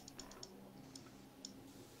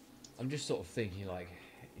I'm just sort of thinking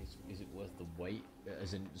is it worth the weight?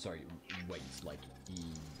 As in, sorry, weights like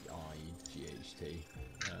EIGHT.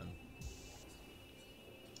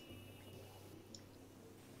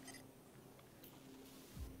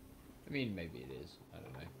 I mean, maybe it is. I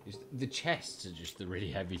don't know. The chests are just the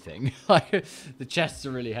really heavy thing. The chests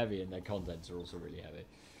are really heavy, and their contents are also really heavy.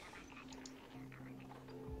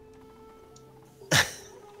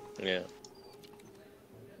 Yeah.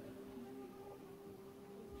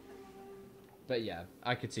 But yeah,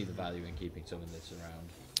 I could see the value in keeping some of this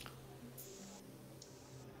around.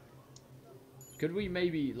 Could we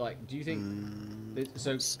maybe do you think?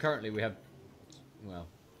 So currently we have, well.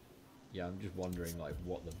 Yeah, I'm just wondering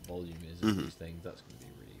what the volume is of these things. That's going to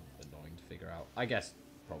be really annoying to figure out. I guess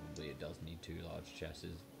probably it does need 2 large chests.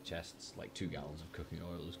 2 gallons of cooking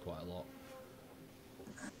oil is quite a lot.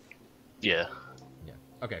 Yeah. Yeah.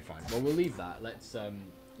 Okay, fine. Well, we'll leave that. Let's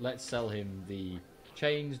sell him the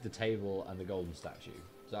chains, the table, and the golden statue.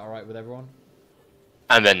 Is that all right with everyone?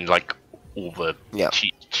 And then all the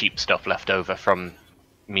cheap stuff left over from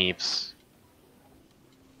Meave's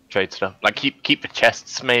trade stuff. Keep the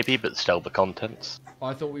chests maybe, but still the contents. Oh,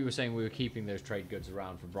 I thought we were saying we were keeping those trade goods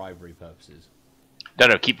around for bribery purposes. No,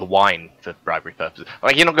 keep the wine for bribery purposes.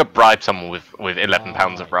 You're not going to bribe someone with 11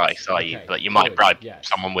 pounds of rice, are you? But you might bribe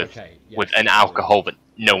someone with an alcohol that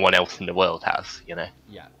no one else in the world has, Yeah,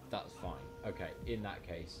 that's fine. Okay, in that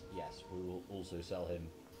case, yes, we will also sell him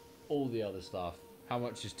all the other stuff. How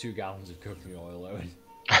much is 2 gallons of cooking oil, Owen?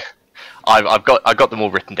 I've got them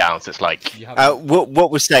all written down, so it's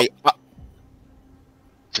what was say?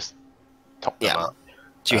 Just top them up.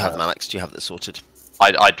 Do you have them, Alex? Do you have that sorted?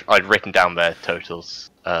 I'd written down their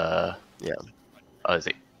totals. Yeah. Oh, is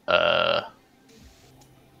it?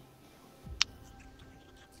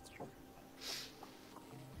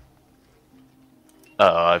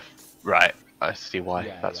 Right. I see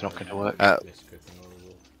why that's not going to work.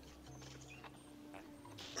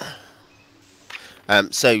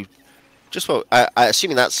 So, just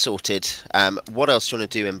assuming that's sorted, what else do you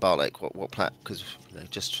want to do in Balic? What plan? Because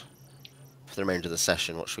just for the remainder of the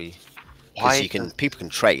session, what should we? Why people can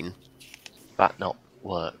train. That not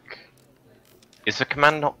work? Is the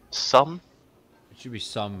command not some? It should be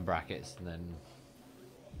some brackets and then.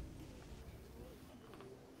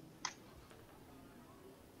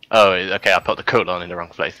 Oh, okay. I put the colon in the wrong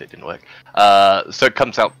place. It didn't work. So it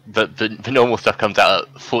comes out. The normal stuff comes out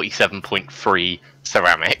at 47.3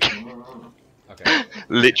 ceramic. Okay.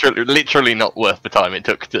 literally not worth the time it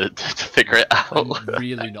took to figure it out.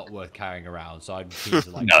 Really not worth carrying around. So I'm keen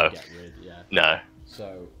to no. Get rid. Yeah. No.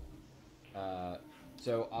 So,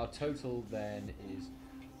 so our total then is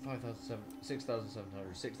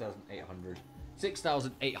 6,700, 6,800,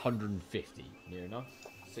 6,850. Near enough.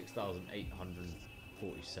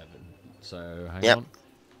 6,847. So hang on.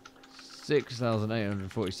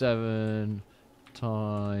 6,847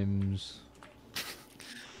 times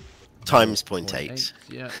 0.8.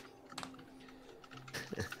 Yeah.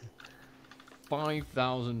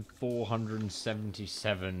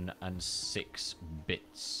 5,477 and 6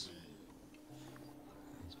 bits.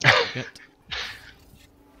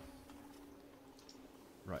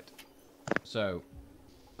 Right. So,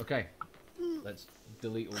 okay. Let's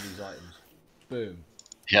delete all these items. Boom.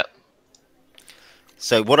 Yep.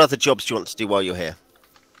 So, what other jobs do you want to do while you're here?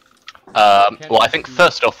 Well, I think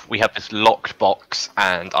first off, we have this locked box,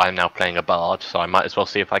 and I'm now playing a bard, so I might as well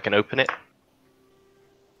see if I can open it.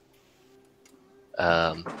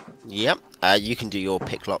 Yep. You can do your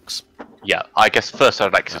pick locks. Yeah, I guess first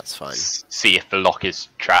I'd like to That's fine. see if the lock is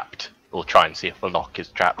trapped, or try and see if the lock is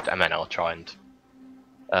trapped, and then I'll try and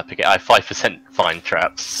pick it. I have 5% find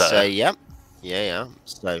traps, so... yep. Yeah.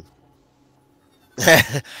 So...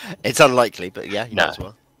 it's unlikely, but yeah, you might as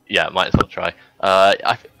well. Yeah, might as well try.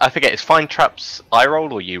 I forget, is find traps I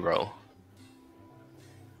roll or you roll?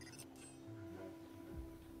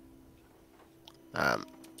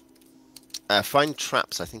 Find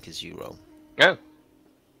traps, I think, is you roll. Oh.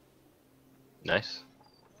 Nice.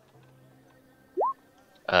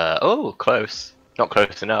 Oh, close. Not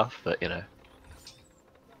close enough, but you know.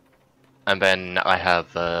 And then I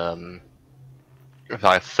have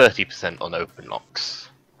 30% on open locks.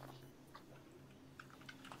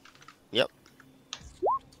 Yep.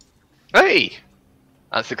 Hey!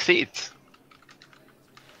 That succeeds.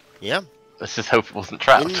 Yeah. Let's just hope it wasn't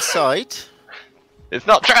trapped. Inside. It's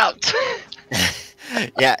not trapped!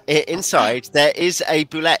 Yeah, inside there is a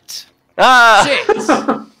boulette. Ah!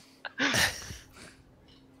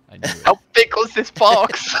 I knew it. How big was this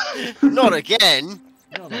box? Not again.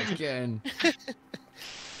 Not again.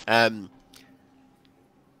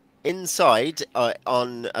 Inside,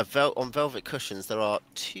 on velvet cushions, there are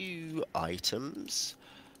 2 items.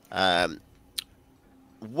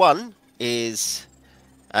 One is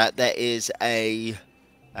there is a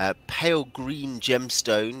pale green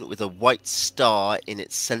gemstone with a white star in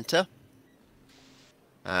its center,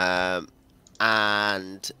 and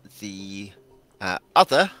the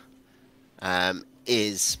other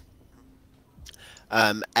is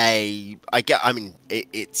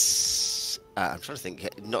it's I'm trying to think,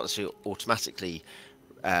 not necessarily automatically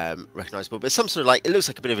recognizable, but some sort of it looks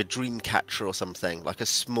like a bit of a dream catcher or something, like a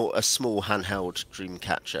small handheld dream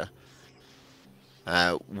catcher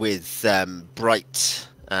with bright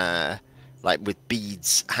with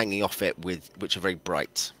beads hanging off it, which are very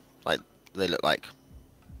bright, like they look like,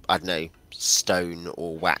 I don't know, stone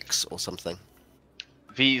or wax or something.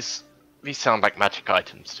 These sound like magic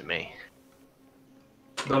items to me.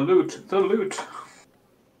 The loot.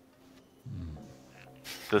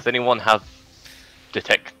 Does anyone have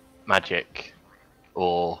detect magic,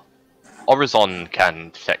 or Horizon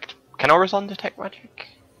can detect? Can Horizon detect magic?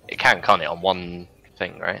 It can't it, on one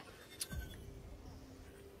thing, right?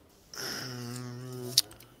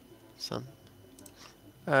 Some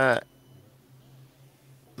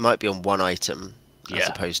might be on one item as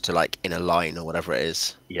opposed to in a line or whatever it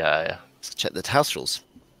is. Yeah. Let's check the house rules.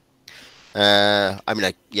 I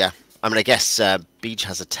guess Beej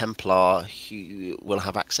has a Templar who will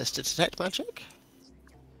have access to detect magic.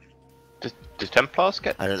 Do Templars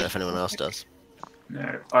get? I don't know if anyone else does.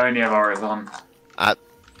 No, I only have Horizon.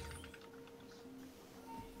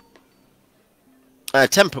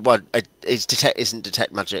 Isn't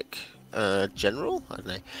detect magic general? I don't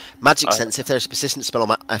know. Magic sense, if there's a persistent spell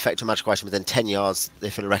or effect or magical item within 10 yards, they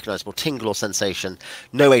feel a recognisable tingle or sensation.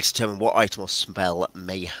 No way to determine what item or spell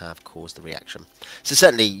may have caused the reaction. So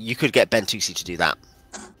certainly you could get Bentusii to do that.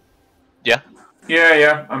 Yeah.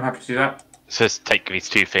 Yeah, I'm happy to do that. So just take these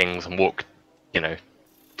 2 things and walk, 10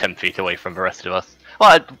 feet away from the rest of us.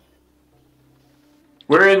 Well,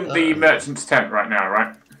 we're in the merchant's tent right now,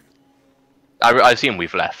 right? I assume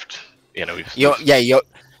we've left. You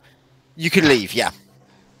can leave, yeah.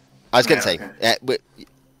 I was going to say, okay.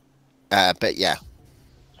 but yeah.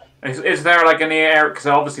 Is there any area, because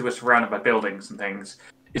obviously we're surrounded by buildings and things,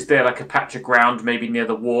 is there a patch of ground maybe near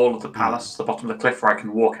the wall of the palace, the bottom of the cliff, where I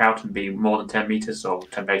can walk out and be more than 10 meters or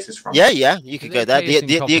 10 paces from? Yeah, you could go there.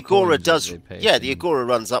 The Agora does, the Agora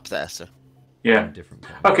runs up there, so. Yeah.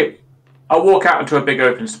 Okay, I'll walk out into a big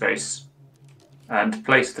open space and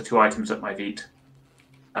place the 2 items at my feet,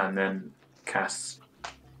 and then cast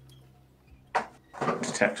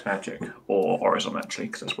detect magic, or Horizon actually,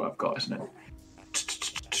 because that's what I've got, isn't it?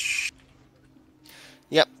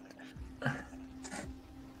 Yep.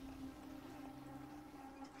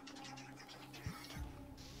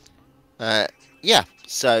 Yeah.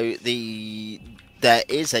 So there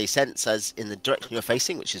is a sense, as in the direction you're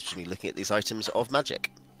facing, which is me looking at these items, of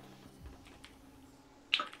magic.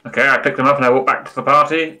 Okay, I pick them up and I walk back to the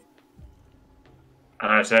party,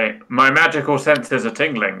 and I say, "My magical senses are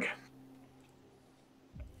tingling."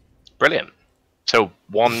 Brilliant. So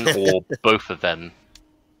one or both of them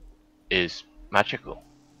is magical.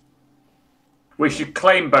 We should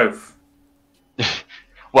claim both.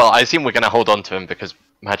 Well, I assume we're going to hold on to them because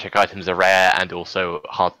magic items are rare and also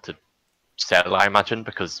hard to sell, I imagine,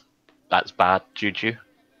 because that's bad juju.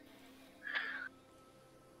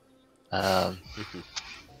 Can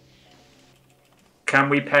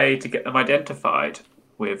we pay to get them identified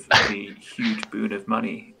with the huge boon of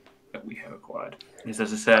money that we have acquired? Is there a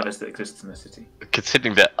service that exists in the city?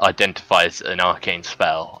 Considering that identifies an arcane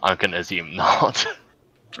spell, I'm going to assume not.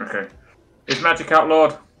 Okay. Is magic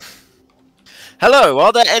outlawed? Hello,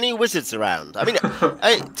 are there any wizards around? I mean,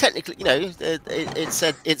 technically, you know,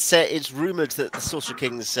 it's rumoured that the Sorcerer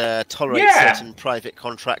Kings tolerate certain private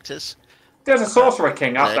contractors. There's a Sorcerer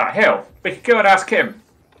King up that hill. We could go and ask him.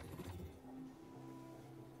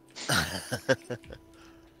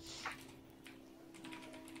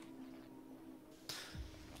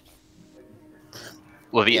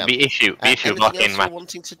 Well, the issue of arcane magic.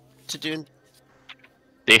 Wanting to do.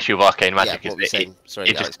 The issue of arcane magic is that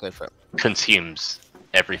it just go for it. Consumes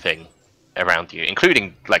everything around you,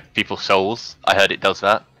 including like people's souls. I heard it does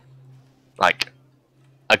that. Like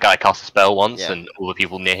a guy cast a spell once, and all the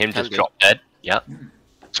people near him just drop dead. Yeah,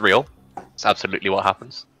 it's real. It's absolutely what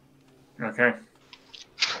happens. Okay.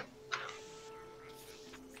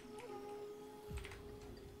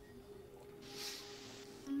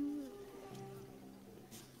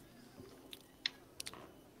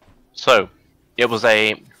 So, was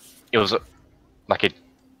it like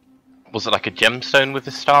a gemstone with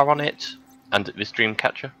a star on it and this dream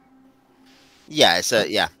catcher? Yeah,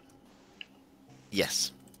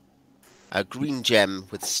 yes, a green gem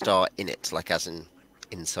with a star in it, like as in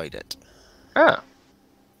inside it. Ah,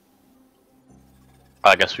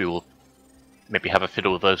 I guess we will maybe have a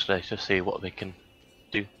fiddle with those later, see what they can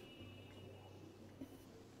do.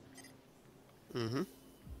 Mm-hmm.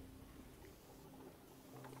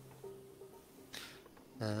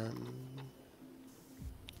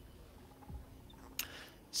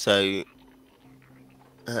 So,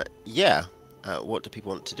 what do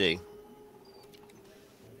people want to do?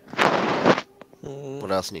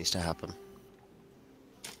 What else needs to happen?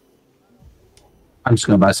 I'm just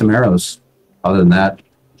going to buy some arrows. Other than that,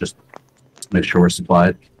 just make sure we're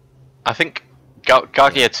supplied. I think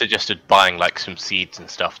Gaagii had suggested buying like some seeds and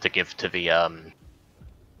stuff to give to the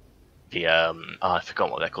I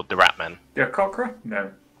forgot what they're called, the ratmen. The Akokra?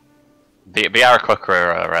 No. The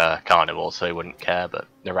Arakokra are carnivores, so they wouldn't care, but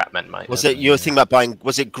the ratmen might. Was it you were thinking about buying?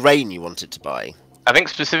 Was it grain you wanted to buy? I think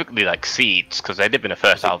specifically like seeds, because they live in a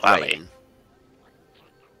fertile valley. Grain?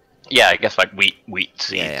 Yeah, I guess like wheat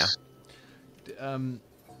seeds. Yeah.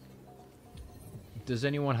 Does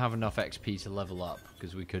anyone have enough XP to level up?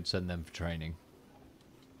 Because we could send them for training.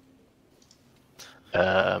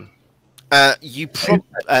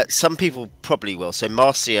 Some people probably will. So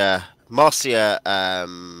Marcia.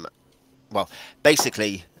 Well,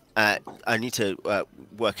 basically, I need to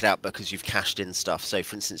work it out because you've cashed in stuff. So,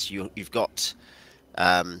 for instance, you've got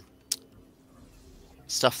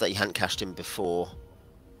stuff that you hadn't cashed in before.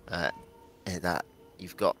 That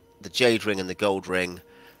you've got the jade ring and the gold ring,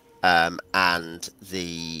 and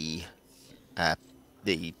the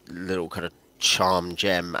little kind of charm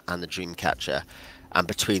gem and the dream catcher. And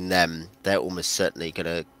between them, they're almost certainly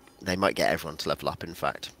they might get everyone to level up, in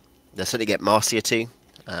fact. They'll certainly get Marcia too,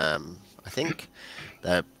 I think.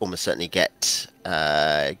 They'll almost certainly get,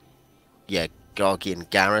 Gaagii and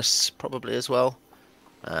Garras probably as well.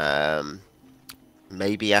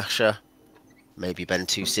 Maybe Asher, maybe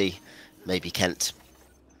Bentusii, maybe Quent.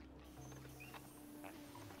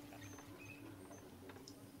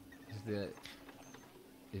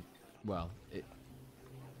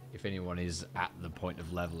 If anyone is at the point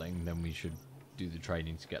of leveling, then we should do the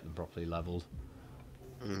training to get them properly leveled.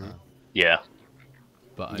 Yeah.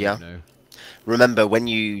 But I don't know. Remember, when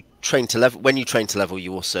you train to level,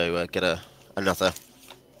 you also get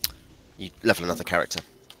you level another character,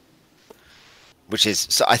 which is,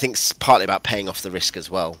 so I think, partly about paying off the risk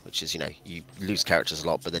as well. Which is, you lose characters a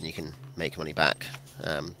lot, but then you can make money back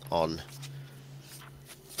on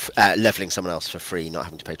leveling someone else for free, not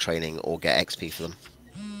having to pay training or get XP for them.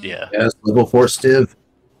 Yeah. Yes, level 4 Stiv.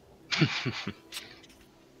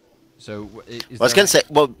 So, I was going to say,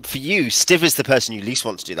 well, for you, Stiv is the person you least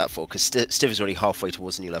want to do that for, because Stiv is already halfway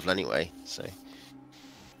towards a new level anyway. So,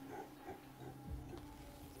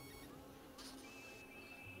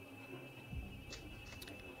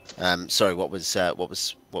 sorry, what did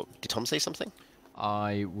Tom say something?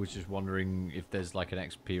 I was just wondering if there's like an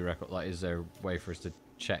XP record. Like, is there a way for us to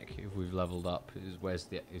check if we've leveled up? I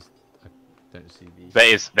don't see the.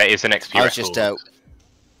 There is an XP record. I was just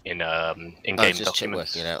in in-game I was just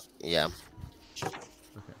documents. working it out. Yeah. Okay.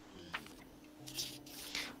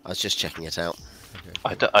 I was just checking it out.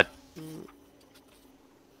 Okay.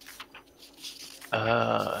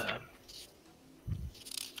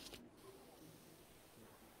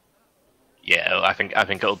 I think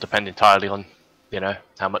it'll depend entirely on,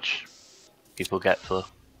 how much people get for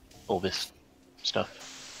all this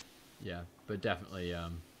stuff. Yeah, but definitely,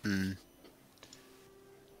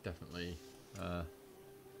 definitely.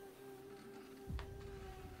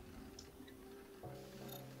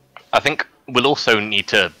 I think we'll also need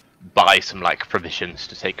to buy some like provisions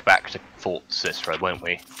to take back to Fort Cicero, won't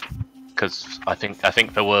we? Because I think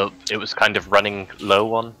it was kind of running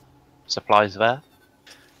low on supplies there.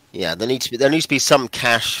 Yeah, there needs to be some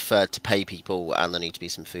cash to pay people, and there needs to be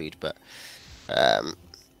some food. But I'm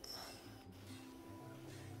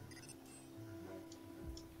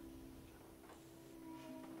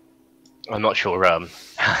not sure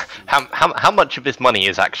how much of this money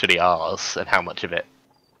is actually ours, and how much of it,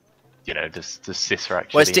 does Cicero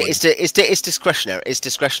actually? Well, it's discretionary. It's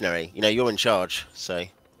discretionary. You're in charge, so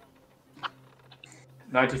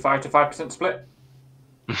 95 to 5% split.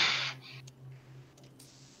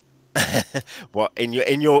 What in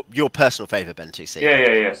your personal favour, Bentusii?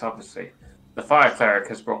 Yes, obviously. The Fire Cleric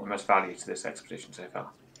has brought the most value to this expedition so far.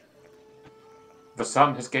 The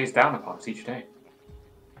sun has gazed down upon us each day.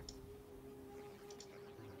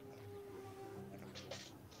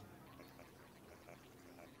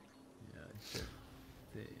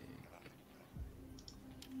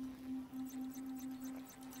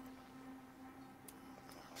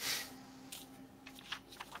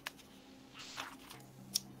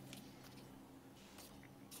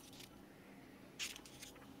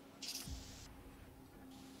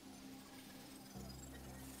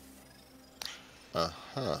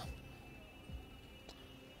 Uh-huh.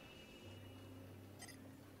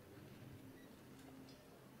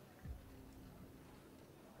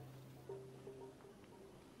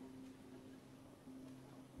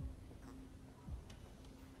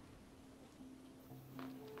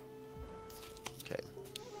 Okay.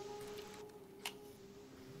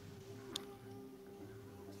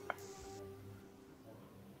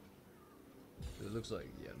 It looks like,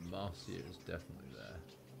 Marcia is definitely there.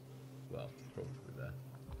 Well, probably there.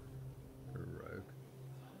 For a rogue.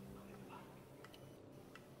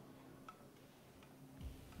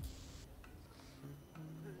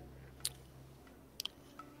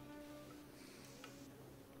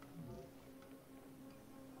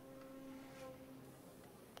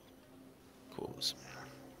 Cool.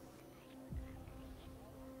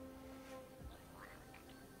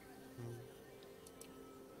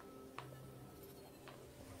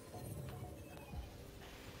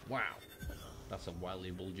 Wow, that's a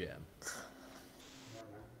valuable gem.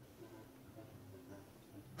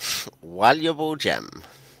 Valuable gem.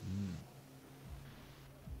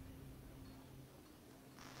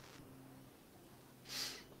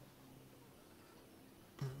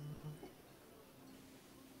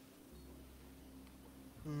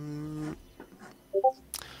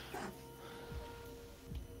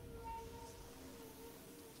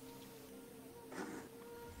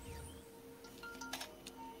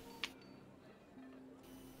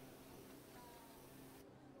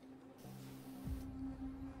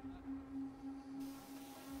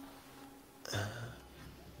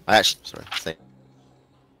 I actually, sorry,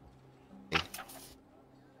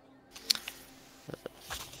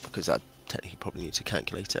 because I technically probably need to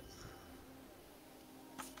calculate it.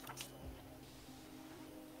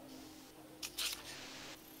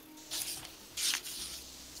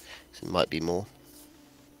 So it might be more.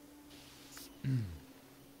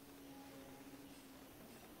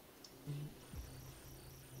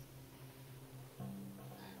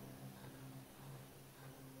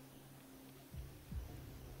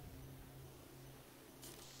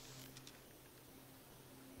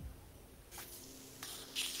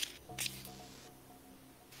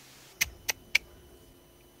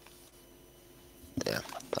 Yeah,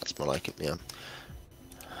 that's more like it, yeah.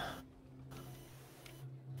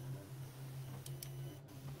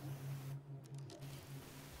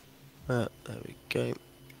 There we go.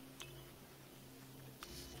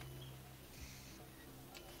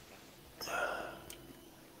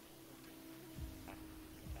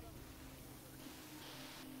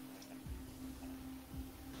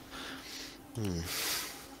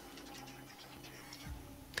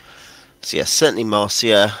 So yeah, certainly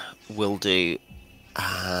Marcia will do,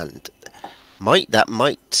 and that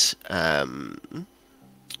might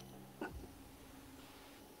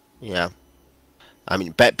yeah. I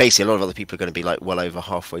mean, basically, a lot of other people are going to be like well over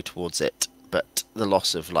halfway towards it, but the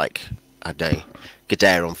loss of like I don't know,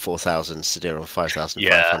 Gaagii on 4,000, Sadir on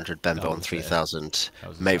 5,500, Bembo on 3,000,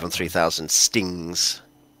 Maeve on 3,000 stings.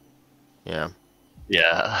 Yeah.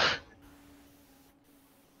 Yeah.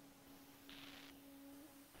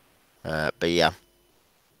 But yeah.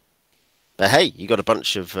 Hey, you got a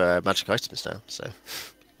bunch of magic items now, so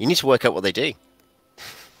you need to work out what they do.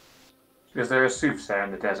 Is there a soothsayer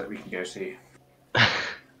in the desert we can go see?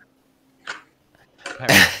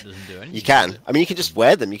 Doesn't do anything. You can. I mean, you can just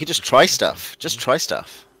wear them. You can just try stuff. Just try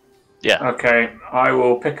stuff. Yeah. Okay, I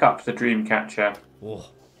will pick up the dream catcher Oh.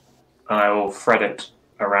 and I will thread it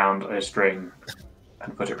around a string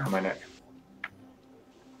and put it around my neck.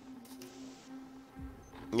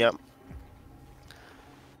 Yep.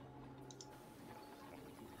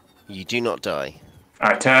 You do not die.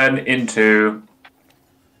 I turn into...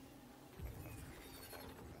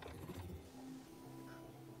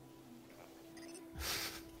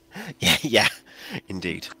 Yeah,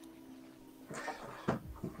 indeed.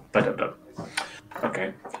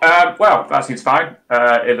 Okay. Well, that seems fine.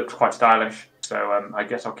 It looks quite stylish, so I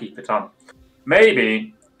guess I'll keep it on.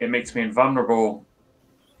 Maybe it makes me invulnerable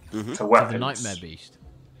to weapons. The nightmare beast.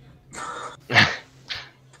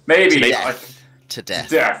 Maybe To death. To death.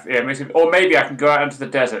 Death. Yeah, or maybe I can go out into the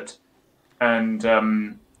desert and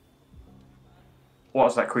what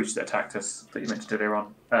was that creature that attacked us that you mentioned earlier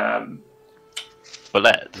on?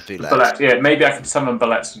 Bullet. Bullet. Yeah, maybe I can summon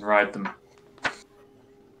bullets and ride them.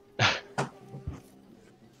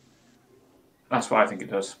 That's what I think it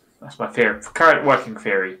does. That's my current working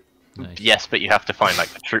theory. Nice. Yes, but you have to find like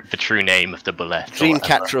the true name of the bullet. Dream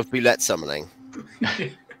catcher of bullet summoning.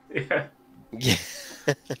 Yeah. Yeah.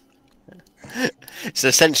 It's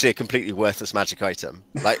essentially a completely worthless magic item.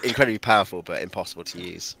 Like, incredibly powerful, but impossible to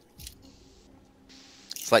use.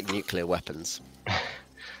 It's like nuclear weapons.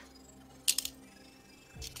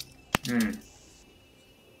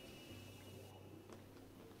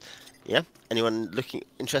 Yeah? Anyone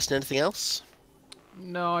interested in anything else?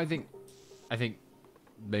 No, I think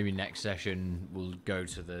maybe next session we'll go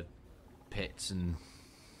to the pits and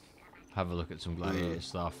have a look at some gladiator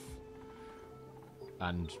stuff.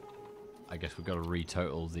 And I guess we've got to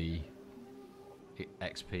retotal the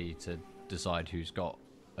XP to decide who's got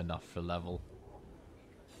enough for level.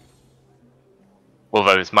 Well,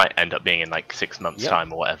 those might end up being in like 6 months'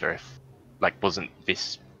 time or whatever. If wasn't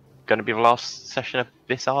this going to be the last session of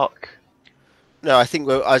this arc? No, I think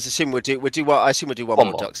I assume we'll do one more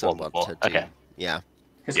Ducks on one. Okay. Yeah.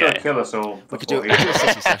 He's going to kill us all. We could do a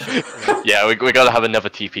city session. Yeah, we got to have another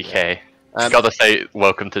TPK. Got to say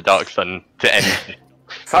welcome to Dark Sun to end.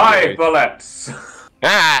 5 bullets.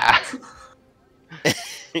 Ah!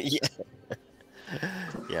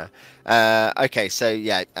 Yeah. Okay, so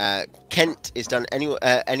Kent is done. Any of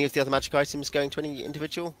the other magic items going to any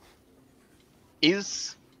individual? I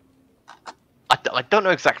don't know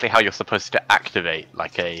exactly how you're supposed to activate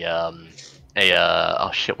like oh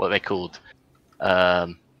shit, what are they called?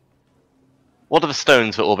 What are the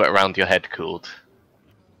stones that orbit around your head called?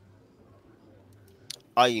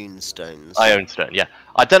 Ion stones. Ion stone, yeah.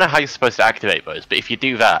 I don't know how you're supposed to activate those, but if you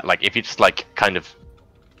do that, like if you just kind of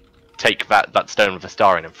take that stone with a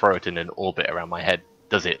star in and throw it in an orbit around my head,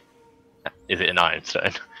 is it an iron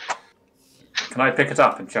stone? Can I pick it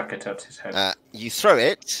up and chuck it at his head? You throw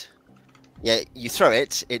it. Yeah, you throw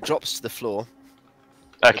it. It drops to the floor.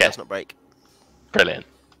 Okay. It does not break. Brilliant.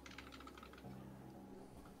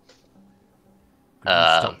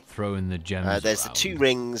 Stop throwing the gems. There's around. the 2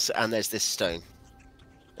 rings and there's this stone.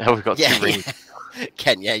 Oh, we've got 2 rings.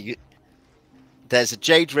 Ken, there's a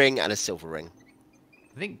jade ring and a silver ring.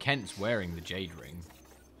 I think Kent's wearing the jade ring.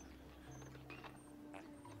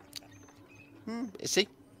 Is he?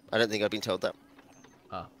 I don't think I've been told that.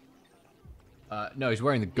 No, he's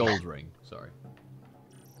wearing the gold ring. Sorry.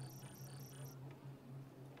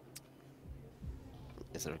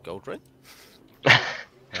 Is there a gold ring?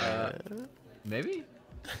 Maybe.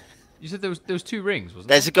 You said there was 2 rings, wasn't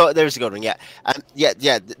there? There is a gold ring. Yeah.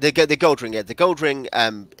 The gold ring. Yeah, the gold ring.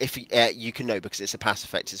 If you can know because it's a pass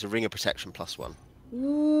effect. It's a ring of protection +1.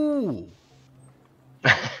 Ooh.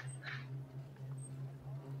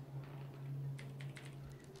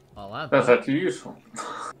 I'll add That's that. actually useful.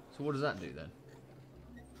 So what does that do then?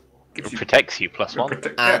 It protects you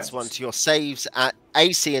 +1. Adds 1 to your saves at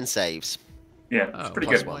AC and saves. Yeah, it's pretty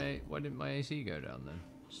good. Why didn't my AC go down then?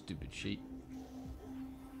 Stupid sheet.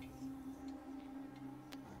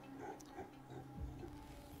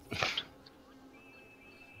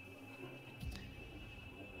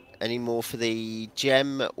 Any more for the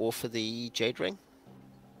gem or for the jade ring?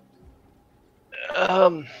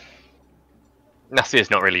 Nasir's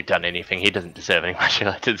not really done anything. He doesn't deserve any magic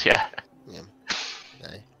items yet. Yeah. No.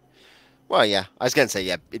 Well, yeah. I was going to say,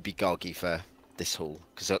 it'd be Gaagii for this haul,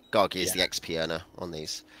 because Gaagii is the XP earner on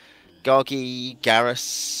these. Gaagii,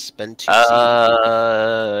 Garras,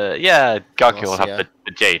 Bentusii. Yeah, Gaagii will Marcia. have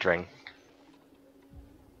the jade ring.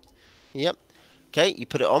 Yep. Okay, you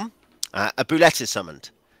put it on. A boulette is summoned.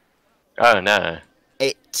 Oh no.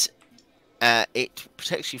 It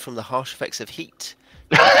protects you from the harsh effects of heat.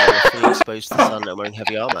 Even though you're fully exposed to the sun and wearing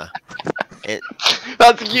heavy armor. It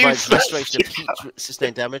That's provides useless. restoration of heat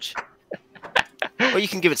sustained damage. Or you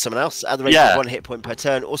can give it to someone else at the rate of 1 hit point per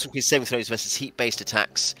turn. Also increases saving throws versus heat-based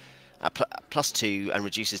attacks at +2 and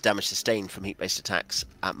reduces damage sustained from heat-based attacks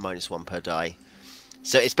at -1 per die.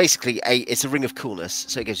 So it's basically it's a ring of coolness.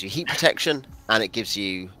 So it gives you heat protection and it gives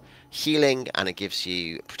you healing and it gives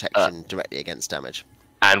you protection directly against damage.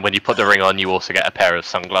 And when you put the ring on, you also get a pair of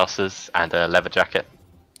sunglasses and a leather jacket.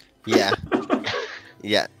 Yeah.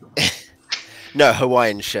 Yeah. No,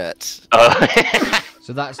 Hawaiian shirt.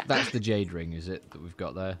 So that's the jade ring, is it, that we've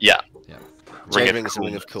got there? Yeah. Yeah. Jade ring is a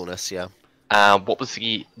ring of coolness, yeah. What was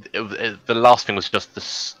the last thing was just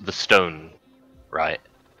the stone, right?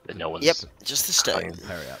 That no one's. Yep, just the stone.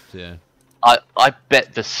 Periapt, yeah. I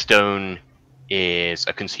bet the stone is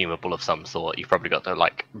a consumable of some sort. You've probably got to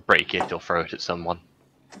like break it or throw it at someone.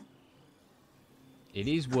 It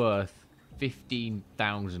is worth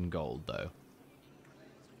 15,000 gold, though.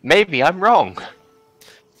 Maybe I'm wrong.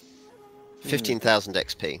 15,000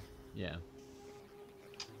 XP. Yeah.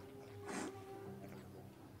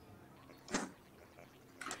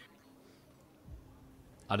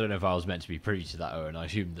 I don't know if I was meant to be privy to that, Owen. I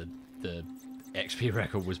assumed the XP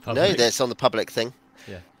record was public. No, that's on the public thing.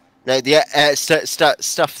 Yeah. No, the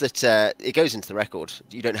stuff that it goes into the record.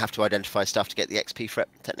 You don't have to identify stuff to get the XP for it,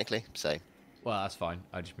 technically. So. Well, that's fine.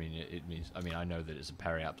 I just mean it means. I mean, I know that it's a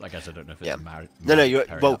periapt. I guess I don't know if it's a married. No.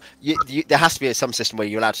 Well, there has to be some system where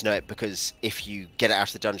you're allowed to know it because if you get it out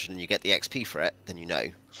of the dungeon and you get the XP for it, then you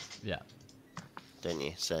know. Yeah. Don't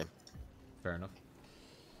you? So. Fair enough.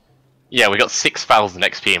 Yeah, we got 6,000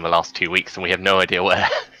 XP in the last 2 weeks, and we have no idea where.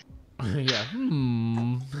 Yeah.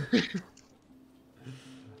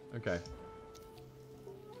 Okay.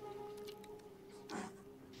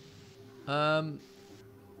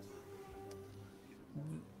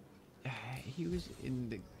 He was in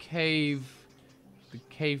the cave. The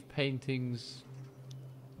cave paintings.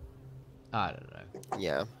 I don't know.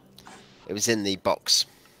 Yeah. It was in the box.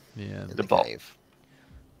 Yeah. In the cave.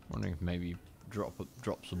 Wondering if maybe drop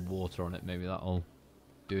some water on it. Maybe that'll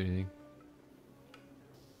do anything.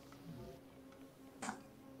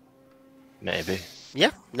 Maybe.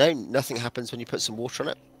 Yeah. No, nothing happens when you put some water on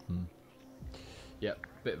it. Yep.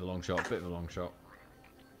 Bit of a long shot.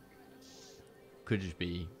 Could just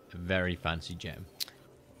be a very fancy gem.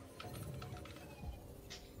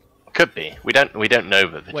 Could be. We don't know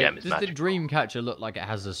that the gem is magical. Does the Dreamcatcher look like it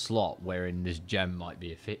has a slot wherein this gem might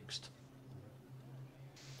be affixed?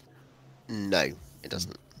 No, it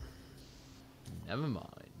doesn't. Never mind.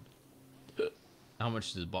 How much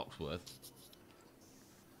is the box worth?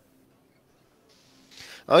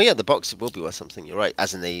 Oh yeah, the box will be worth something. You're right.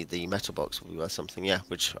 As in the metal box will be worth something. Yeah,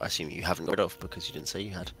 which I assume you haven't got rid of because you didn't say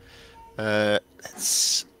you had.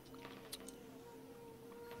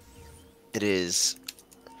 It is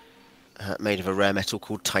made of a rare metal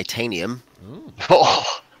called titanium.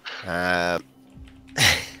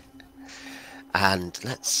 And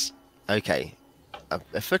let's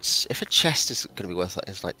if a chest is going to be worth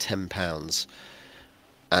like £10,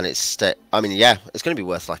 and it's I mean yeah, it's going to be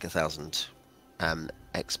worth like 1,000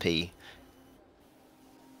 XP.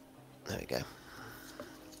 There we go.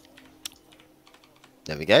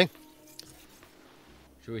 There we go.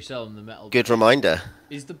 Should we sell them the metal? Good reminder.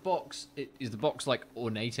 Is the box like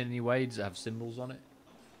ornate in any way? Does it have symbols on it?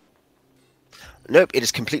 Nope, it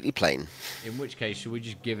is completely plain. In which case, should we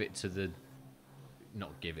just give it to the...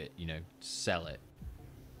 Not give it, sell it.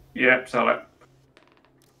 Yeah, sell it.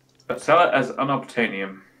 But sell it as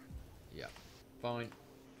unobtainium. Yeah. Fine.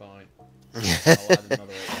 I'll add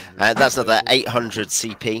another 800. That's another 800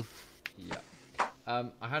 CP. Yeah.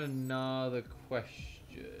 I had another question.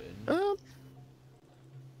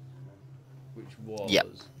 Which was... Yep.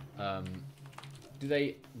 Do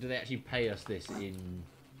they actually pay us this in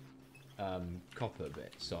copper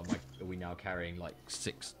bits? So are we now carrying like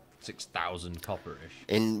 6,000 copperish?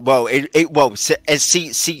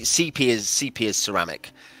 CP is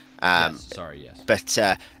ceramic. Yes, sorry, yes. But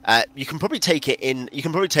you can probably take it in. You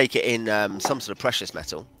can probably take it in some sort of precious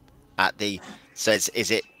metal. So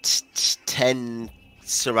is it 10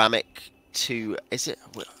 ceramic to? Is it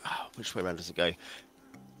which way around does it go?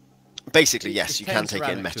 Basically, yes, you can take it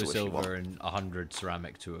in metal to a silver if you want. And 100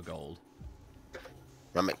 ceramic to a gold.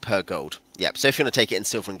 Ceramic per gold. Yep. So if you want to take it in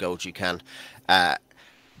silver and gold, you can.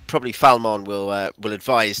 Probably Falmon will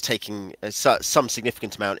advise taking some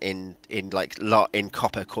significant amount in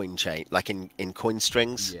copper coin chain, like in coin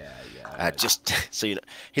strings. Yeah. Just so you know,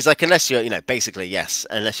 he's like, unless you're, basically yes,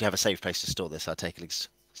 unless you have a safe place to store this, I'll take at least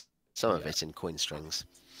some of it in coin strings.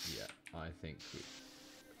 Yeah, I think.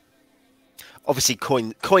 Obviously,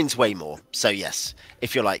 coins weigh more. So yes,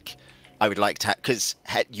 if you're like, I would like to have, because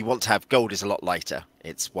you want to have gold is a lot lighter.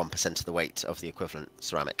 It's 1% of the weight of the equivalent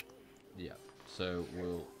ceramic. Yeah. So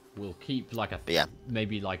we'll keep like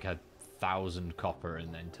maybe like 1,000 copper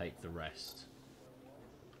and then take the rest.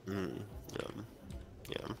 Yeah.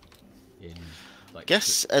 In, like,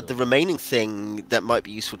 guess the remaining thing that might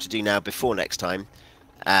be useful to do now before next time,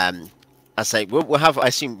 I say we'll have. I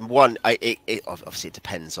assume one. It obviously it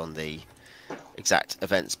depends on the exact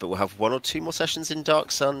events, but we'll have 1 or 2 more sessions in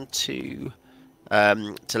Dark Sun to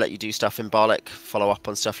let you do stuff in Balic, follow up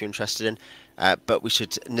on stuff you're interested in. But we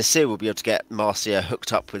should. Nasir will be able to get Marcia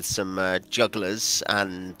hooked up with some jugglers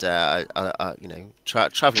and traveling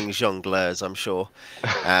jongleurs, I'm sure,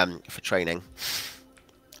 for training.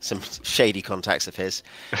 Some shady contacts of his.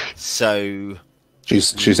 So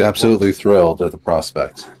she's absolutely thrilled at the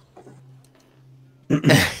prospect.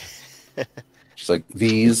 She's like,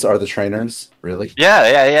 these are the trainers, really?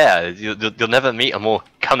 Yeah. You'll never meet a more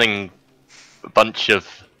cunning bunch of.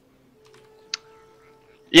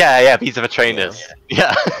 Yeah. These are the trainers.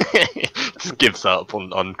 Yeah. Just gives up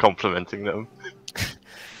on complimenting them.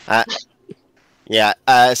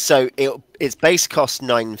 So its base cost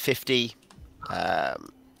 950.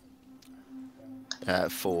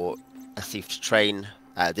 For a thief to train.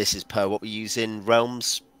 This is per what we use in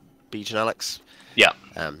Realms, Beej and Alex. Yeah.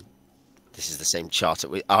 This is the same chart,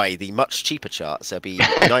 the much cheaper chart. So it'll be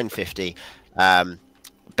 950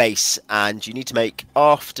 base, and you need to make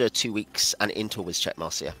after 2 weeks an Intel Wiz check,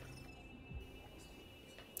 Marcia.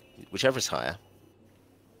 Whichever is higher.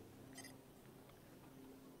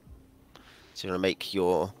 So you want to make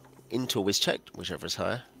your Intel Wiz check, whichever is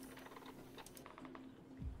higher.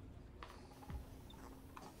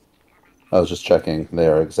 I was just checking. They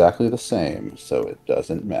are exactly the same, so it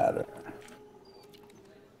doesn't matter.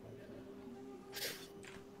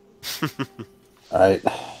 Alright.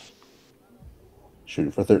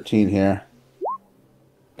 Shooting for 13 here.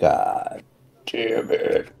 God damn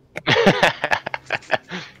it.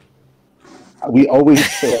 We always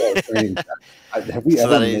fail a training check. Have we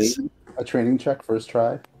ever made a training check first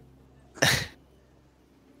try?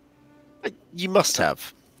 You must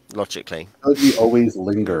have, logically. We always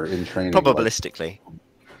linger in training. Probabilistically. Like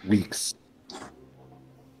weeks.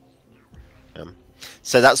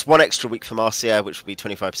 So that's 1 extra week for Marcia, which will be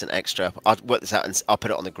 25% extra. I'll work this out and I'll put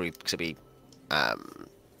it on the group because it'll be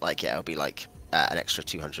it'll be like an extra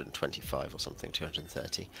 225 or something,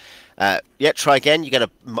 230. Try again. You get a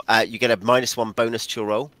 -1 bonus to your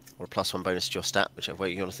roll or a +1 bonus to your stat, whichever way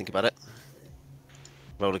you want to think about it.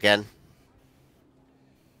 Roll again.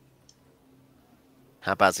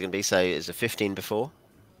 How bad is it going to be? So it's a 15 before.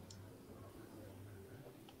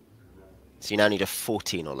 So you now need a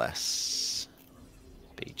 14 or less.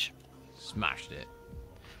 Beej. Smashed it.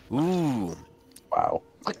 Ooh. Wow.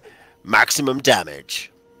 Maximum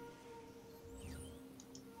damage.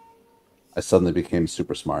 I suddenly became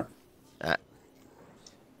super smart.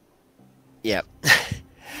 Yeah.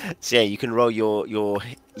 So yeah, you can roll your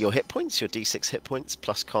hit points, your D6 hit points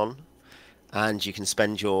plus con, and you can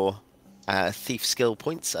spend your thief skill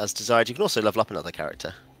points as desired. You can also level up another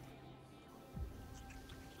character.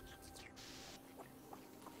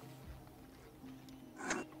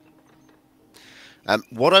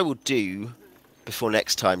 What I will do before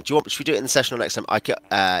next time, should we do it in the session or next time?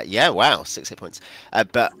 Wow, 6 hit points.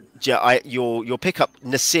 But your pickup,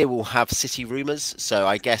 Nasir will have city rumours, so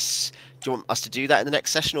I guess, do you want us to do that in the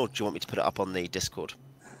next session, or do you want me to put it up on the Discord?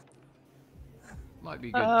 Might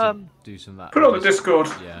be good to do some of that. Put it on the Discord.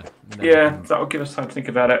 Yeah, that'll give us time to think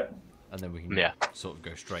about it. And then we can sort of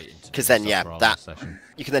go straight into. Because then, session.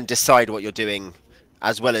 You can then decide what you're doing.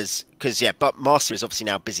 As well as, but Marcia is obviously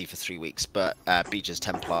now busy for 3 weeks, but Beej's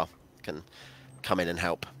Templar can come in and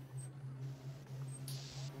help.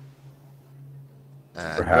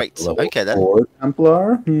 Great. Okay then. Or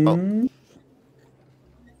Templar.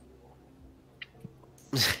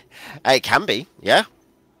 It can be, yeah.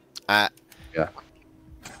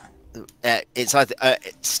 It's either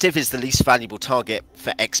Stiv is the least valuable target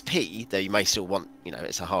for XP, though you may still want,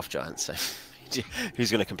 it's a half giant, so who's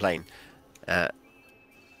going to complain?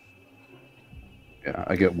 Yeah,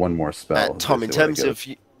 I get 1 more spell. Tom, in terms of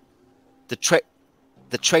the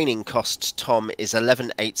training cost, Tom, is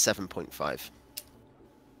 1187.5.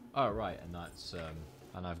 Oh right, and that's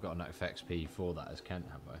and I've got enough XP for that as Kent,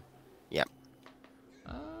 have I? Yeah.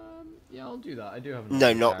 Yeah, I'll do that. I do have.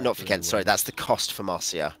 No, not for Kent. Sorry, that's the cost for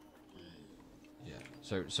Marcia. Yeah.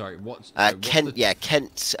 So sorry, what's Kent? Yeah,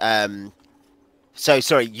 Kent. So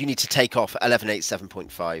sorry, you need to take off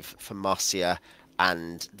 1187.5 for Marcia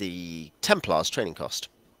and the Templar's training cost.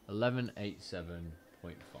 1187.5.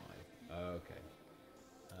 Okay.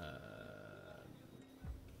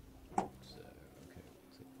 So okay,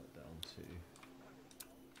 take that down to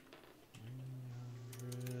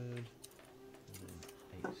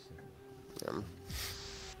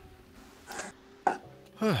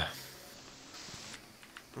 987.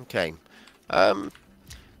 Okay.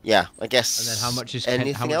 Yeah, I guess. And then how much is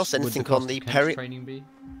anything else? Anything on the Perry training be?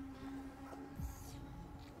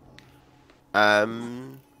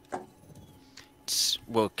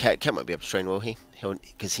 Well, Kent won't be able to train, will he?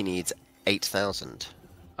 Because he needs 8,000.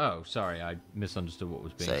 Oh, sorry, I misunderstood what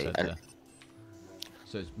was being said there.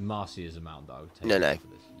 So it's Marcia's amount that I would take. No. For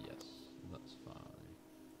this. Yes, that's fine.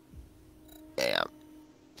 Yeah.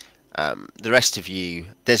 The rest of you,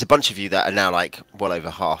 there's a bunch of you that are now like well over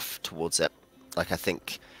half towards it. Like I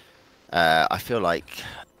think, I feel like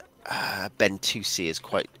Bentusii is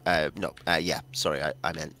quite. Sorry,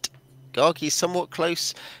 I meant Gaagii somewhat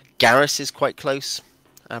close. Garras is quite close,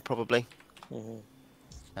 probably. Mm-hmm.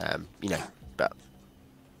 But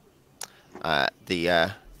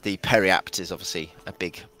the Periapt is obviously a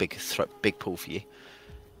big pull for you.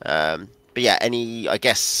 But yeah, I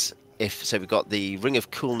guess so we've got the Ring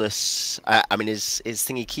of Coolness. Is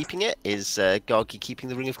Thingy keeping it? Is Gaagii keeping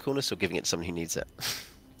the Ring of Coolness or giving it to someone who needs it?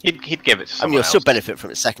 He'd give it to someone you'll else. still benefit from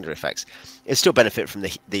its secondary effects. It'll still benefit from the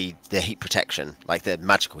heat protection, like the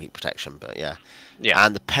magical heat protection. But yeah. Yeah.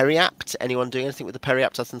 And the Periapt. Anyone doing anything with the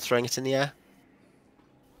Periapt other than throwing it in the air?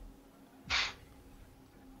 I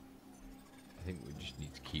think we just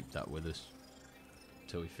need to keep that with us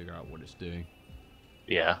until we figure out what it's doing.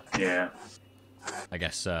 Yeah. Yeah. I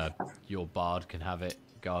guess your bard can have it.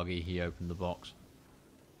 Gaagii, he opened the box.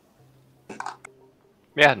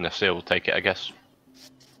 Yeah, Nasir will take it, I guess.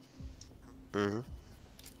 Mm-hmm.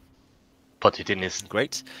 Put it in his...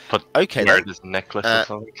 Great. Okay, wear it as a necklace or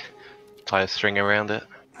something. Tie a string around it.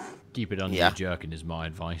 Keep it under your jerkin is my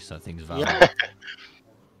advice. That thing's valid.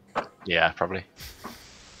 Yeah, probably.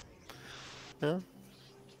 Yeah.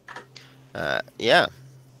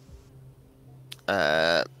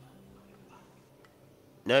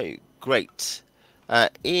 No, great.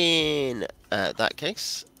 In that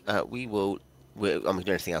case, we will. I'm going to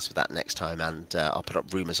do anything else with that next time, and I'll put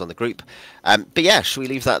up rumours on the group. But yeah, should we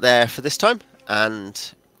leave that there for this time?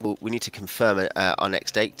 And we need to confirm our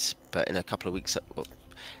next date, but in a couple of weeks,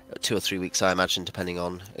 2 or 3 weeks, I imagine, depending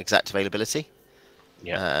on exact availability.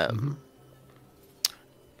 Yeah.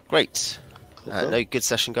 Great. No, good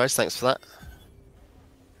session, guys. Thanks for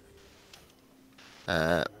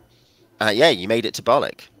that. Yeah, you made it to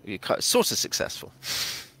Balic. You're sort of successful.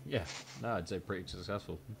 Yeah, no, I'd say pretty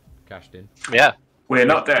successful. Cashed in. Yeah. We're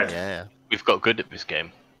not dead. Yeah. We've got good at this game.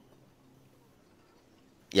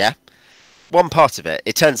 Yeah. One part of it.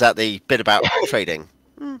 It turns out the bit about trading,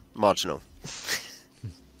 marginal.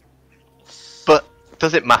 But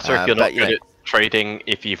does it matter if you're not good at trading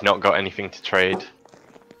if you've not got anything to trade?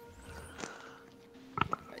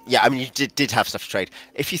 Yeah, I mean, you did have stuff to trade.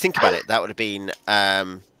 If you think about it, that would have been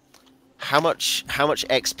how much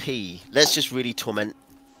XP. Let's just really torment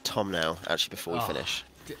Tom now, actually, before we finish.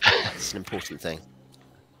 It's an important thing.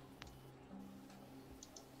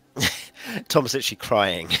 Tom's literally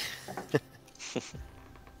crying.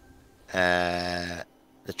 The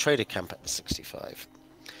trader camp at 65.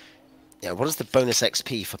 Yeah, what is the bonus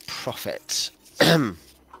XP for profit?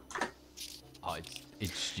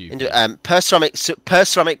 It's stupid. Per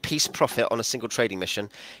ceramic piece profit on a single trading mission,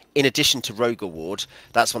 in addition to rogue award.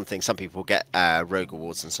 That's one thing. Some people get rogue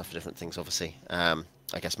awards and stuff for different things, obviously. I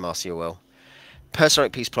guess Marcia will. Per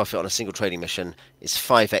ceramic piece profit on a single trading mission is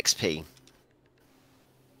 5 XP.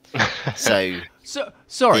 So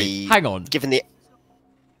sorry, hang on. Given the...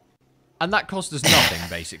 And that cost us nothing,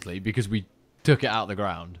 basically, because we took it out of the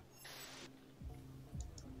ground.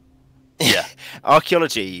 Yeah.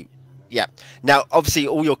 Archaeology... Yeah. Now, obviously,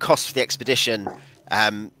 all your costs for the expedition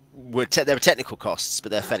there were technical costs,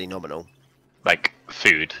 but they're fairly nominal. Like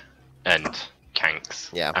food and canks.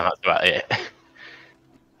 Yeah. And that's about it.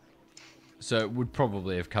 So it would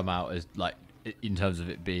probably have come out as, like, in terms of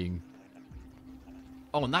it being...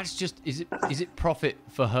 Oh, and that's just... Is it profit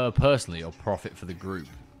for her personally or profit for the group?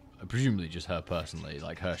 Presumably just her personally,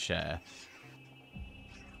 like her share.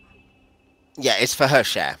 Yeah, it's for her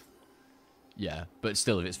share. Yeah, but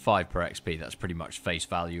still, if it's 5 per XP, that's pretty much face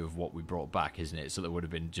value of what we brought back, isn't it? So there would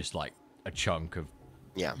have been just like a chunk of,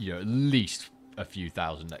 yeah, at least a few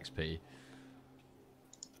thousand XP.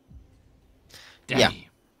 Damn. Yeah.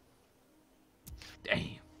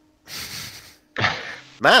 Damn.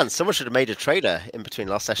 Man, someone should have made a trader in between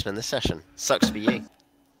last session and this session. Sucks to be you.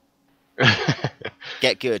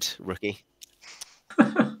 Get good, rookie.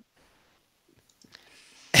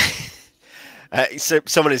 So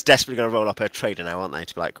someone is desperately going to roll up a trader now, aren't they?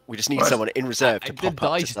 To be like, we just need someone in reserve to pop the up to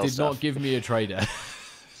dice sell did stuff. not give me a trader.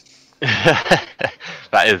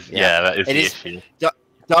 That is that is It the is- issue.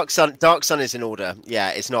 Dark Sun is in order.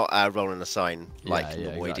 Yeah, it's not rolling a sign like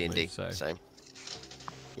normal exactly, AD&D. so.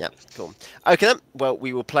 Yeah, cool. Okay then. Well,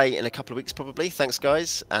 we will play in a couple of weeks probably. Thanks,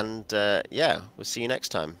 guys, and yeah, we'll see you next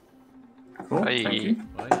time. Cool, thank you.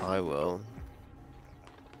 Right. I will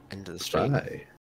end the stream. Bye.